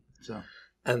 billion. So,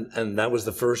 and that was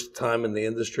the first time in the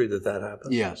industry that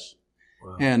happened? Yes.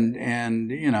 Wow.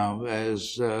 And you know,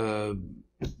 as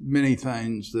many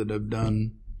things that I've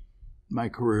done my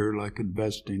career, like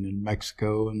investing in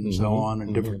Mexico and so on,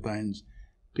 and different things,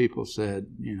 people said,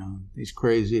 you know, he's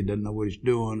crazy, he doesn't know what he's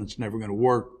doing, it's never going to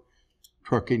work.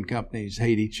 Trucking companies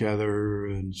hate each other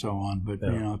and so on. But,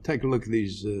 you know, take a look at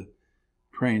these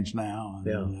trains now.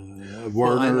 And,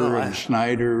 Werner and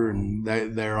Schneider, and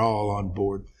they're all on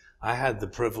board. I had the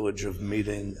privilege of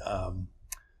meeting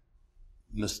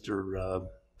Mr.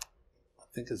 I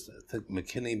think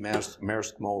McKinney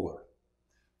Maersk Moller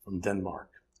from Denmark.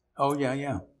 Oh,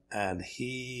 yeah. And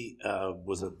he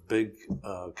was a big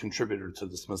contributor to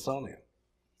the Smithsonian.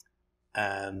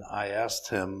 And I asked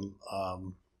him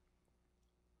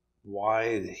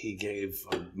why he gave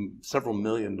several $1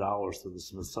 million to the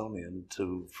Smithsonian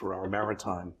for our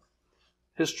Maritime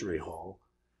History Hall.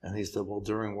 And he said, well,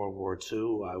 during World War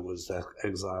II, I was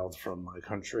exiled from my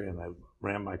country, and I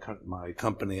ran my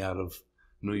company out of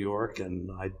New York,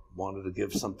 and I wanted to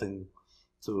give something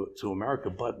to America.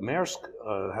 But Maersk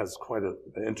has quite an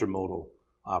intermodal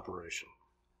operation.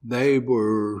 They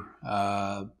were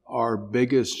our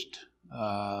biggest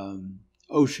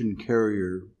ocean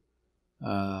carrier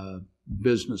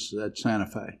business at Santa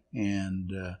Fe,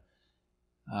 and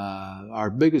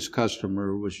our biggest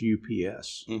customer was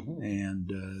UPS,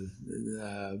 and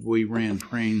we ran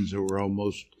trains that were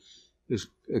almost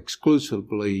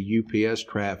exclusively UPS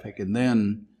traffic, and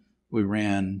then we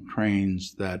ran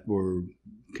trains that were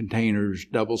containers,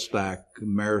 double stack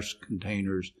Maersk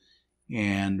containers,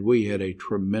 and we had a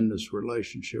tremendous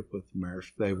relationship with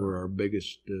Maersk. They were our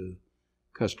biggest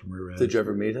customer. Did you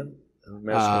ever meet him?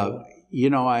 You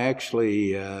know, I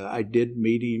actually I did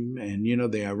meet him, and you know,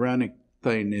 the ironic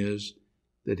thing is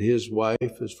that his wife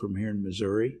is from here in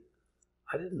Missouri.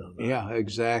 I didn't know that. Yeah,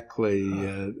 exactly.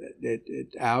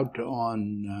 It out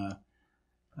on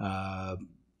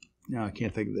now I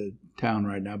can't think of the town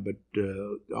right now, but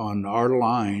on our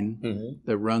line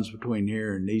that runs between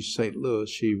here and East St. Louis,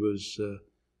 she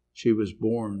was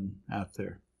born out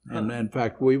there, and in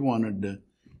fact, we wanted to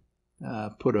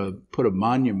put a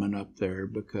monument up there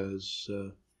because,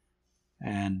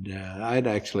 and I'd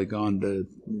actually gone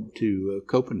to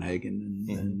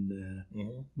Copenhagen,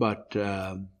 but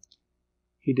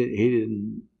he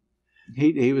didn't.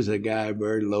 He was a guy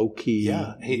very low key.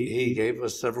 Yeah, he gave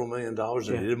us several $1 million, and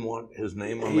he didn't want his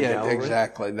name on the gallery. Yeah,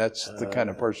 exactly. That's the kind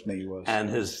of person he was. And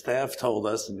his staff told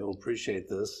us, and you'll appreciate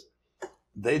this,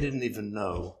 they didn't even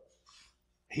know.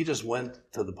 He just went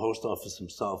to the post office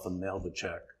himself and mailed the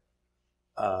check,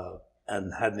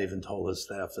 and hadn't even told his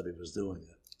staff that he was doing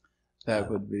it. That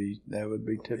would be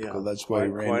typical. Yeah, that's why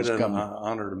he ran quite his company. Quite an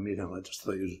honor to meet him. I just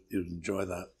thought you'd enjoy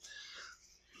that.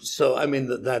 So, I mean,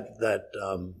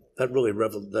 that really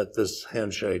reveled that this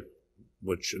handshake,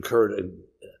 which occurred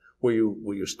were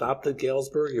you stopped at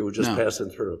Galesburg? You were just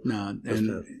passing through? No,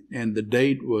 and the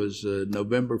date was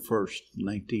November 1st,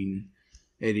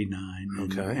 1989.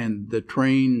 Okay. And the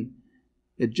train,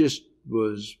 it just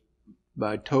was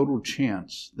by total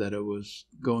chance that it was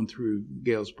going through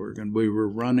Galesburg, and we were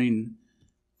running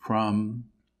from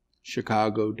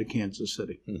Chicago to Kansas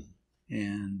City.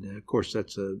 And of course,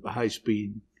 that's a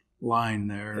high-speed line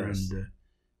there, yes. And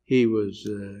he was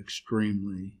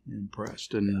extremely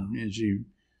impressed. And as you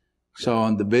saw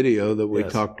on the video that we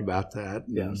talked about that.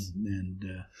 Yes.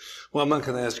 Well, I'm not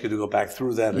going to ask you to go back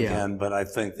through that again, but I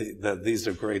think that these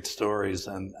are great stories.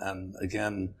 And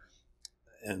again,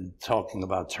 in talking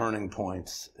about turning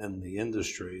points in the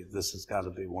industry, this has got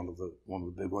to be one of the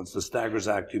big ones. The Staggers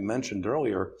Act you mentioned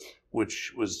earlier,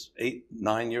 which was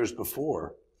 8-9 years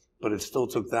before, but it still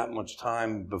took that much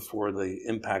time before the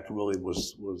impact really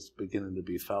was beginning to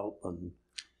be felt, and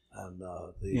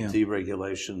the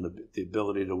deregulation, the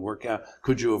ability to work out.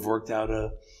 Could you have worked out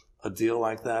a deal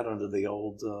like that under the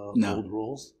old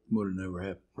rules? Would have never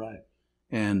happened. Right.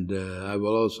 And I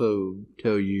will also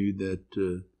tell you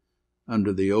that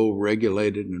under the old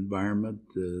regulated environment,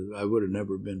 I would have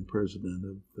never been president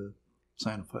of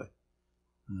Santa Fe.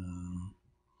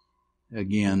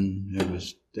 Again,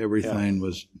 everything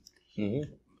was a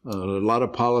lot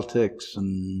of politics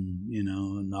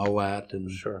and all that,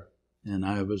 and sure. And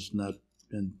I was not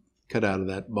been cut out of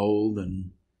that mold,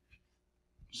 and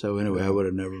so anyway, I would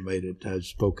have never made it. I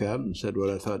spoke out and said what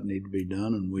I thought needed to be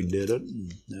done, and we did it,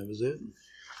 and that was it.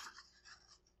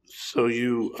 So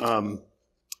you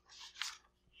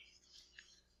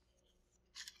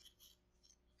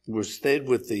we stayed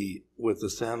with the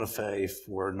Santa Fe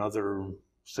for another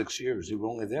 6 years. You were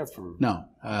only there for... No,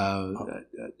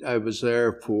 I was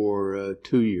there for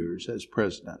 2 years as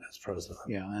president. As president.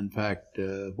 Yeah, in fact,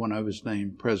 when I was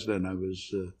named president, I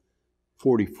was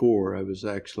 44. I was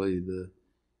actually the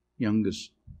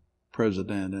youngest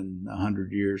president in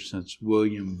 100 years since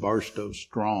William Barstow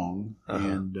Strong.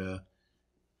 And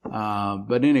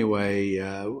but anyway,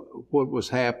 what was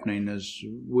happening is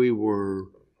we were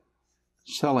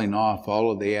selling off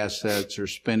all of the assets or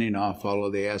spinning off all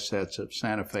of the assets of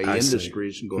Santa Fe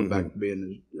Industries and going back to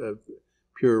being a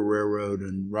pure railroad.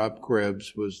 And Rob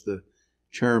Krebs was the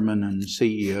chairman and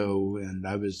CEO, and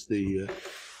I was the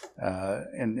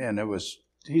and it was,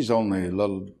 he's only a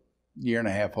little year and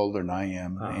a half older than I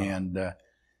am. And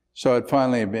so it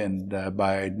finally had been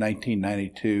by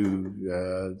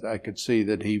 1992, I could see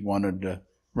that he wanted to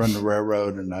run the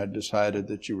railroad, and I decided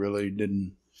that you really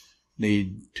didn't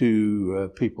need two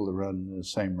people to run the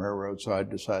same railroad, so I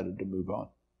decided to move on.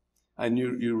 And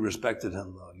you respected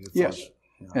him, though? You thought, yes,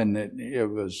 and it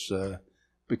was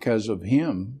because of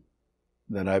him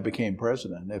that I became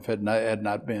president. If it had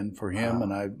not been for him,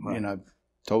 and I've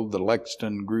told the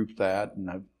Lexington group that, and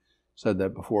I've said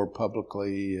that before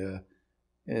publicly,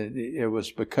 it was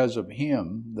because of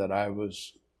him that I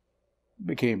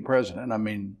became president. I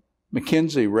mean,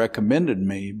 McKinsey recommended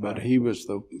me, but he was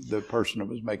the person that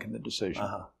was making the decision.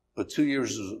 But 2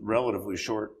 years is relatively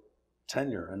short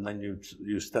tenure, and then you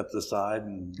stepped aside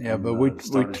and we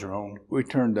started your own. We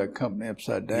turned that company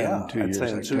upside down in 2 years.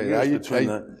 In 2 years between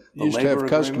the used to have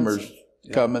customers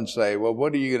come and say, "Well,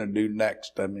 what are you going to do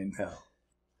next?" I mean,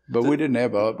 but we didn't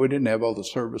have all the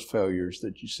service failures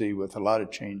that you see with a lot of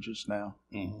changes now.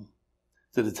 Mm-hmm.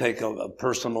 Did it take a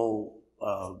personal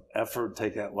effort,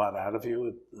 take a lot out of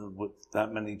you with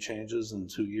that many changes in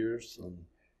 2 years?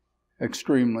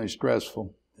 Extremely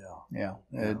stressful.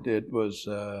 It was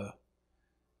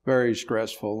very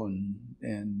stressful,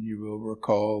 and you will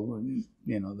recall,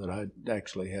 that I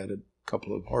actually had a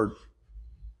couple of heart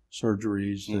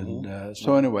surgeries, and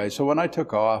so anyway, so when I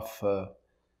took off.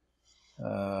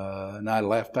 And I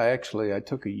left. I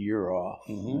took a year off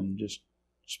and just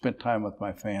spent time with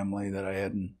my family that I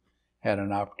hadn't had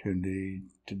an opportunity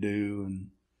to do,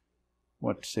 and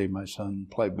went to see my son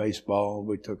play baseball.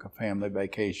 We took a family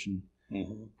vacation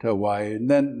to Hawaii, and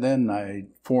then I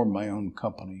formed my own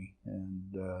company,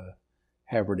 and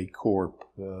Haverty Corp.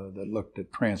 That looked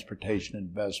at transportation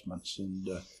investments, and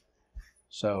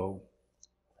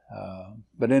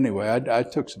but anyway, I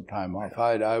took some time off.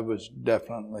 I was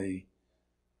definitely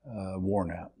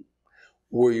worn out.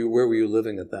 Where were you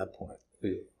living at that point?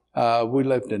 We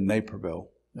lived in Naperville,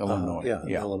 Illinois.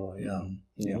 Illinois.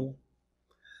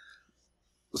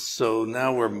 So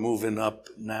now we're moving up.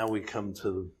 Now we come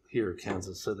to here,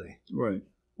 Kansas City. Right.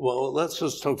 Well, let's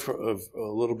just talk for a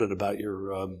little bit about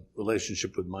your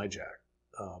relationship with MyJack,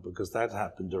 because that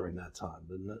happened during that time,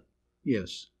 didn't it?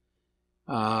 Yes.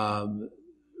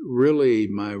 Really,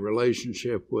 my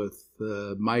relationship with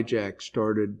MyJack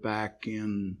started back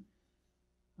in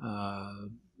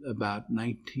about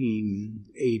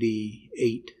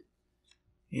 1988,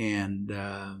 and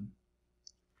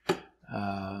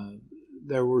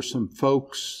there were some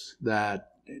folks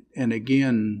that, and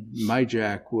again,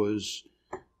 MyJack was,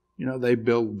 they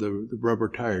build the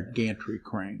rubber-tired gantry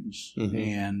cranes,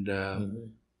 and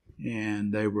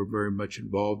they were very much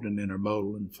involved in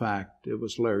intermodal. In fact, it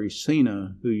was Larry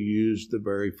Cena who used the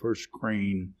very first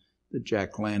crane that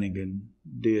Jack Lanigan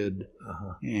did,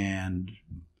 and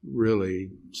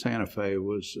really Santa Fe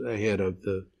was ahead of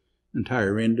the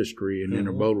entire industry in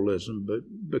intermodalism, but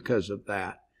because of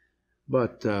that.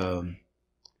 But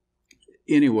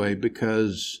anyway,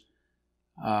 because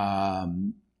of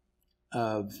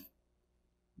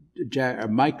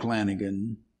Mike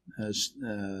Lanigan,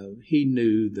 he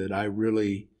knew that I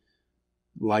really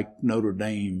liked Notre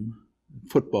Dame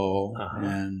football,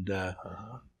 and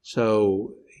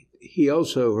so he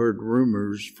also heard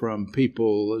rumors from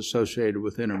people associated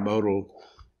with intermodal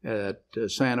at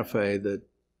Santa Fe that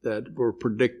were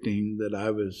predicting that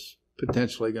I was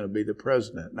potentially going to be the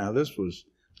president. Now, this was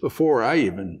before I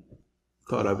even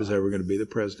thought I was ever going to be the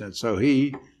president. So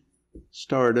he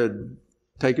started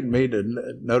taking me to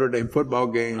Notre Dame football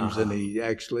games, and he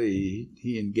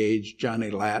engaged Johnny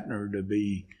Latner to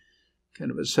be kind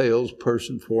of a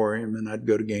salesperson for him, and I'd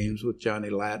go to games with Johnny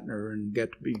Latner and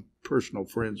get to be personal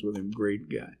friends with him. Great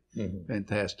guy,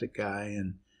 fantastic guy.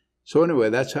 And so anyway,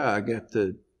 that's how I got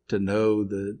to know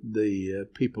the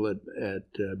people at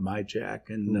MyJack,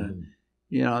 and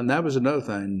and that was another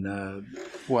thing.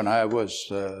 When I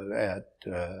was at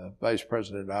Vice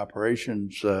President of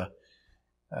Operations,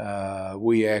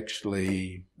 we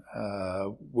actually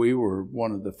we were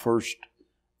one of the first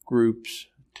groups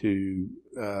to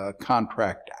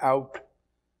contract out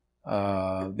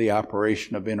the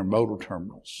operation of intermodal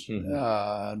terminals.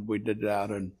 We did it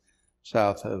out in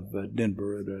south of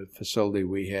Denver at a facility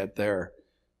we had there.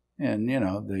 And, you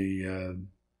know, the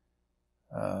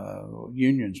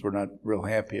unions were not real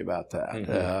happy about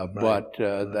that. But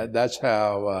that's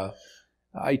how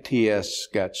ITS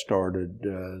got started,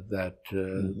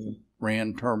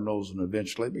 ran terminals and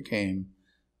eventually became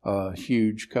a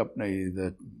huge company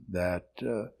that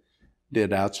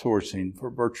did outsourcing for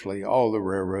virtually all the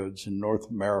railroads in North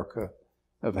America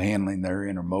of handling their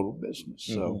intermodal business.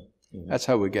 So that's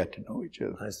how we got to know each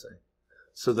other. I see.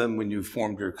 So then when you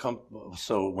formed your company,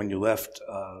 so when you left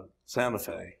Santa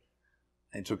Fe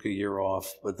and took a year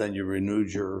off, but then you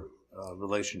renewed your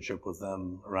relationship with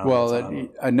them around that time?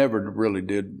 I never really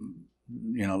did,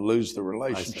 you know, lose the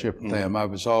relationship with them. I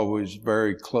was always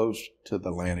very close to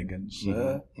the Lanigans.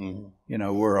 You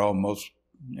know, we're almost,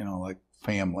 you know, like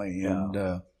family.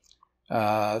 And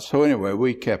so anyway,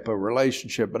 we kept a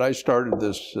relationship. But I started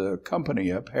this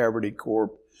company up, Haverty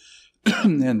Corp.,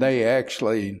 and they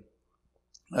actually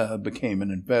became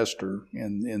an investor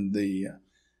in the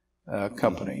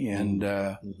company.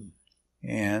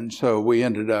 And so we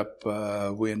ended up,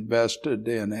 we invested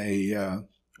in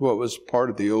what was part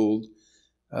of the old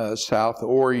South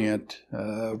Orient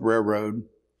Railroad,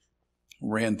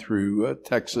 ran through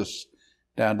Texas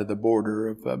down to the border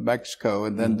of Mexico.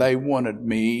 And then they wanted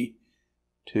me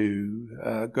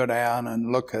to go down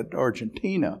and look at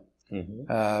Argentina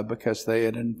because they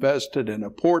had invested in a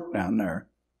port down there.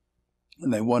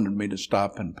 And they wanted me to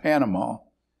stop in Panama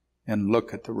and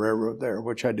look at the railroad there,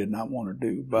 which I did not want to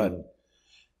do. But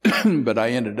but I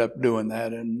ended up doing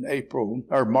that in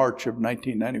March of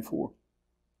 1994.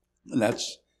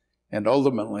 And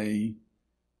ultimately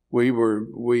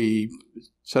we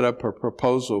set up a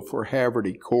proposal for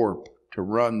Haverty Corp. To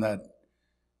run that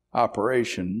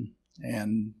operation,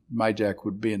 and MyJack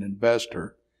would be an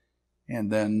investor. And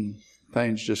then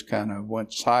things just kind of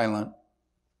went silent.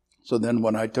 So then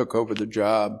when I took over the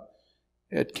job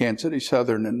at Kansas City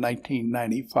Southern in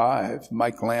 1995,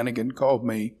 Mike Lanigan called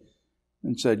me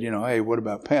and said, you know, hey, what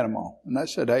about Panama? And I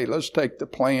said, hey, let's take the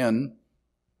plan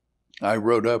I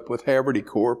wrote up with Haverty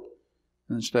Corp.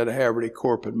 And instead of Haverty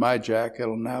Corp and MyJack,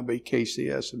 it'll now be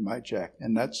KCS and MyJack.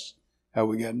 And that's how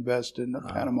we got invested in the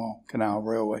Panama Canal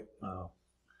Railway. Wow.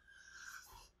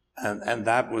 And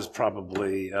that was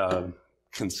probably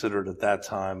considered at that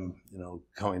time, you know,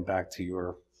 going back to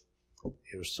your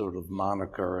sort of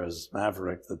moniker as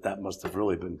Maverick, that must have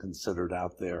really been considered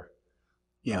out there.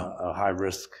 A high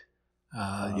risk.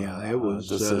 It was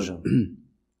decision.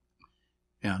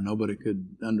 Nobody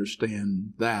could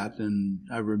understand that. And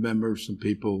I remember some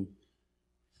people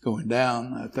going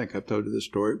down, I think I've told you this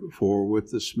story before,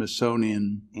 with the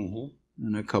Smithsonian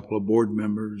and a couple of board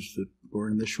members that were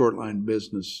in the short line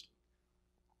business.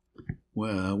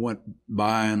 Well, I went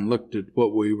by and looked at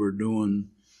what we were doing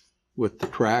with the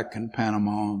track in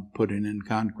Panama, putting in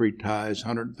concrete ties,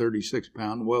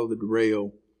 136-pound welded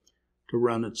rail to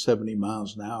run at 70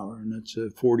 miles an hour. And it's a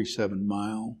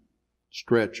 47-mile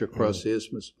stretch across the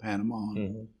Isthmus of Panama.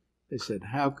 They said,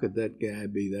 how could that guy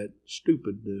be that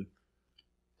stupid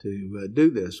to do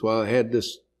this? Well, I had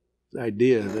this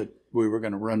idea that we were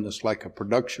going to run this like a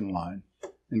production line.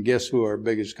 And guess who our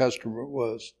biggest customer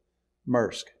was?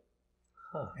 Maersk.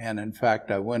 And in fact,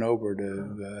 I went over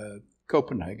to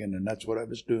Copenhagen, and that's what I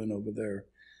was doing over there,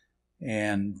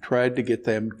 and tried to get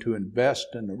them to invest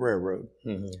in the railroad.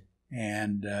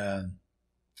 And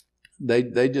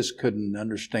they just couldn't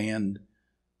understand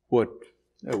what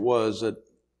it was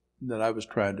that I was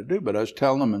trying to do. But I was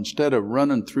telling them, instead of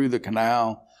running through the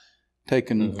canal,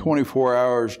 taking 24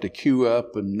 hours to queue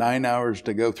up and 9 hours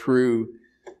to go through,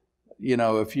 you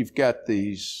know, if you've got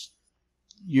these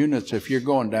units, if you're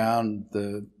going down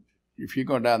the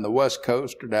West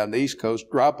Coast or down the East Coast,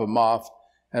 drop them off,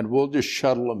 and we'll just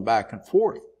shuttle them back and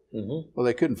forth. Well,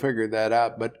 they couldn't figure that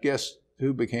out, but guess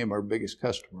who became our biggest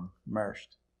customer? Maersk.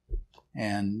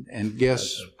 And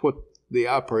guess what the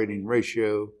operating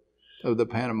ratio of the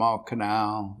Panama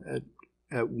Canal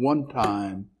at one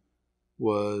time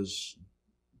was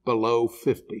below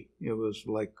 50. It was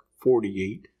like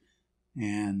 48.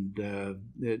 And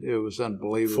it was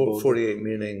unbelievable. 48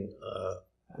 meaning?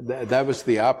 That was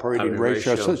the operating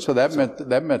ratio. So that meant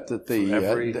that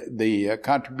the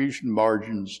contribution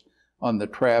margins on the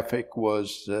traffic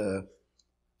was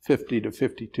 50 to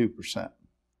 52%.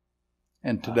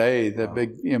 And today the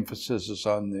big emphasis is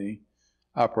on the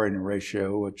operating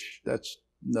ratio, which that's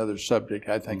another subject,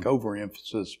 I think,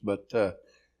 overemphasis. But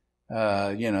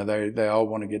They all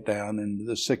want to get down into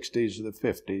the 60s or the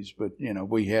 50s, but,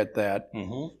 we had that.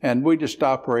 And we just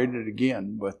operated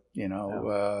again with,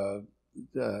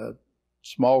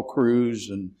 small crews.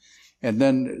 And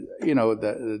then,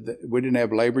 we didn't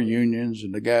have labor unions,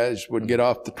 and the guys would get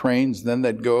off the trains, and then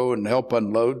they'd go and help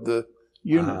unload the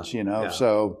units,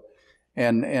 So,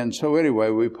 and so anyway,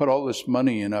 we put all this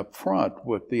money in up front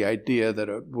with the idea that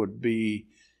it would be,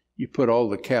 you put all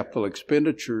the capital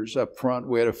expenditures up front.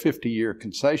 We had a 50-year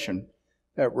concession.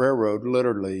 That railroad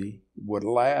literally would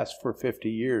last for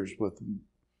 50 years with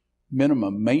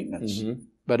minimum maintenance.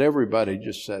 But everybody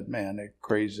just said, man, they're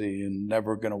crazy and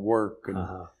never going to work,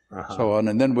 and so on.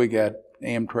 And then we got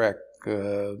Amtrak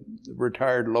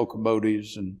retired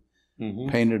locomotives and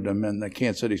painted them in the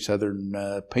Kansas City Southern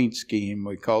paint scheme.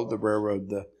 We called the railroad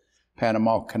the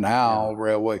Panama Canal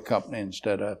Railway Company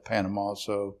instead of Panama,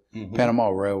 so Panama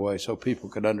Railway, so people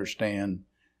could understand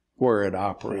where it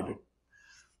operated.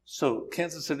 So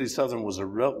Kansas City Southern was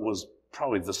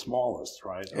probably the smallest,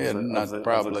 right? Of the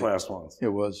Class 1s. It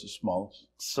was the smallest.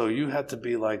 So you had to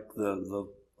be like the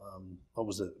what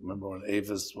was it? Remember when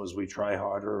Avis was "We Try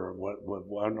Harder," or what?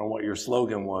 I don't know what your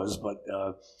slogan was, but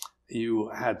you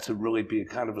had to really be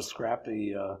kind of a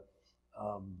scrappy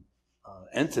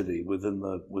entity within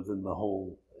the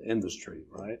whole industry,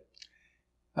 right?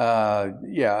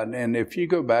 And if you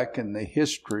go back in the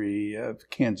history of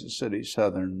Kansas City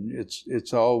Southern,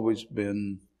 it's always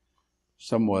been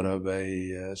somewhat of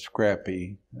a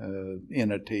scrappy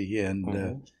entity,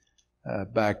 and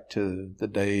back to the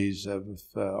days of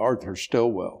Arthur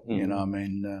Stillwell.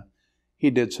 He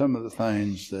did some of the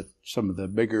things that some of the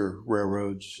bigger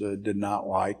railroads did not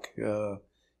like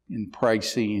in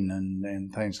pricing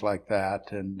and things like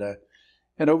that, and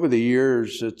over the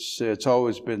years it's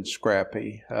always been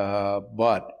scrappy.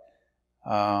 But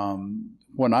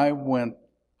when I went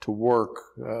to work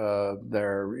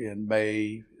there in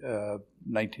May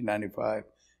 1995,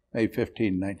 May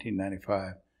 15,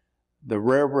 1995, the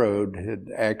railroad had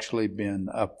actually been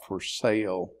up for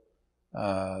sale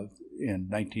in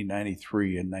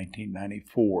 1993 and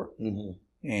 1994.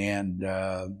 And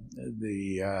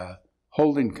the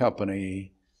holding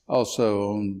company also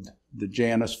owned the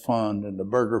Janus Fund and the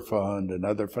Berger Fund and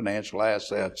other financial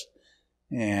assets.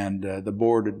 And the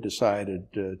board had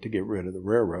decided to get rid of the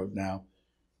railroad. Now,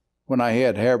 when I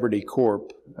had Haverty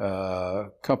Corp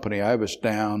company, I was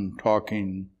down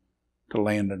talking to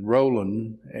Landon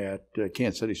Rowland at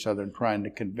Kansas City Southern, trying to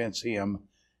convince him,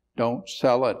 don't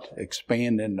sell it,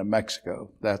 expand into Mexico.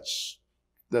 That's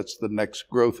the next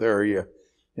growth area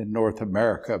in North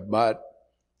America. But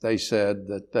they said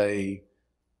that they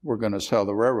were going to sell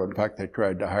the railroad. In fact, they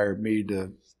tried to hire me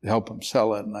to help them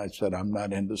sell it, and I said, I'm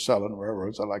not into selling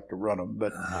railroads. I like to run them.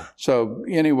 But so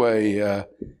anyway,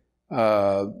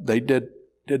 they did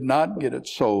not get it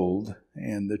sold,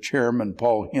 and the chairman,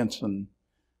 Paul Henson,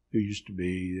 who used to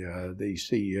be the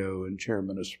CEO and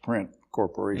chairman of Sprint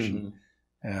Corporation,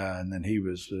 and then he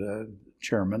was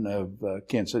chairman of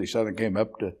Kansas City Southern, came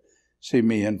up to see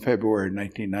me in February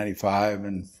 1995,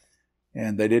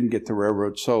 and they didn't get the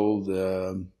railroad sold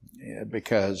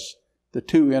because the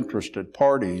two interested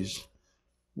parties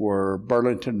were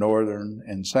Burlington Northern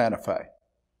and Santa Fe,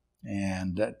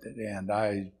 and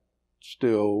I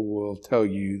still will tell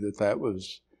you that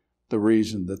was the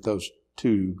reason that those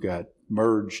two got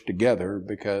merged together,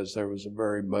 because there was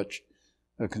very much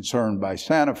a concern by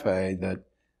Santa Fe that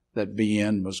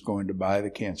BN was going to buy the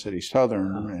Kansas City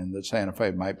Southern and that Santa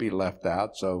Fe might be left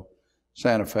out. So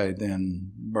Santa Fe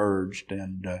then merged,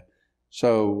 and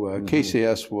so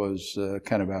KCS was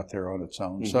kind of out there on its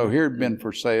own. So here it had been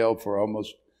for sale for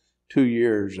almost 2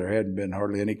 years. There hadn't been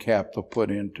hardly any capital put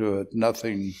into it,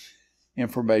 nothing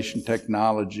information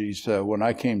technology. So when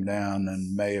I came down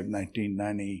in May of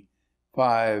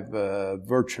 1995,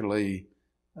 virtually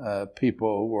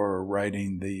people were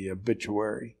writing the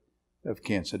obituary of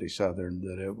Kansas City Southern,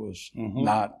 that it was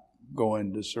not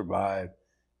going to survive,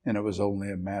 and it was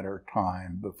only a matter of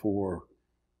time before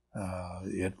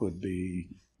it would be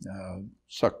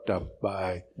sucked up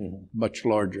by much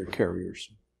larger carriers.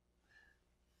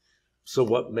 So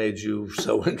what made you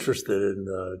so interested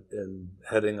in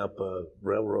heading up a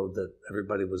railroad that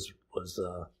everybody was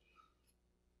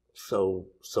so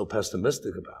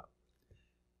pessimistic about?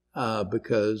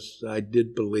 Because I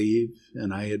did believe,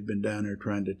 and I had been down there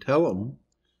trying to tell them,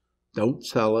 don't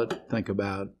sell it, think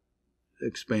about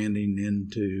expanding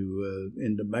into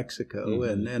Mexico,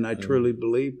 and I truly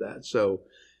believed that. So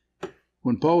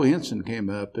when Paul Henson came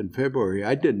up in February,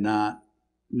 I did not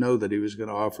know that he was going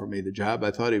to offer me the job.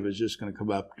 I thought he was just going to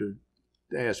come up to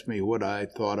ask me what I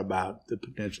thought about the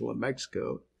potential of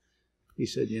Mexico. he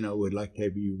said, we'd like to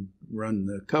have you run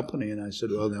the company. And I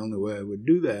said, well, the only way I would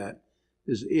do that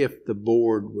is if the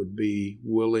board would be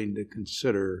willing to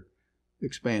consider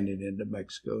expanding into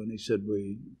Mexico. And he said,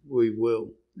 we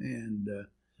will. And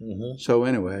so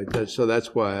anyway, so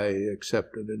that's why I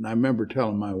accepted it. And I remember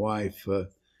telling my wife,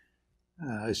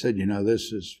 I said,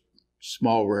 this is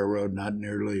small railroad, not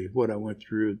nearly what I went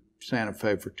through at Santa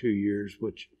Fe for 2 years,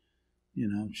 which,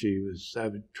 I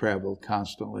would travel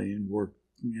constantly and work,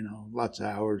 lots of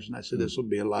hours. And I said, this will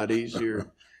be a lot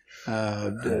easier.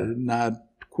 Not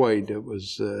quite. It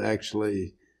was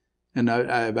actually, and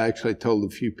I've actually told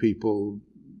a few people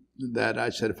that I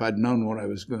said, if I'd known what I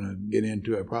was going to get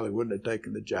into, I probably wouldn't have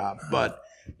taken the job. But,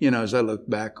 as I look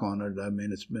back on it, I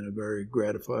mean, it's been a very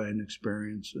gratifying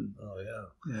experience. And,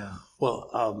 yeah.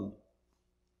 Well,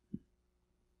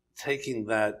 taking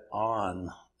that on,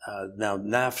 now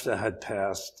NAFTA had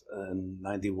passed in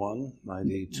 91,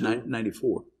 92?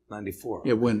 94. 94.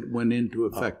 It went into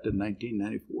effect in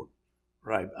 1994.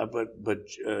 Right, but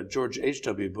George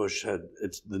H.W. Bush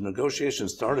the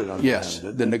negotiations started on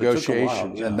the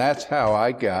negotiations, and that's how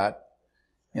I got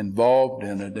involved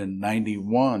in it in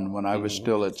 91 when I was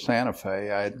still at Santa Fe.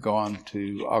 I had gone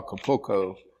to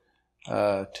Acapulco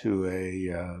to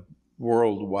a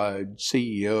worldwide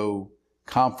CEO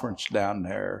conference down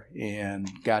there and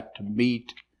got to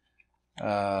meet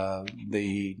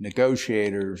the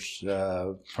negotiators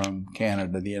from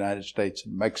Canada, the United States,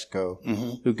 and Mexico,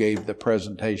 who gave the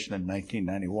presentation in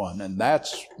 1991. And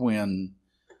that's when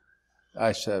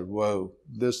I said, whoa,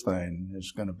 this thing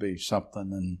is going to be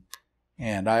something.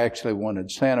 And I actually wanted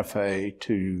Santa Fe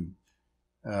to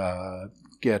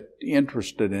get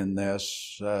interested in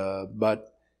this, but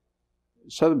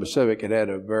Southern Pacific had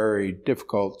a very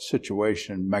difficult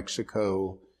situation in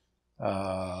Mexico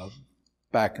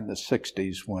back in the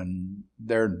 60s when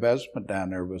their investment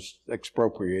down there was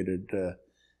expropriated.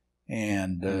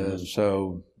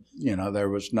 So, there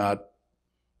was not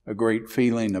a great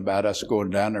feeling about us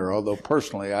going down there, although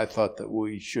personally I thought that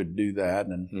we should do that.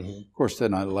 And of course,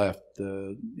 then I left,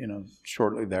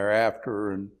 shortly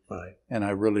thereafter, and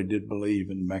I really did believe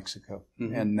in Mexico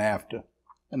and NAFTA,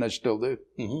 and I still do.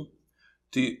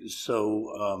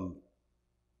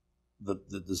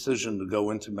 The decision to go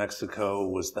into Mexico,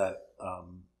 was that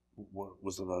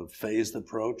was it a phased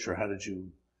approach, or how did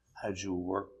you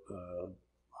work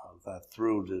that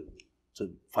through to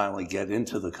finally get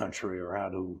into the country, or how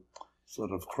to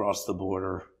sort of cross the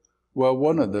border? Well,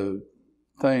 one of the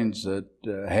things that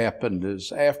happened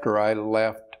is after I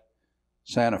left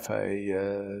Santa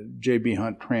Fe, J.B.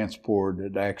 Hunt Transport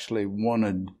had actually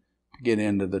wanted to get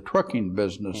into the trucking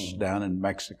business down in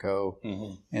Mexico,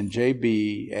 and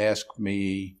J.B. asked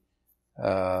me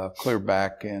clear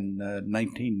back in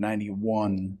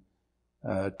 1991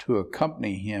 to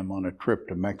accompany him on a trip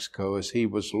to Mexico as he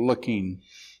was looking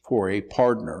for a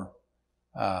partner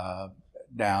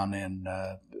down in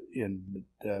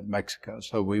Mexico.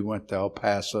 So we went to El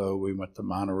Paso, we went to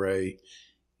Monterrey,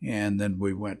 and then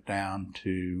we went down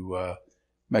to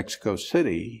Mexico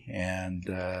City, and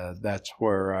that's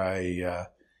where I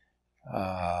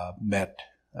met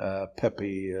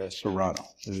Pepe Serrano,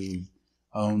 who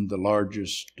owned the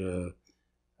largest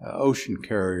ocean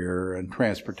carrier and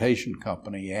transportation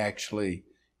company actually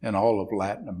in all of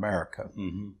Latin America.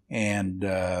 And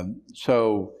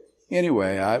so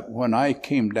anyway, when I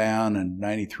came down in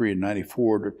 93 and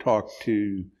 94 to talk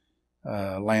to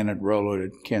Landon Rolo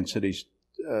at Kansas City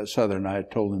Southern, I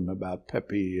told him about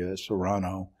Pepe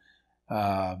Serrano.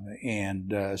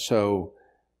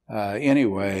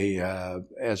 Anyway,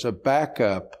 as a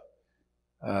backup,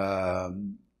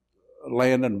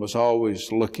 Landon was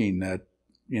always looking at,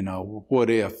 what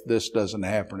if this doesn't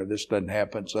happen or this doesn't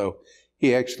happen. So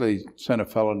he actually sent a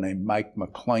fellow named Mike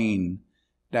McLean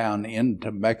down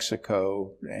into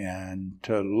Mexico and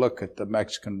to look at the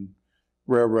Mexican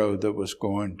railroad that was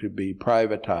going to be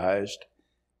privatized.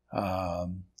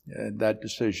 That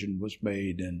decision was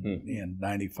made in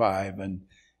 95,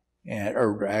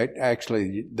 or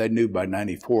actually they knew by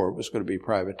 94 it was going to be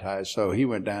privatized. So he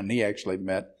went down and he actually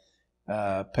met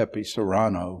Pepe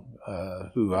Serrano,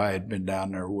 who I had been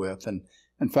down there with. And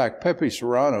in fact, Pepe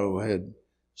Serrano had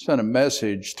sent a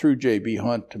message through J.B.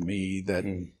 Hunt to me that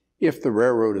if the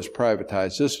railroad is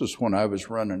privatized, this was when I was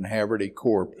running Haverty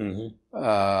Corp,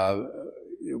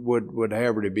 would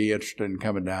Haverty be interested in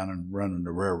coming down and running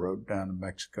the railroad down in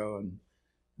Mexico? And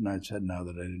I said no,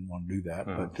 that I didn't want to do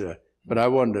that. But I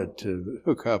wanted to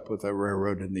hook up with a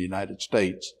railroad in the United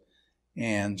States.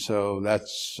 And so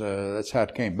that's how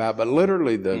it came about. But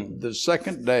literally the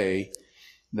second day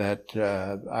that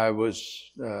I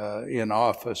was in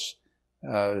office,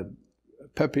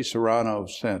 Pepe Serrano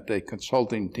sent a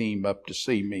consulting team up to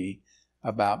see me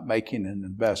about making an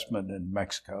investment in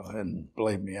Mexico. And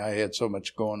believe me, I had so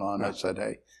much going on. I said,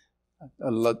 hey, I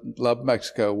love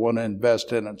Mexico, want to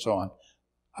invest in it, and so on.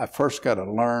 I first got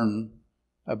to learn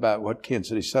about what Kansas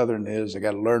City Southern is. I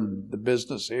got to learn the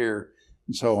business here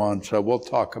and so on. So we'll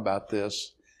talk about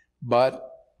this. But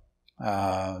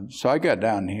so I got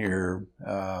down here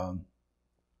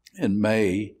in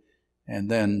May, and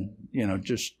then,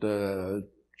 just a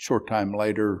short time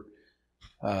later,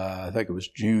 I think it was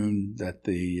June, that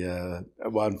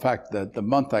in fact, the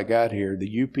month I got here,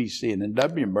 the UPC and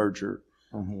NW merger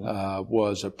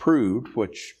was approved,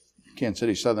 which Kansas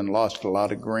City Southern lost a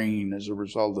lot of grain as a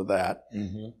result of that.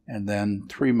 And then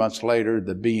 3 months later,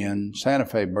 the BN Santa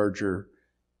Fe merger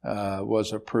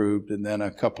was approved. And then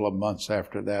a couple of months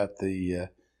after that, the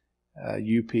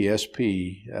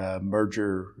UPSP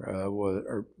merger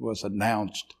was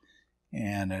announced.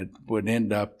 And it would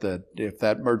end up that if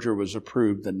that merger was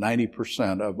approved, that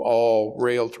 90% of all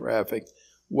rail traffic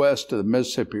west of the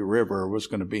Mississippi River was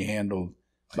going to be handled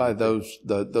by those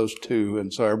two.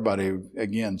 And so everybody,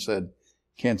 again, said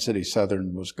Kansas City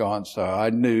Southern was gone. So I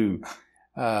knew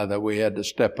that we had to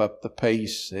step up the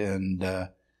pace and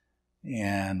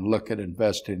look at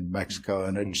investing in Mexico.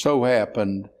 And it so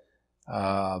happened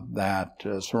that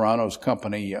Serrano's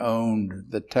company owned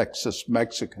the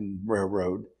Texas-Mexican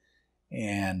Railroad.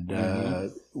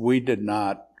 And we did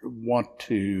not want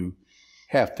to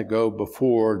have to go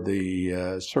before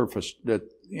the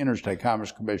Interstate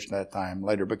Commerce Commission at that time,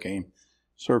 later became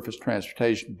Surface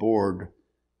Transportation Board.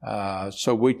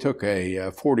 So we took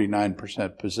a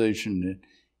 49% position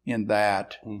in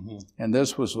that. And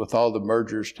this was with all the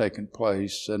mergers taking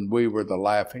place, and we were the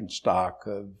laughing stock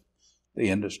of the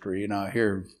industry.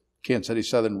 Here, Kansas City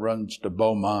Southern runs to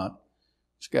Beaumont.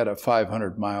 It's got a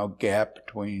 500-mile gap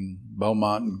between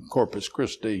Beaumont and Corpus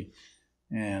Christi,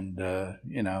 and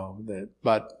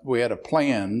but we had a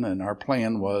plan, and our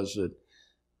plan was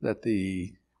that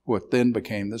what then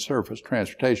became the Surface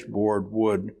Transportation Board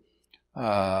would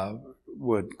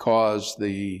cause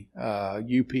the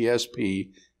UPSP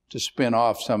to spin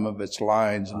off some of its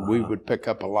lines, and we would pick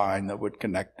up a line that would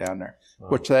connect down there,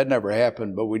 which that never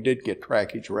happened, but we did get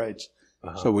trackage rates.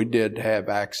 So we did have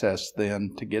access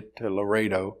then to get to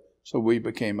Laredo. So we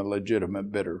became a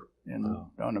legitimate bidder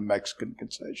on a Mexican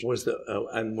concession. Was there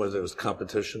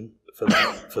competition for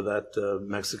that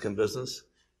Mexican business?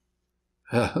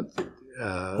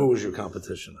 Who was your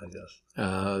competition, I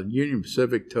guess? Union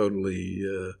Pacific totally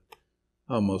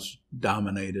almost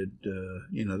dominated.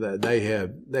 They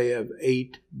have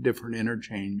 8 different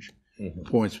interchange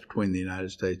points between the United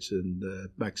States and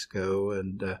Mexico,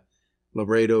 and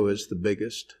Laredo is the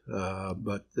biggest,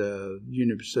 but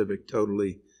Union Pacific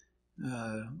totally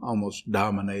almost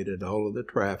dominated all of the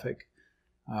traffic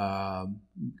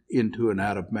into and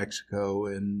out of Mexico,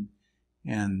 and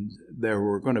there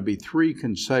were going to be 3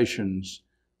 concessions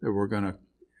that were going to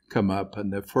come up,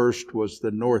 and the first was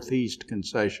the Northeast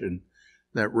concession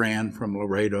that ran from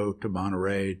Laredo to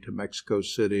Monterrey to Mexico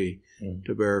City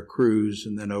to Veracruz,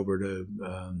 and then over to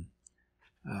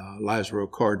Lázaro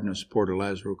Cárdenas, Port of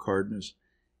Lázaro Cárdenas,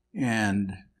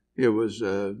 and it was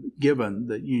given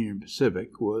that Union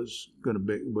Pacific was going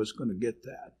to get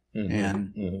that,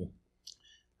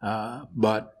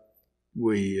 but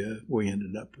we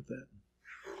ended up with that.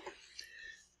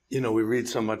 We read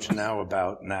so much now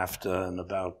about NAFTA and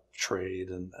about trade,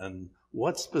 and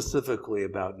what specifically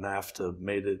about NAFTA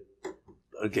made it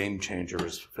a game changer,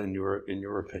 in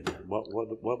your opinion? What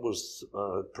was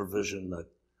provision that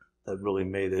really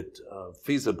made it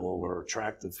feasible or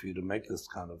attractive for you to make this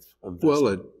kind of investment? Well,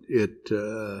 it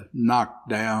knocked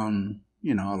down,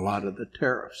 a lot of the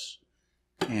tariffs.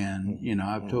 And,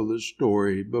 I've told this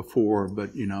story before,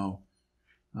 but,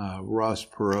 Ross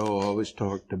Perot always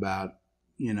talked about,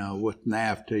 with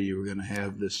NAFTA, you were going to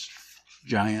have this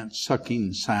giant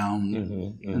sucking sound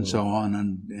and so on.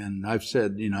 And I've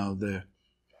said,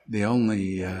 the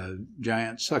only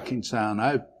giant sucking sound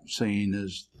I've seen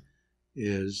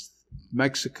is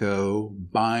Mexico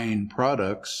buying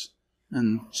products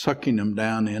and sucking them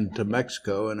down into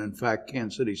Mexico. And in fact,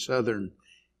 Kansas City Southern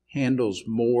handles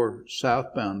more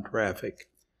southbound traffic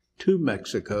to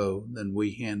Mexico than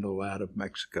we handle out of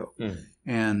Mexico.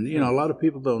 And, a lot of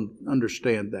people don't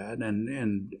understand that.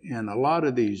 And a lot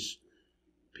of these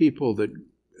people that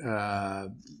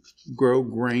grow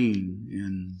grain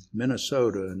in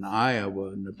Minnesota and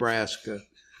Iowa, Nebraska,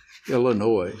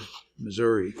 Illinois,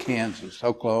 Missouri, Kansas,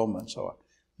 Oklahoma, and so on,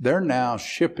 they're now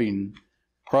shipping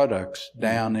products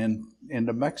down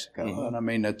into Mexico. And I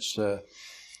mean, it's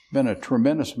been a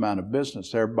tremendous amount of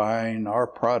business. They're buying our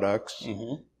products,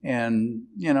 and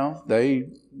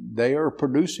they are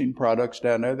producing products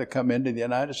down there that come into the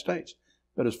United States.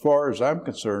 But as far as I'm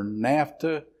concerned,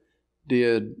 NAFTA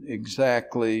did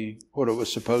exactly what it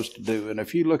was supposed to do. And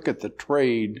if you look at the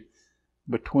trade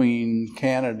between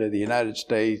Canada, the United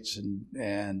States,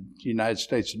 and United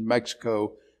States and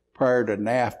Mexico prior to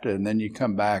NAFTA, and then you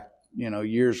come back,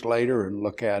 years later and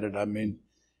look at it, I mean,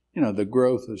 the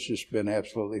growth has just been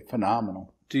absolutely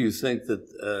phenomenal. Do you think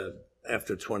that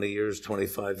after 20 years,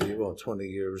 25 years, 20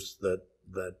 years,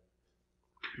 that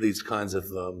these kinds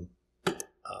of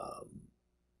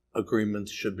agreements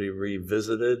should be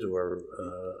revisited or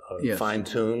yes.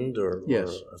 fine-tuned?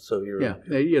 Yes. So you're...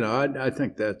 Yeah, I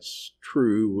think that's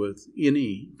true with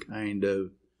any kind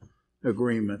of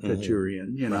agreement that you're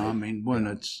in. Right. I mean, when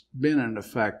it's been in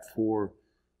effect for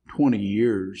 20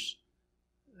 years,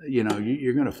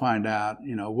 you're going to find out,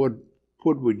 what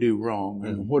did we do wrong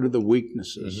and what are the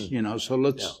weaknesses, so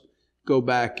let's go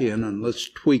back in and let's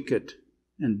tweak it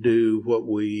and do what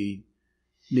we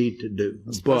need to do.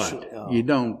 Especially, but you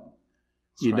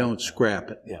don't scrap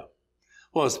it. Yeah.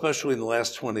 Well, especially in the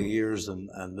last 20 years,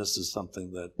 and this is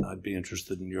something that I'd be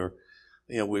interested in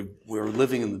we're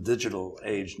living in the digital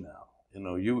age now.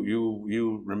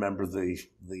 You remember the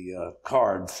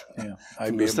cards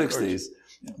from the 60s,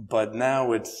 but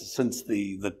now it's since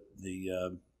the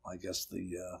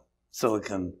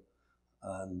silicon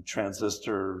and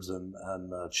transistors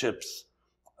and chips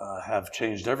have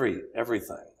changed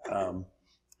everything.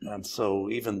 And so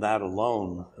even that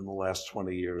alone in the last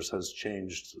 20 years has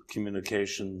changed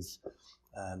communications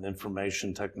and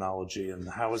information technology. And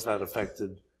how has that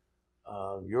affected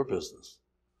your business?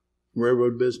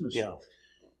 Railroad business? Yeah.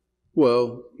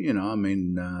 Well,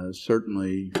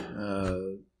 certainly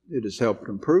it has helped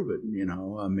improve it,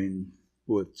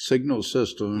 with signal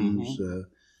systems,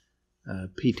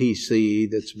 PTC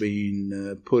that's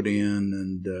being put in,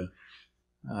 and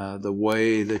the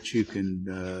way that you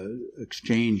can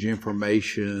exchange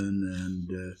information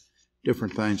and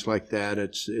different things like that.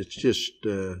 It's just,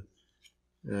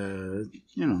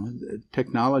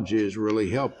 technology has really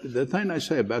helped. The thing I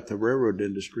say about the railroad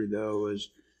industry, though, is,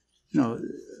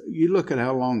 you look at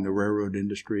how long the railroad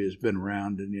industry has been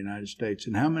around in the United States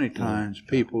and how many times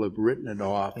people have written it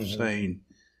off saying,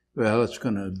 well, it's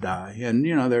going to die. And,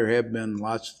 there have been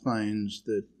lots of things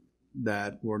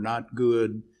that were not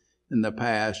good in the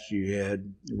past. You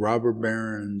had robber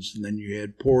barons, and then you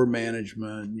had poor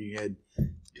management, and you had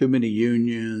too many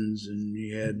unions, and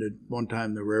you had at one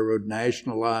time the railroad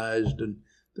nationalized and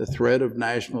the threat of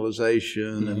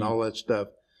nationalization and all that stuff.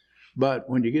 But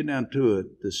when you get down to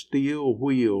it, the steel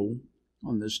wheel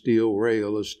on the steel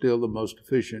rail is still the most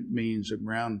efficient means of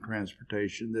ground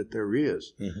transportation that there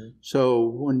is. So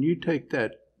when you take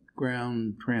that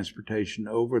ground transportation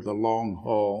over the long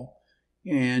haul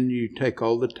and you take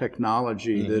all the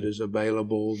technology that is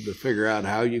available to figure out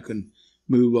how you can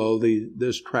move all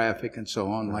this traffic and so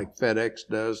on, like FedEx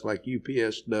does, like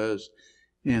UPS does,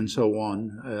 and so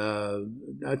on,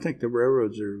 I think the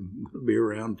railroads are going to be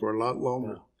around for a lot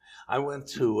longer. I went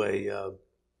to a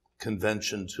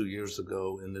convention 2 years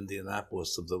ago in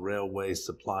Indianapolis of the Railway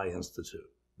Supply Institute.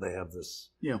 They have this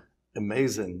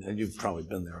amazing, and you've probably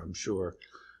been there, I'm sure.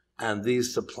 And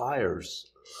these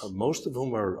suppliers, most of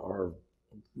whom are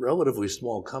relatively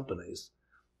small companies.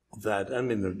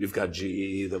 You've got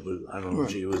GE that was, I don't know,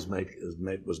 GE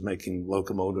was making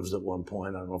locomotives at one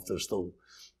point. I don't know if they're still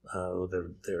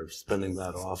they're spinning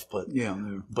that off, but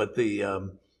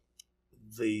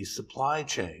the supply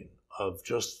chain of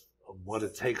just what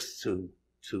it takes to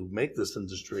make this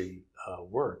industry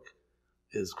work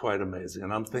is quite amazing.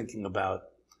 And I'm thinking about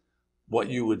what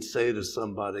you would say to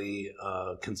somebody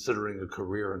considering a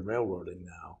career in railroading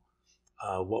now.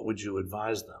 What would you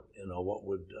advise them? What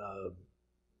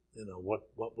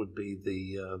would be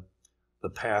the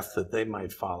path that they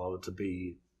might follow to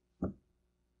be,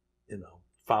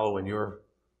 follow in your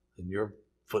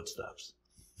footsteps?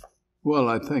 Well,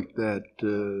 I think that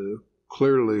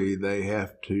clearly they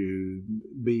have to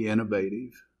be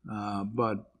innovative,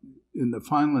 but in the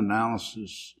final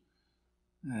analysis,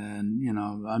 and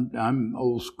I'm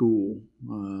old school.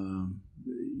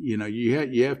 You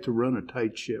have to run a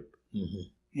tight ship,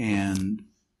 and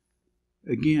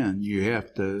again, you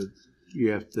have to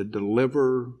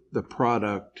deliver the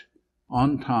product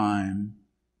on time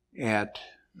at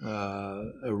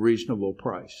a reasonable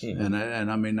price, and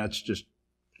I mean that's just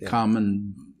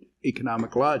common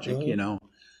economic logic,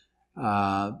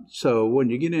 So when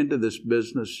you get into this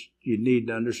business, you need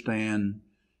to understand,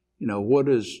 what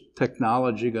is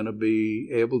technology going to be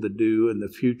able to do in the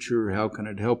future? How can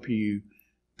it help you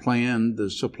plan the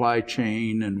supply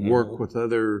chain and work with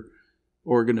other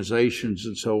organizations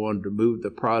and so on to move the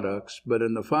products. But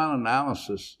in the final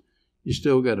analysis, you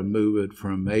still got to move it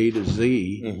from A to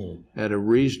Z at a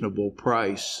reasonable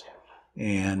price,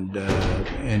 and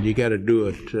you got to do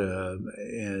it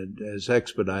as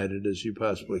expedited as you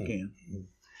possibly can.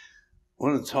 I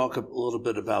want to talk a little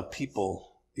bit about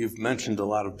people. You've mentioned a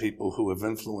lot of people who have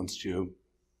influenced you,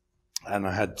 and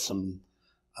I had some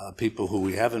people who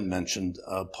we haven't mentioned.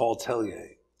 Paul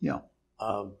Tellier. Yeah.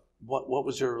 What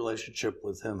was your relationship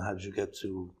with him? How did you get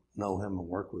to know him and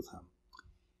work with him?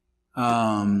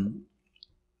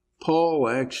 Paul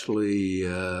actually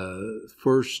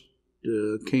first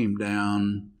came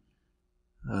down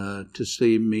to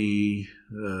see me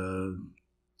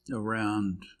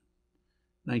around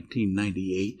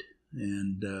 1998,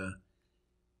 and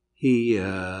he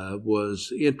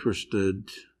was interested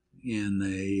in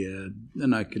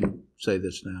and I can say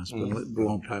this now, it's been a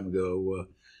long time ago,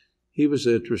 he was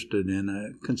interested in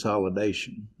a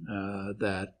consolidation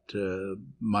that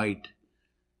might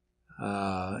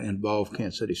involve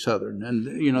Kansas City Southern. And,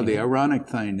 the ironic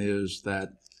thing is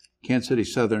that Kansas City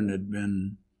Southern had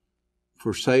been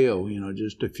for sale,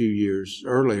 just a few years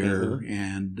earlier,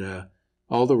 and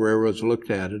all the railroads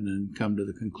looked at it and come to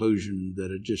the conclusion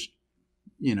that it just,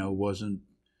 wasn't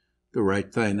the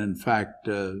right thing. In fact,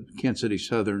 Kansas City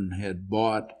Southern had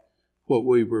bought what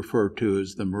we refer to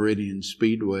as the Meridian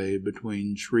Speedway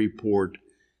between Shreveport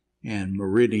and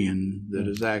Meridian, that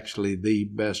is actually the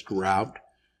best route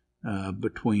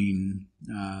between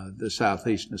the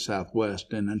southeast and the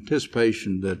southwest, in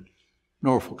anticipation that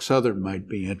Norfolk Southern might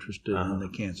be interested in the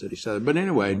Kansas City Southern. But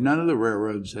anyway, none of the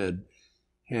railroads had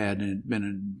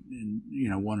been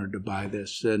wanted to buy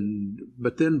this,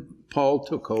 but then Paul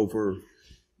took over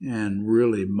and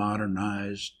really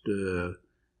modernized the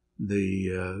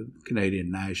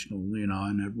Canadian National,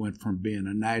 and it went from being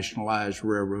a nationalized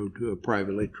railroad to a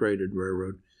privately traded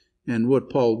railroad. And what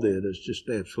Paul did is just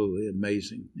absolutely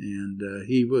amazing. And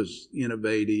he was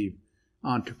innovative,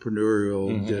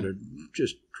 entrepreneurial, did a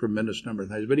just tremendous number of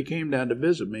things. But he came down to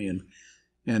visit me,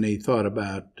 and he thought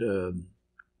about,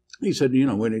 he said, we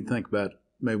need to think about,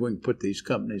 maybe we can put these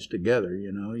companies together.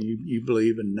 You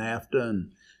believe in NAFTA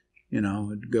and,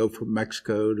 go from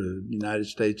Mexico to the United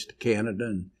States to Canada.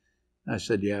 And I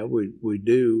said, yeah, we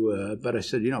do. But I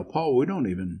said, Paul, we don't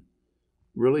even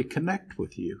really connect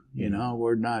with you.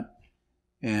 We're not.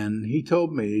 And he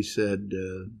told me, he said,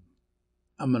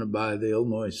 I'm going to buy the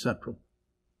Illinois Central.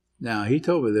 Now, he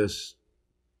told me this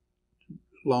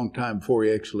a long time before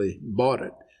he actually bought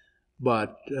it.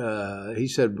 But he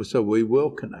said, so we will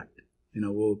connect.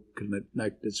 We'll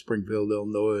connect at Springfield,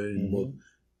 Illinois, and we'll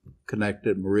connect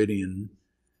at Meridian,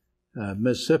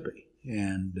 Mississippi.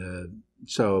 And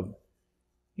so,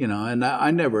 and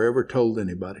I never ever told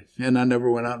anybody. And I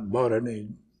never went out and bought any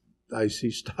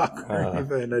IC stock or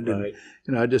anything.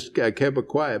 I didn't, I kept it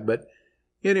quiet. But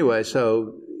anyway,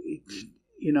 so,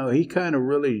 he kind of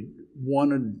really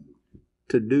wanted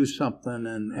to do something.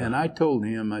 And I told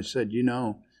him, I said, you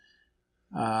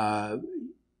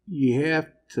have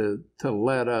to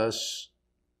let us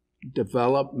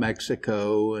develop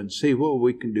Mexico and see what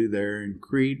we can do there and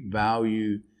create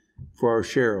value for our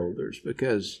shareholders.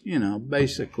 Because,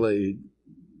 basically,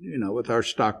 with our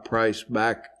stock price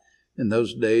back in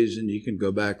those days, and you can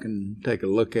go back and take a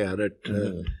look at it,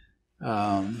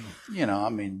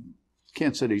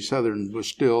 Kansas City Southern was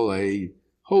still a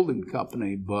holding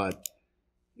company, but,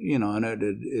 and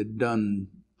it had done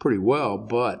pretty well,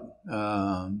 but,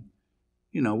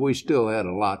 we still had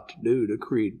a lot to do to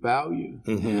create value.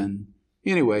 And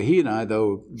anyway, he and I,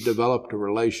 though, developed a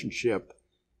relationship,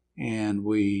 and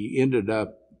we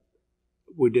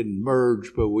didn't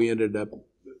merge, but we ended up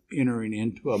entering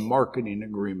into a marketing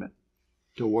agreement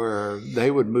to where they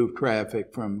would move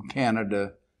traffic from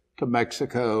Canada to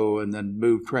Mexico and then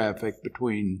move traffic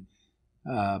between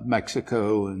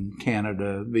Mexico and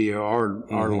Canada via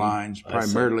our lines,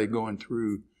 primarily going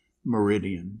through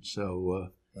Meridian. So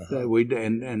that we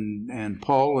and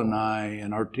Paul and I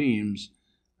and our teams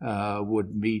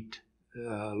would meet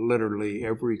literally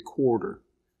every quarter,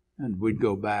 and we'd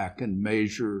go back and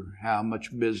measure how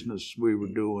much business we were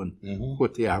doing,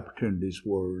 what the opportunities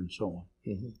were, and so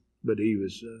on. But he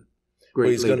was a great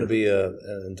leader. He's going to be an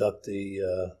inductee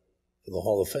for the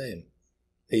Hall of Fame.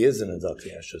 He is an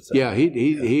inductee, I should say. Yeah,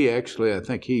 he actually, I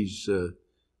think he's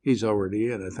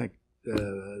already in. I think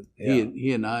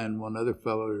he and I and one other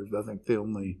fellow are, I think, the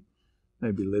only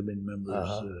maybe living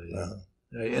members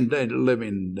and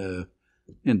living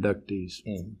inductees.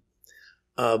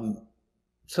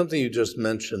 Something you just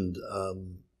mentioned,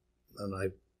 and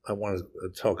I I want to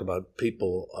talk about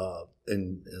people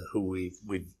who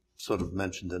we've sort of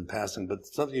mentioned in passing, but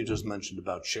something you just mentioned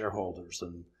about shareholders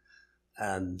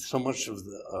and so much of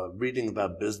the reading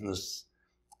about business,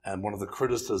 and one of the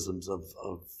criticisms of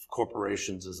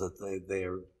corporations is that they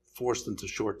are forced into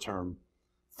short-term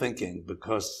thinking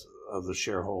because of the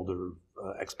shareholder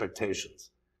expectations.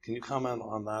 Can you comment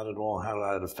on that at all? How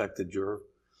that affected your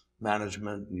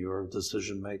management and your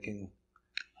decision-making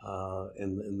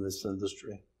in this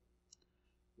industry?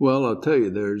 Well, I'll tell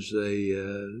you, there's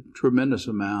a tremendous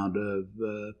amount of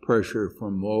pressure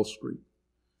from Wall Street.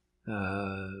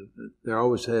 There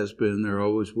always has been, there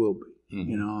always will be.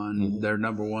 And their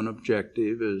number one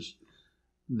objective is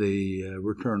the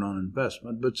return on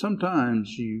investment. But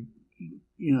sometimes you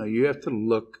have to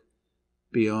look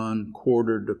beyond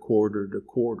quarter to quarter to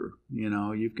quarter.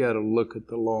 You've got to look at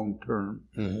the long term.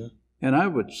 And I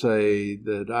would say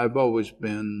that I've always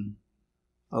been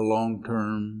a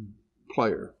long-term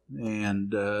player.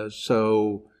 And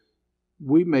so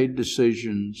we made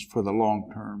decisions for the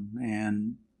long term.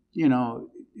 And,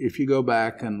 if you go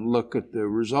back and look at the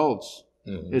results,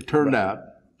 it turned out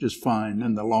just fine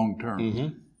in the long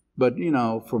term. But,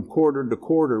 from quarter to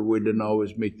quarter, we didn't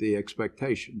always meet the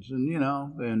expectations.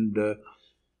 And,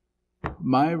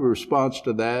 my response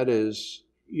to that is,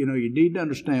 you need to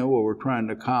understand what we're trying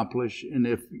to accomplish. And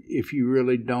if you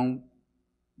really don't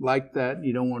like that,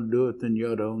 you don't want to do it, then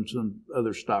you ought to own some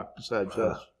other stock besides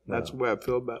us. That's the way I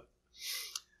feel about it.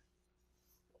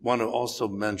 Want to also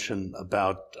mention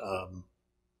about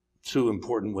two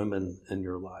important women in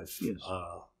your life. Yes.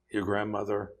 Your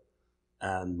grandmother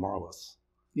and Marlis.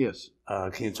 Yes.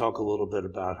 Can you talk a little bit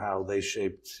about how they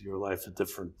shaped your life at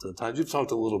different times? You've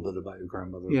talked a little bit about your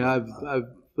grandmother. Yeah,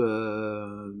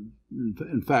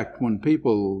 in fact, when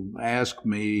people ask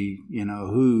me,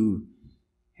 who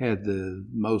had the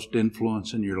most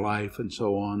influence in your life and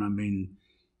so on, I mean,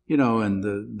 in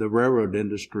the railroad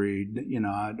industry,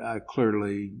 I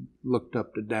clearly looked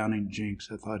up to Downing Jinks.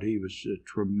 I thought he was a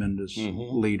tremendous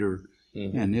leader.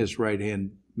 And his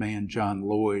right-hand man, John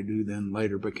Lloyd, who then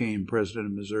later became president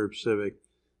of Missouri Pacific,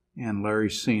 and Larry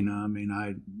Sena. I mean,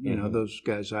 those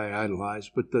guys I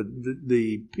idolized. But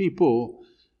the people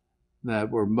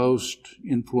that were most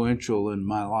influential in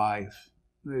my life,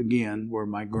 again, were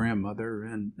my grandmother.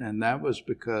 And that was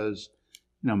because,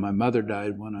 my mother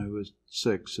died when I was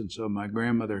 6. And so my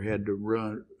grandmother had to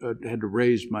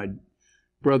raise my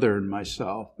brother and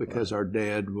myself because our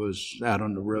dad was out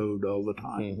on the road all the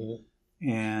time.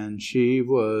 And she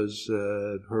was,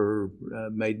 her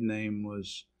maiden name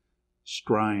was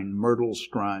Strine, Myrtle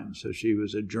Strine. So she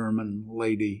was a German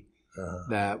lady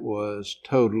that was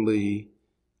totally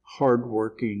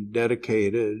hardworking,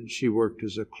 dedicated. She worked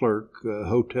as a clerk, a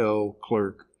hotel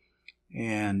clerk,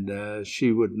 and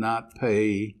she would not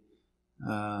pay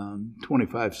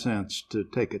 25 cents to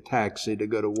take a taxi to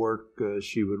go to work.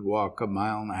 She would walk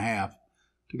 1.5 miles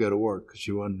to go to work because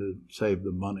she wanted to save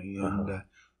the money. And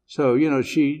so,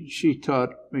 she taught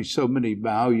me so many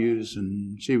values,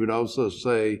 and she would also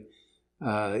say,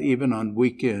 even on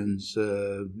weekends,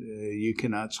 you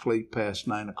cannot sleep past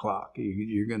 9 o'clock.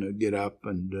 You're going to get up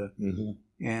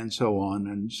and so on.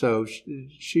 And so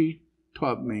she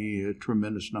taught me a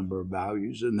tremendous number of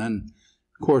values. And then,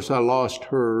 of course, I lost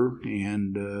her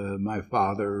and my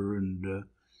father, and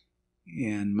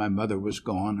my mother was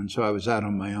gone. And so I was out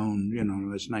on my own, when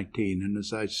I was 19. And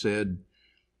as I said,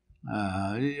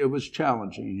 it was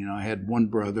challenging. I had one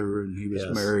brother, and he was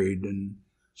married and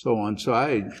so on. So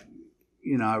I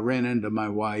ran into my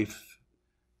wife,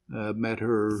 met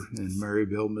her in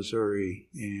Maryville, Missouri,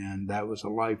 and that was a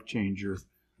life changer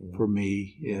for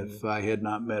me. If I had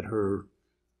not met her,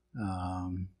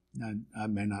 I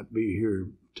may not be here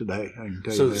today. I can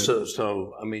tell you that.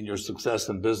 So, I mean, your success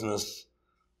in business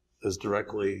is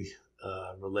directly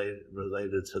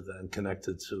related to that and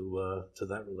connected to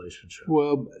that relationship.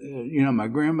 Well, my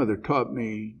grandmother taught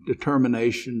me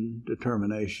determination,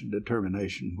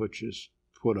 which is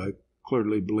what I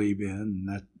clearly believe in.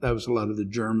 And that was a lot of the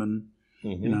German,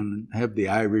 and have the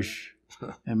Irish.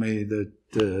 I mean,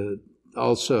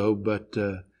 also, but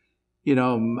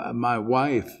my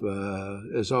wife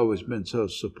has always been so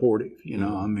supportive.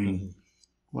 I mean,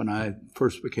 when I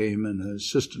first became an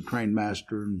assistant train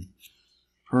master in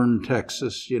Hearne,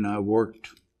 Texas, I worked,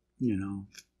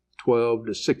 12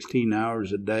 to 16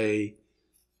 hours a day.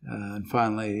 And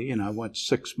finally, I went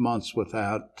 6 months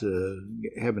without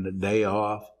having a day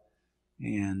off.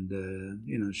 And,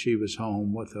 she was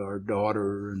home with our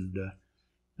daughter,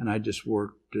 and I just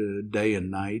worked day and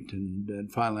night.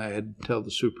 And finally, I had to tell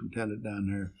the superintendent down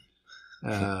there,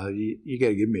 you got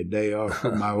to give me a day off,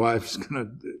 or my wife's going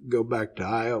to go back to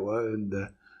Iowa. And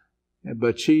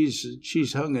But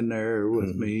she's hung in there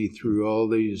with me through all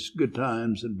these good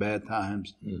times and bad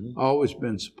times. Always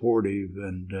been supportive,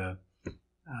 and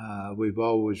we've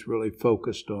always really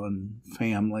focused on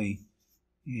family,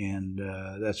 and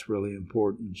that's really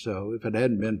important. So if it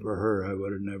hadn't been for her, I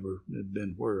would have never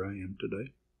been where I am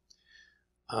today.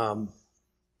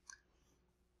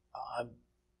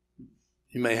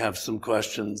 You may have some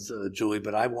questions, Julie,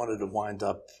 but I wanted to wind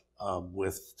up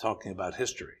with talking about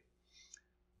history,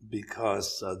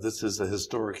 because this is a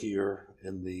historic year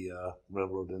in the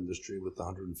railroad industry with the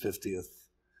 150th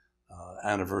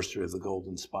anniversary of the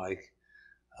Golden Spike,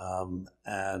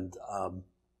 and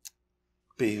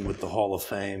being with the Hall of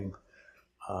Fame,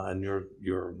 and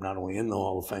you're not only in the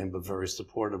Hall of Fame but very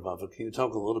supportive of it. Can you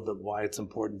talk a little bit why it's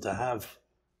important to have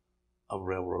a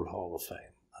Railroad Hall of Fame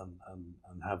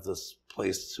and have this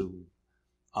place to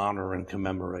honor and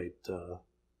commemorate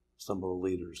some of the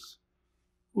leaders?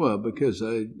 Well, because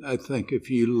I think if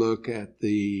you look at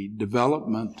the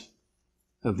development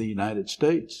of the United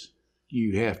States,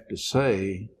 you have to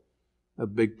say a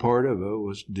big part of it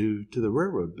was due to the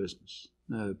railroad business,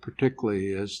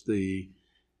 particularly as the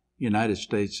United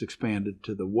States expanded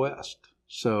to the West.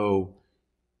 So,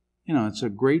 it's a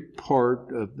great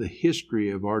part of the history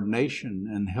of our nation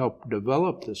and helped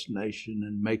develop this nation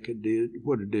and make it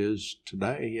what it is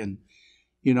today. And,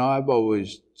 I've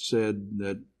always said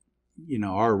that,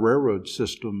 our railroad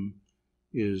system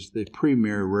is the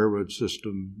premier railroad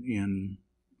system in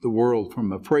the world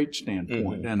from a freight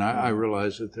standpoint. And I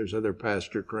realize that there's other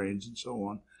passenger trains and so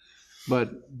on.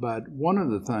 But one of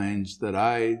the things that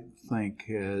I think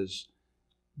has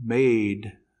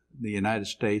made the United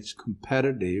States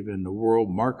competitive in the world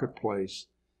marketplace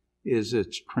is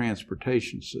its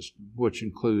transportation system, which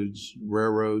includes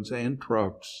railroads and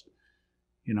trucks,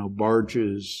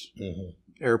 barges,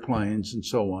 airplanes, and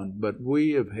so on. But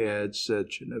we have had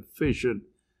such an efficient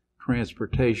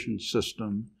transportation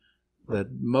system that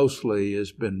mostly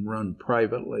has been run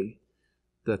privately,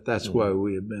 that's why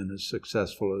we have been as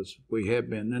successful as we have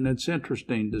been. And it's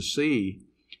interesting to see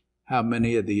how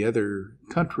many of the other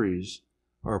countries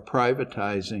are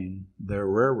privatizing their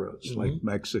railroads, like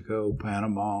Mexico,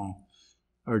 Panama,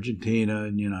 Argentina,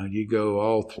 and you go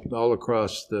all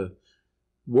across the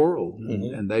world,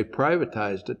 and they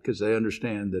privatized it because they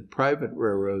understand that private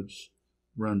railroads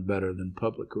run better than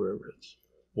public railroads.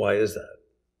 Why is that?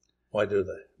 Why do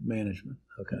they? Management.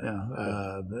 Okay.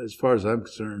 Yeah. As far as I'm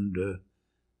concerned,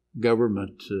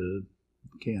 government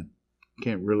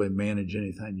can't really manage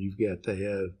anything. You've got to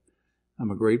have. I'm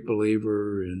a great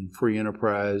believer in free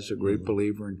enterprise, a great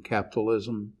believer in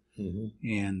capitalism,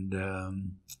 and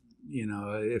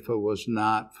if it was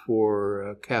not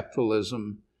for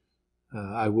capitalism,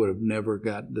 I would have never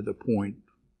gotten to the point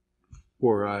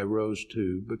where I rose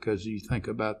to. Because you think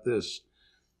about this,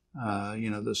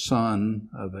 the son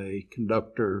of a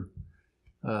conductor,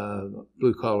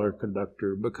 blue-collar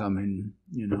conductor, becoming,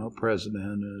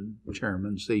 president,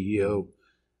 chairman, CEO.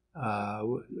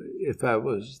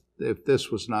 If this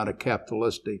was not a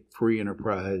capitalistic, free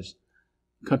enterprise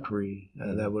country,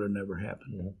 that would have never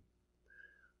happened.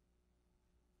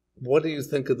 What do you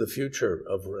think of the future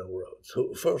of railroads?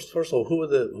 First of all, who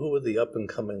are the up and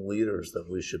coming leaders that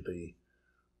we should be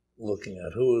looking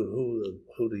at? Who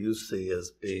do you see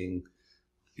as being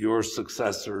your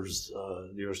successors,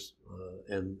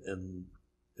 in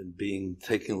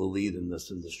taking the lead in this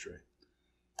industry?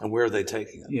 And where are they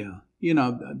taking it? Yeah.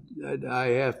 I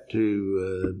have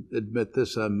to admit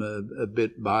this. I'm a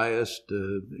bit biased,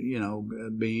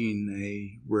 being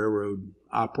a railroad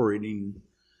operating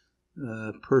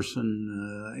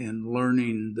person and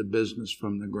learning the business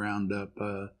from the ground up.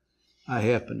 I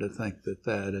happen to think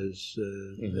that is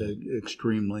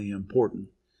extremely important.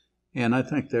 And I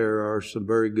think there are some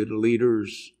very good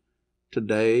leaders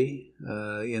today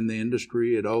in the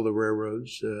industry at all the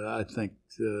railroads. I think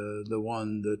the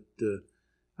one that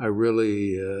I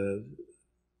really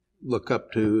look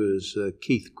up to is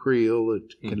Keith Creel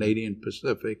at Canadian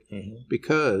Pacific,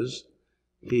 because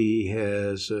he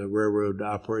has a railroad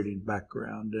operating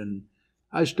background. And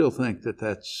I still think that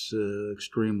that's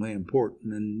extremely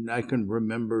important. And I can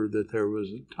remember that there was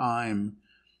a time,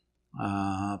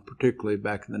 particularly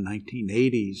back in the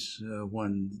 1980s,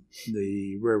 when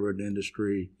the railroad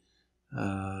industry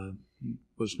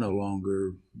was no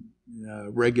longer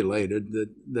regulated,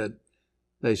 that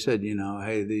they said,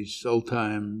 hey, these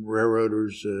old-time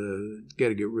railroaders, got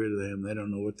to get rid of them. They don't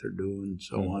know what they're doing, and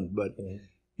so on. But,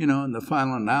 in the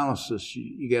final analysis,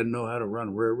 you got to know how to run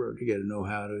a railroad. You got to know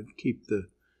how to keep the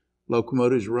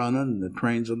locomotives running, the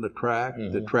trains on the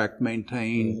track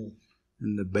maintained,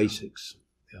 and the basics.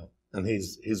 Yeah. And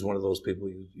he's one of those people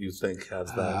you think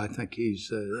has that. I think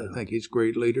he's a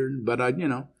great leader. But I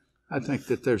think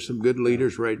that there's some good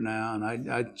leaders right now,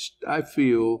 and I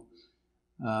feel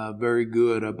very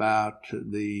good about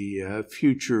the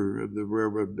future of the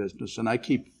railroad business. And I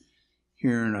keep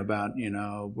hearing about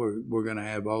we're going to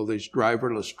have all these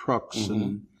driverless trucks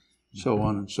and so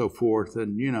on and so forth,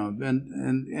 and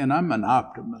and I'm an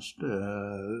optimist,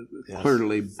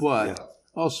 clearly, but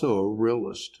also a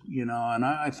realist, and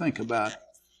I think about,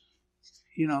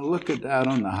 look at out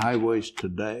on the highways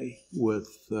today with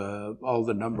all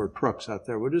the number of trucks out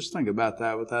there. Well, just think about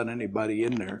that without anybody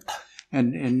in there,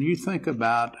 and you think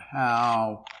about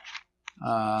how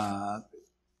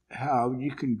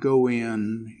you can go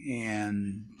in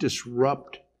and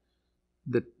disrupt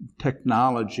the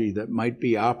technology that might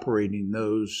be operating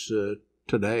those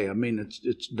today. I mean,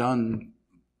 it's done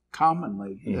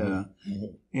commonly.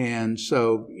 And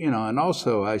so, and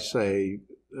also I say,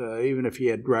 even if you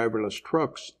had driverless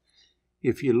trucks,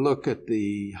 if you look at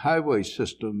the highway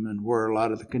system and where a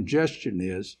lot of the congestion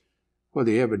is,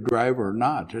 whether you have a driver or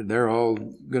not, they're all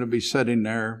going to be sitting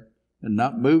there and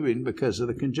not moving because of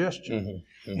the congestion.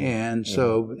 And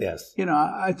so,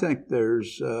 I think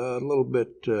there's a little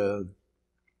bit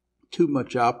too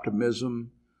much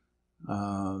optimism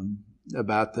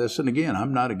about this. And again,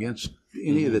 I'm not against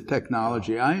any of the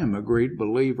technology. I am a great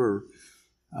believer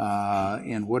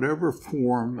in whatever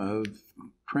form of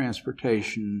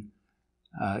transportation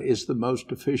is the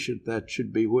most efficient. That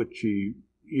should be what you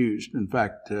used. In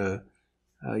fact,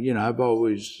 I've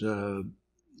always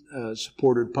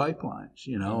supported pipelines,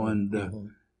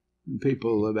 and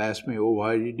people have asked me, well,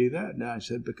 why do you do that? And I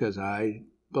said, because I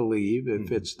believe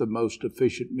if it's the most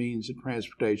efficient means of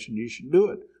transportation, you should do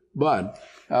it. But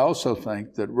I also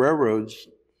think that railroads,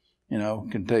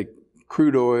 can take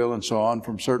crude oil and so on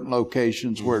from certain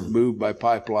locations where it's moved by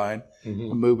pipeline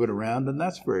and move it around, and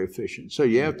that's very efficient. So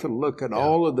you have to look at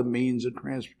all of the means of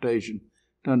transportation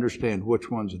to understand which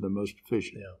ones are the most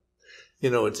efficient.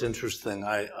 It's interesting.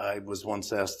 I was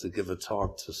once asked to give a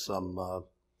talk to some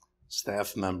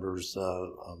staff members,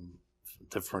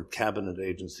 different cabinet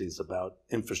agencies about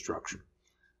infrastructure.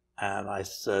 And I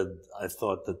said, I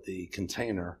thought that the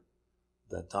container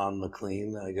that Don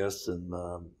McLean, I guess, in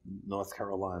North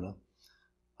Carolina,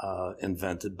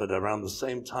 invented, but around the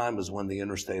same time as when the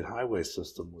interstate highway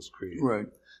system was created. Right.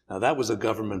 Now, that was a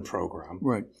government program.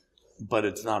 Right. But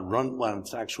it's not run, well,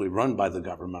 it's actually run by the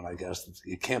government, I guess.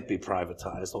 It can't be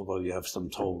privatized, although you have some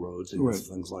toll roads and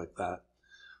things like that.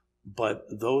 But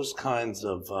those kinds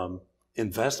of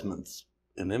investments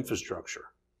in infrastructure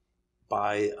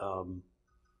by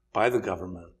the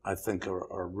government, I think,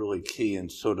 are really key in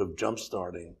sort of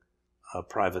jump-starting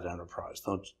private enterprise.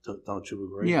 Don't you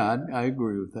agree? Yeah, I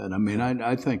agree with that. I mean,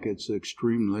 I think it's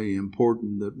extremely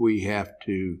important that we have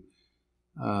to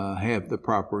have the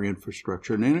proper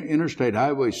infrastructure. And interstate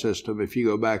highway system, if you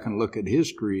go back and look at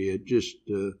history, it just,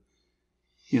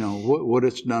 what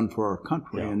it's done for our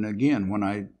country. And again, when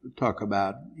I talk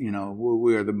about,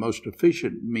 we are the most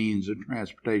efficient means of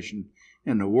transportation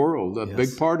in the world, a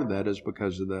big part of that is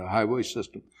because of the highway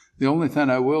system. The only thing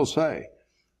I will say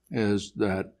is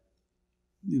that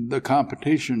the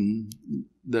competition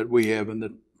that we have in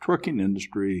the trucking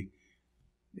industry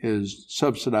is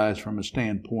subsidized from a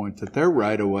standpoint that their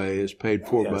right-of-way is paid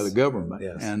for by the government.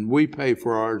 And we pay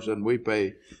for ours, and we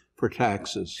pay for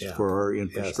taxes for our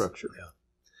infrastructure.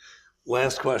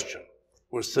 Last question.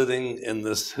 We're sitting in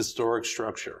this historic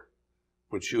structure,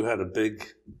 which you had a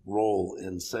big role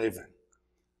in saving.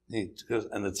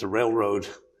 And it's a railroad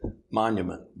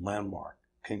monument, landmark.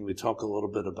 Can we talk a little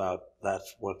bit about that,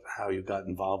 how you got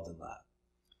involved in that?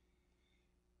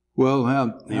 Well,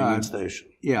 Union Station.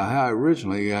 Yeah, how I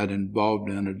originally got involved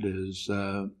in it is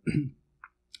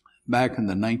back in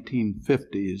the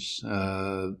 1950s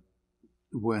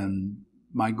when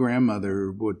my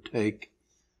grandmother would take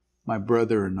my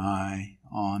brother and I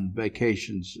on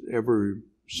vacations every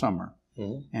summer.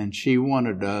 And she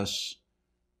wanted us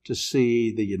to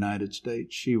see the United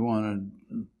States. She wanted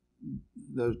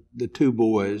the two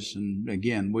boys, and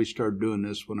again, we started doing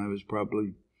this when I was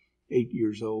probably 8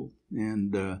 years old,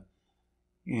 and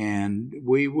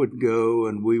we would go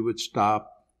and we would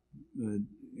stop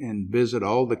and visit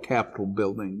all the Capitol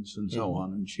buildings and so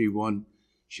on. And she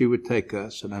would take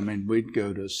us, and I mean, we'd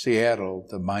go to Seattle,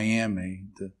 to Miami,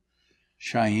 to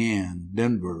Cheyenne,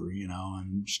 Denver,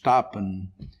 and stop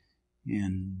in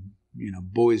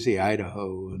Boise,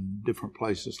 Idaho, and different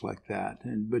places like that.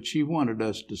 But she wanted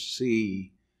us to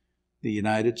see the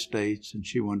United States, and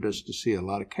she wanted us to see a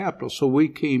lot of capitals. So we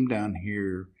came down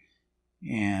here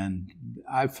And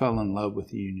I fell in love with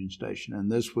the Union Station,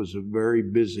 and this was very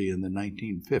busy in the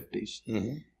 1950s.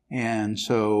 Mm-hmm. And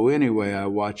so anyway, I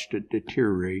watched it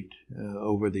deteriorate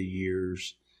over the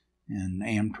years, and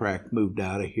Amtrak moved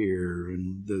out of here,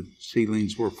 and the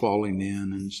ceilings were falling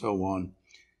in and so on.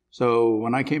 So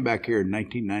when I came back here in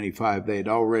 1995, they had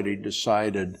already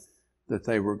decided that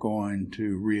they were going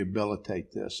to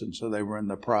rehabilitate this, and so they were in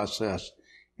the process,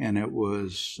 and it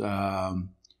was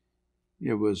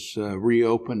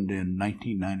reopened in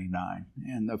 1999,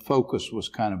 and the focus was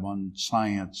kind of on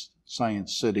Science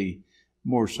City,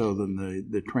 more so than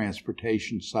the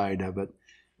transportation side of it.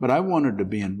 But I wanted to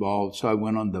be involved, so I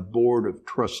went on the board of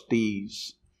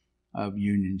trustees of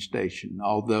Union Station.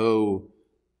 Although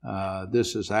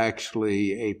this is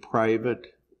actually a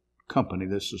private company,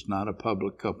 this is not a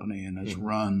public company, and it's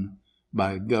run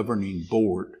by a governing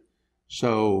board.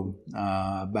 So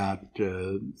about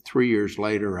 3 years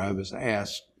later, I was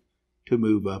asked to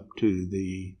move up to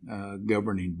the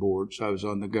governing board. So I was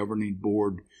on the governing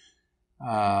board.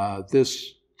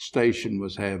 This station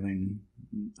was having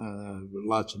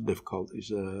lots of difficulties.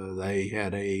 They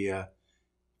had a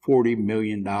 $40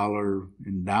 million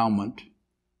endowment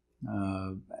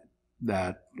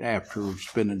that after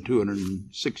spending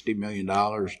 $260 million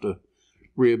to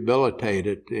rehabilitate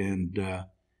it, and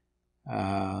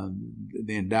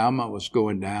the endowment was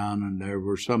going down, and there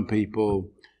were some people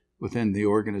within the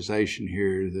organization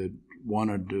here that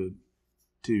wanted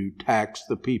to tax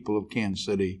the people of Kansas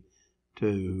City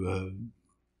to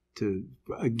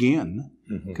again,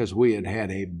 because we had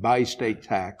a bi-state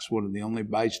tax, one of the only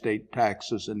bi-state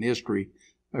taxes in history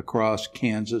across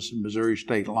Kansas and Missouri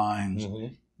state lines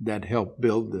that helped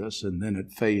build this, and then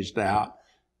it phased out.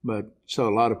 But so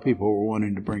a lot of people were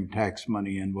wanting to bring tax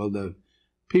money in. Well, the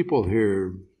people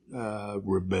here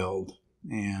rebelled,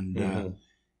 and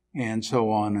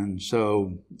so on. And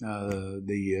so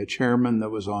the chairman that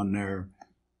was on there,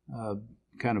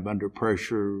 kind of under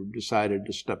pressure, decided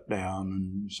to step down,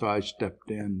 and so I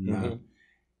stepped in,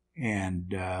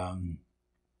 and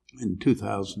in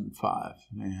 2005,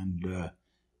 and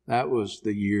that was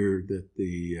the year that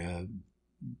the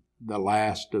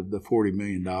last of the $40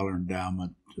 million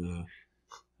endowment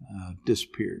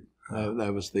disappeared.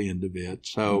 That was the end of it.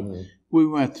 So we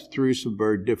went through some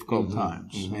very difficult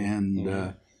times,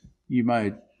 and you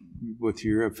might, with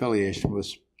your affiliation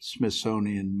with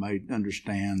Smithsonian, might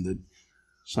understand that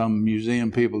some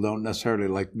museum people don't necessarily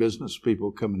like business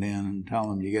people coming in and telling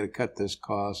them you got to cut this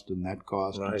cost and that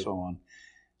cost and so on.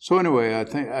 So anyway, I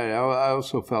think I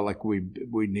also felt like we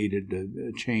needed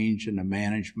a change in the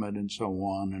management and so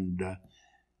on, and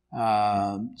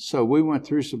so we went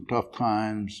through some tough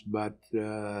times. But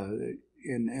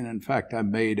in fact, I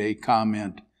made a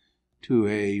comment to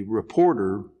a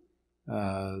reporter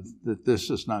that this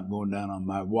is not going down on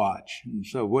my watch. And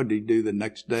so what did he do the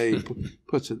next day?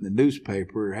 Puts it in the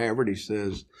newspaper. Haverty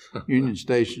says Union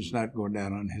Station's not going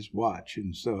down on his watch.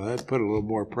 And so that put a little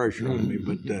more pressure on me.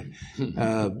 But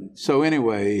so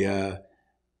anyway,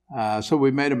 so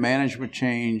we made a management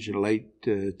change in late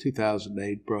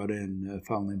 2008, brought in a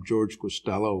fellow named George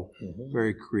Costello,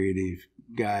 very creative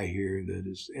guy here that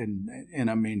is, and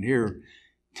I mean here,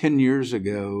 10 years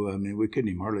ago, I mean, we couldn't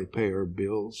even hardly pay our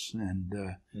bills. And,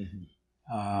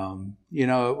 you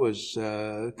know, it was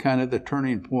kind of the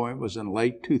turning point was in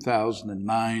late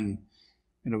 2009.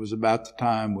 And it was about the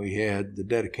time we had the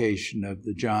dedication of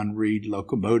the John Reed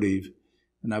locomotive.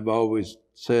 And I've always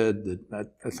said that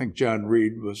I think John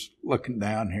Reed was looking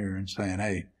down here and saying,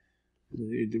 hey,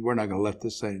 we're not going to let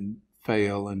this thing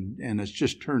fail. And it's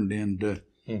just turned into,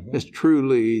 it's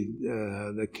truly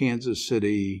the Kansas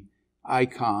City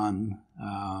icon,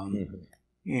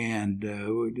 and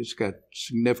we just got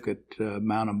significant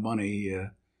amount of money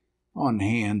on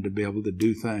hand to be able to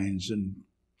do things and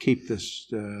keep this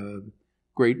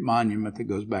great monument that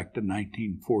goes back to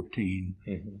 1914.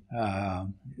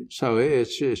 So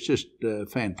it's just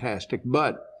fantastic.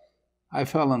 But I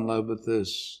fell in love with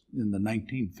this in the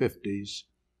 1950s,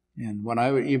 and when I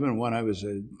was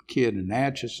a kid in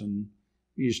Atchison,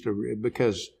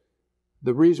 because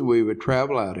the reason we would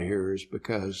travel out of here is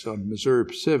because on Missouri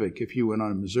Pacific, if you went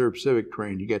on a Missouri Pacific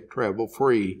train, you get travel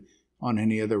free. On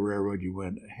any other railroad, you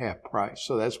went half price.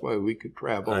 So that's why we could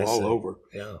travel all over.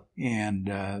 Yeah.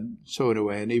 And so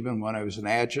anyway, and even when I was in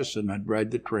Atchison, I'd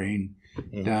ride the train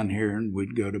down here, and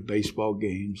we'd go to baseball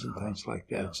games and things like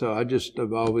that. Yeah. So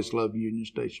I've always loved Union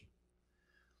Station.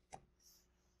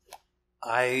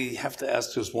 I have to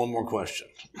ask just one more question.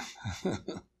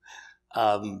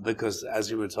 Because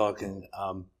as you were talking,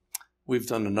 we've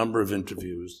done a number of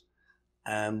interviews,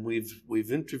 and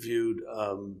we've interviewed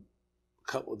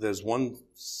there's one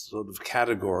sort of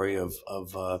category of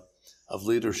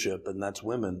leadership, and that's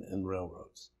women in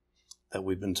railroads that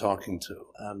we've been talking to.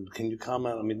 And can you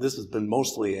comment? I mean, this has been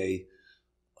mostly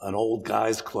an old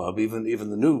guys club. Even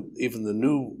the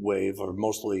new wave are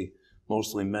mostly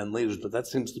men leaders, but that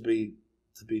seems to be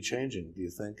changing. Do you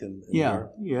think? Yeah,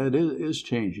 it is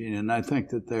changing, and I think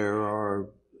that there are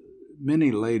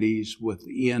many ladies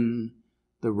within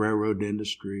the railroad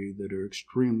industry that are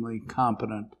extremely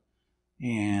competent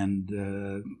and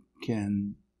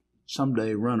can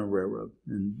someday run a railroad.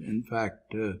 And in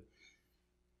fact, that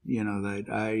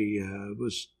I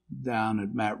was down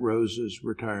at Matt Rose's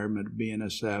retirement at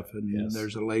BNSF, and yes.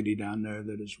 There's a lady down there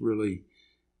that has really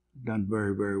done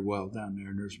very, very well down there.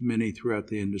 And there's many throughout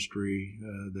the industry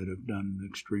that have done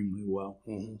extremely well.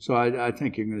 Mm-hmm. So I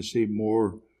think you're going to see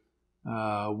more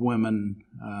women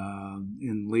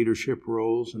in leadership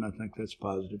roles, and I think that's a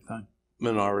positive thing.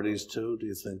 Minorities too? Do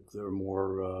you think there are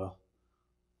more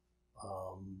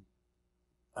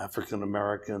African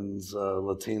Americans,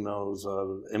 Latinos,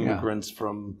 immigrants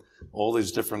from all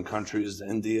these different countries,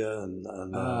 India and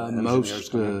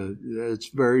most? It's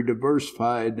very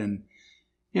diversified, and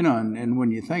and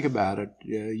when you think about it,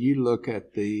 you look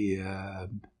at the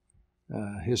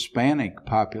Hispanic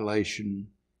population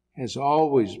has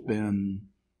always been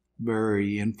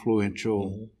very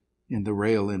influential mm-hmm. in the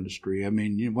rail industry. I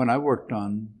mean, when I worked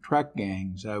on track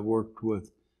gangs, I worked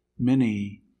with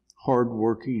many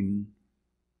hardworking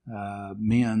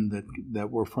men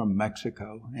that were from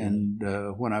Mexico. Mm-hmm. And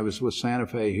when I was with Santa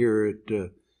Fe here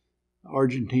at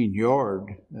Argentine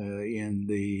Yard in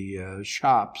the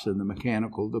shops in the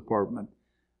mechanical department,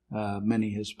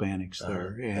 many Hispanics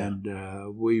there. And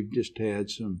we've just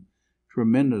had some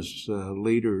tremendous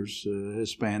leaders,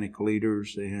 Hispanic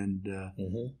leaders, and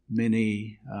mm-hmm.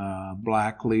 many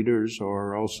black leaders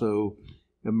are also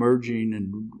emerging,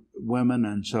 and women.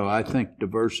 And so I think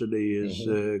diversity is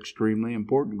mm-hmm. Extremely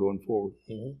important going forward.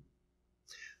 Mm-hmm.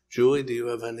 Julie, do you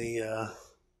have any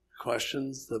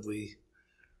questions that we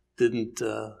didn't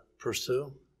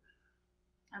pursue?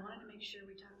 I wanted to make sure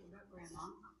we talked about Grandma.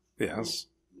 Yes.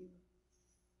 You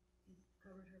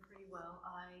covered her pretty well.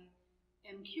 I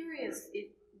am curious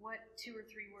what 2 or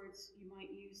 3 words you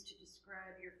might use to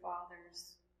describe your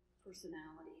father's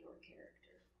personality or character.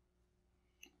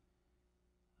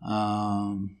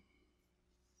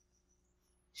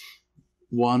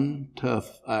 One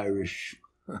tough Irish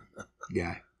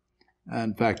guy.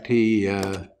 In fact, he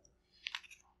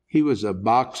was a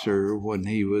boxer when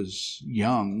he was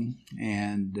young,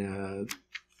 and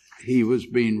he was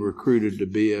being recruited to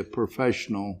be a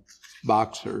professional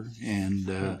boxer,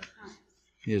 and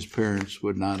his parents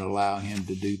would not allow him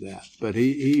to do that. But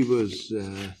he was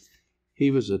a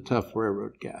tough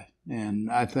railroad guy, and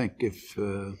I think if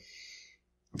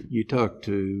you talk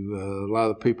to a lot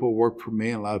of people who work for me,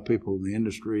 and a lot of people in the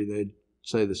industry, they'd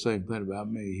say the same thing about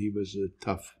me. He was a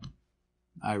tough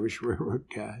Irish railroad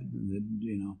guy,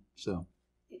 so.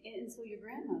 And so your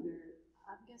grandmother,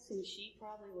 I'm guessing she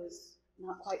probably was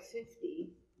not quite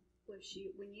 50. Was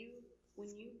she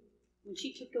when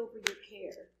she took over your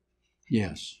care?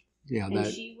 Yes, yeah. And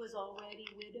she was already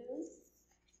widowed?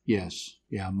 Yes,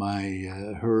 yeah.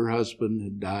 Her husband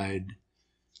had died,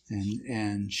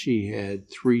 and she had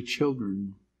 3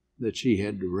 children that she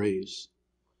had to raise.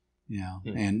 Yeah,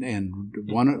 mm-hmm. and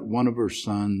one of her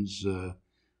sons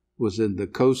was in the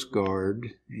Coast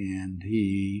Guard, and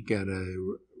he got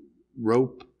a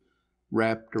rope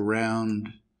wrapped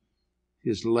around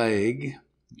his leg,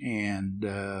 and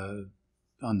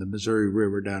on the Missouri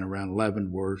River down around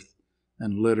Leavenworth,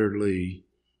 and literally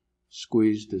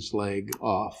squeezed his leg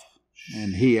off.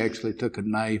 And he actually took a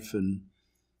knife and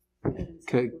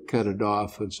cut it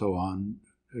off, and so on.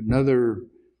 Another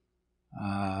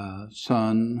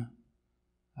son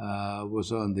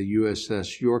was on the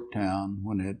USS Yorktown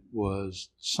when it was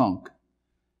sunk,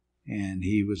 and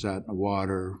he was out in the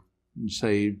water and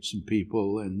saved some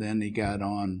people, and then he got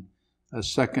on a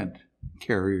second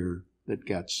carrier that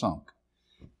got sunk.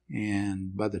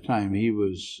 And by the time he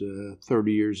was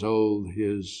 30 years old,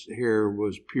 his hair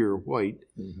was pure white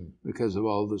mm-hmm. because of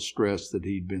all the stress that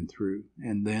he'd been through.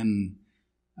 And then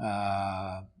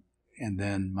my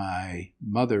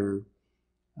mother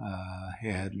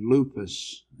had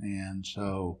lupus, and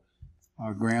so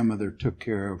our grandmother took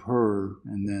care of her,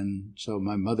 and then so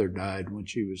my mother died when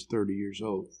she was 30 years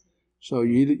old. So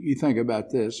you think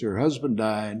about this: her husband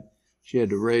died, she had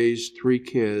to raise 3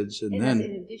 kids, and then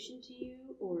in addition to you,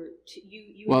 or to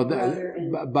you well, and your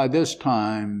brother. By this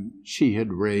time she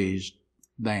had raised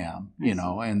them,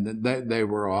 and they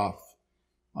were off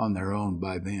on their own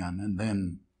by then, and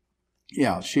then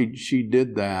she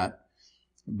did that.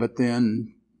 But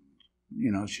then,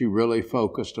 she really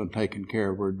focused on taking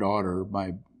care of her daughter,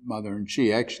 my mother, and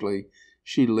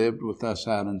she lived with us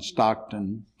out in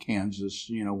Stockton, Kansas,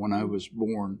 when I was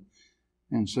born.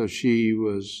 And so she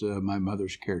was my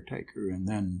mother's caretaker. And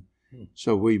then,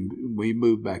 so we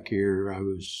moved back here. I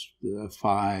was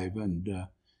 5, and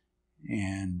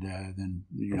then,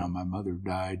 my mother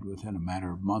died within a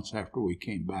matter of months after we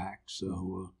came back.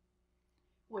 So.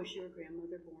 Was your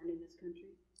grandmother born in this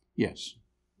country? Yes.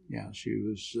 Yeah, she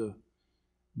was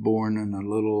born in a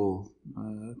little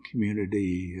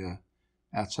community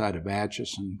outside of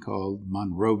Atchison called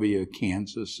Monrovia,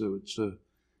 Kansas. So it's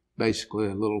basically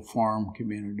a little farm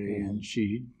community, and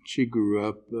she grew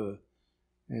up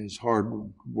as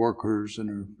hard workers,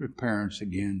 and her parents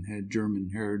again had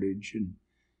German heritage,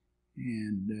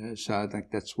 and so I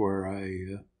think that's where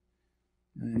I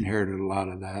inherited a lot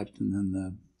of that, and then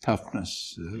the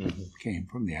toughness came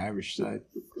from the Irish side.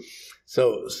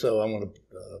 So I want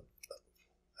to.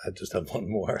 I just have one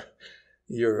more.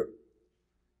 Your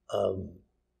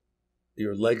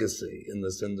legacy in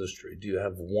this industry. Do you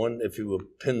have one? If you were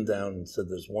pinned down and said,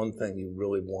 "There's one thing you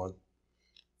really want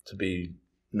to be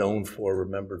known for,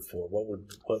 remembered for,"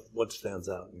 what stands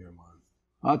out in your mind?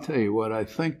 I'll tell you what. I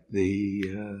think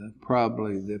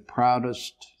probably the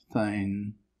proudest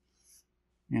thing.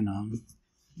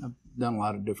 I've done a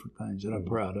lot of different things that I'm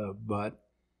proud of, but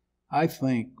I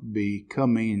think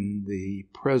becoming the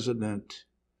president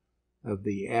of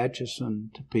the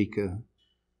Atchison, Topeka,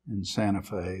 and Santa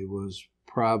Fe was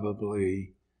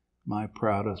probably my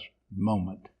proudest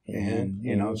moment. And,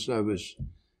 so I was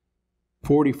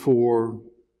 44,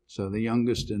 so the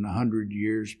youngest in 100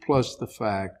 years, plus the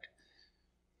fact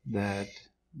that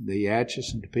the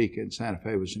Atchison, Topeka, and Santa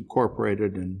Fe was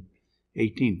incorporated in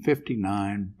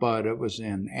 1859, but it was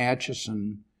in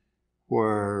Atchison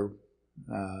where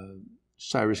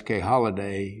Cyrus K.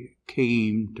 Holliday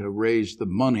came to raise the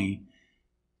money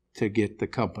to get the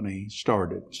company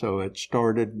started. So it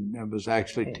was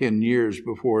actually 10 years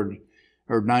before,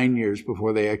 or 9 years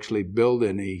before they actually built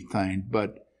anything.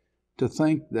 But to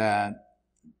think that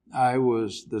I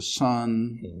was the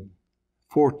son,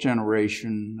 4th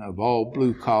generation of all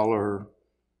blue-collar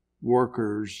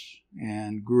workers,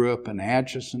 and grew up in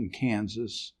Atchison,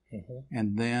 Kansas,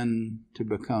 and then to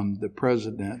become the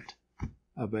president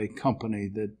of a company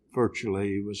that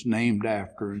virtually was named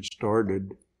after and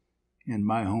started in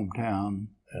my hometown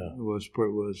was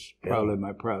probably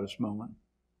my proudest moment.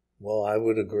 Well, I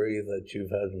would agree that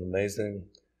you've had an amazing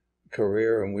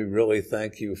career, and we really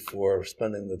thank you for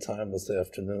spending the time this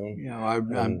afternoon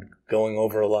and going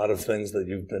over a lot of things that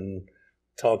you've been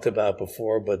talked about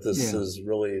before, but this is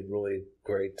really, really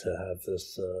great to have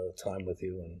this time with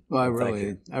you. And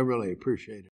I really appreciate it.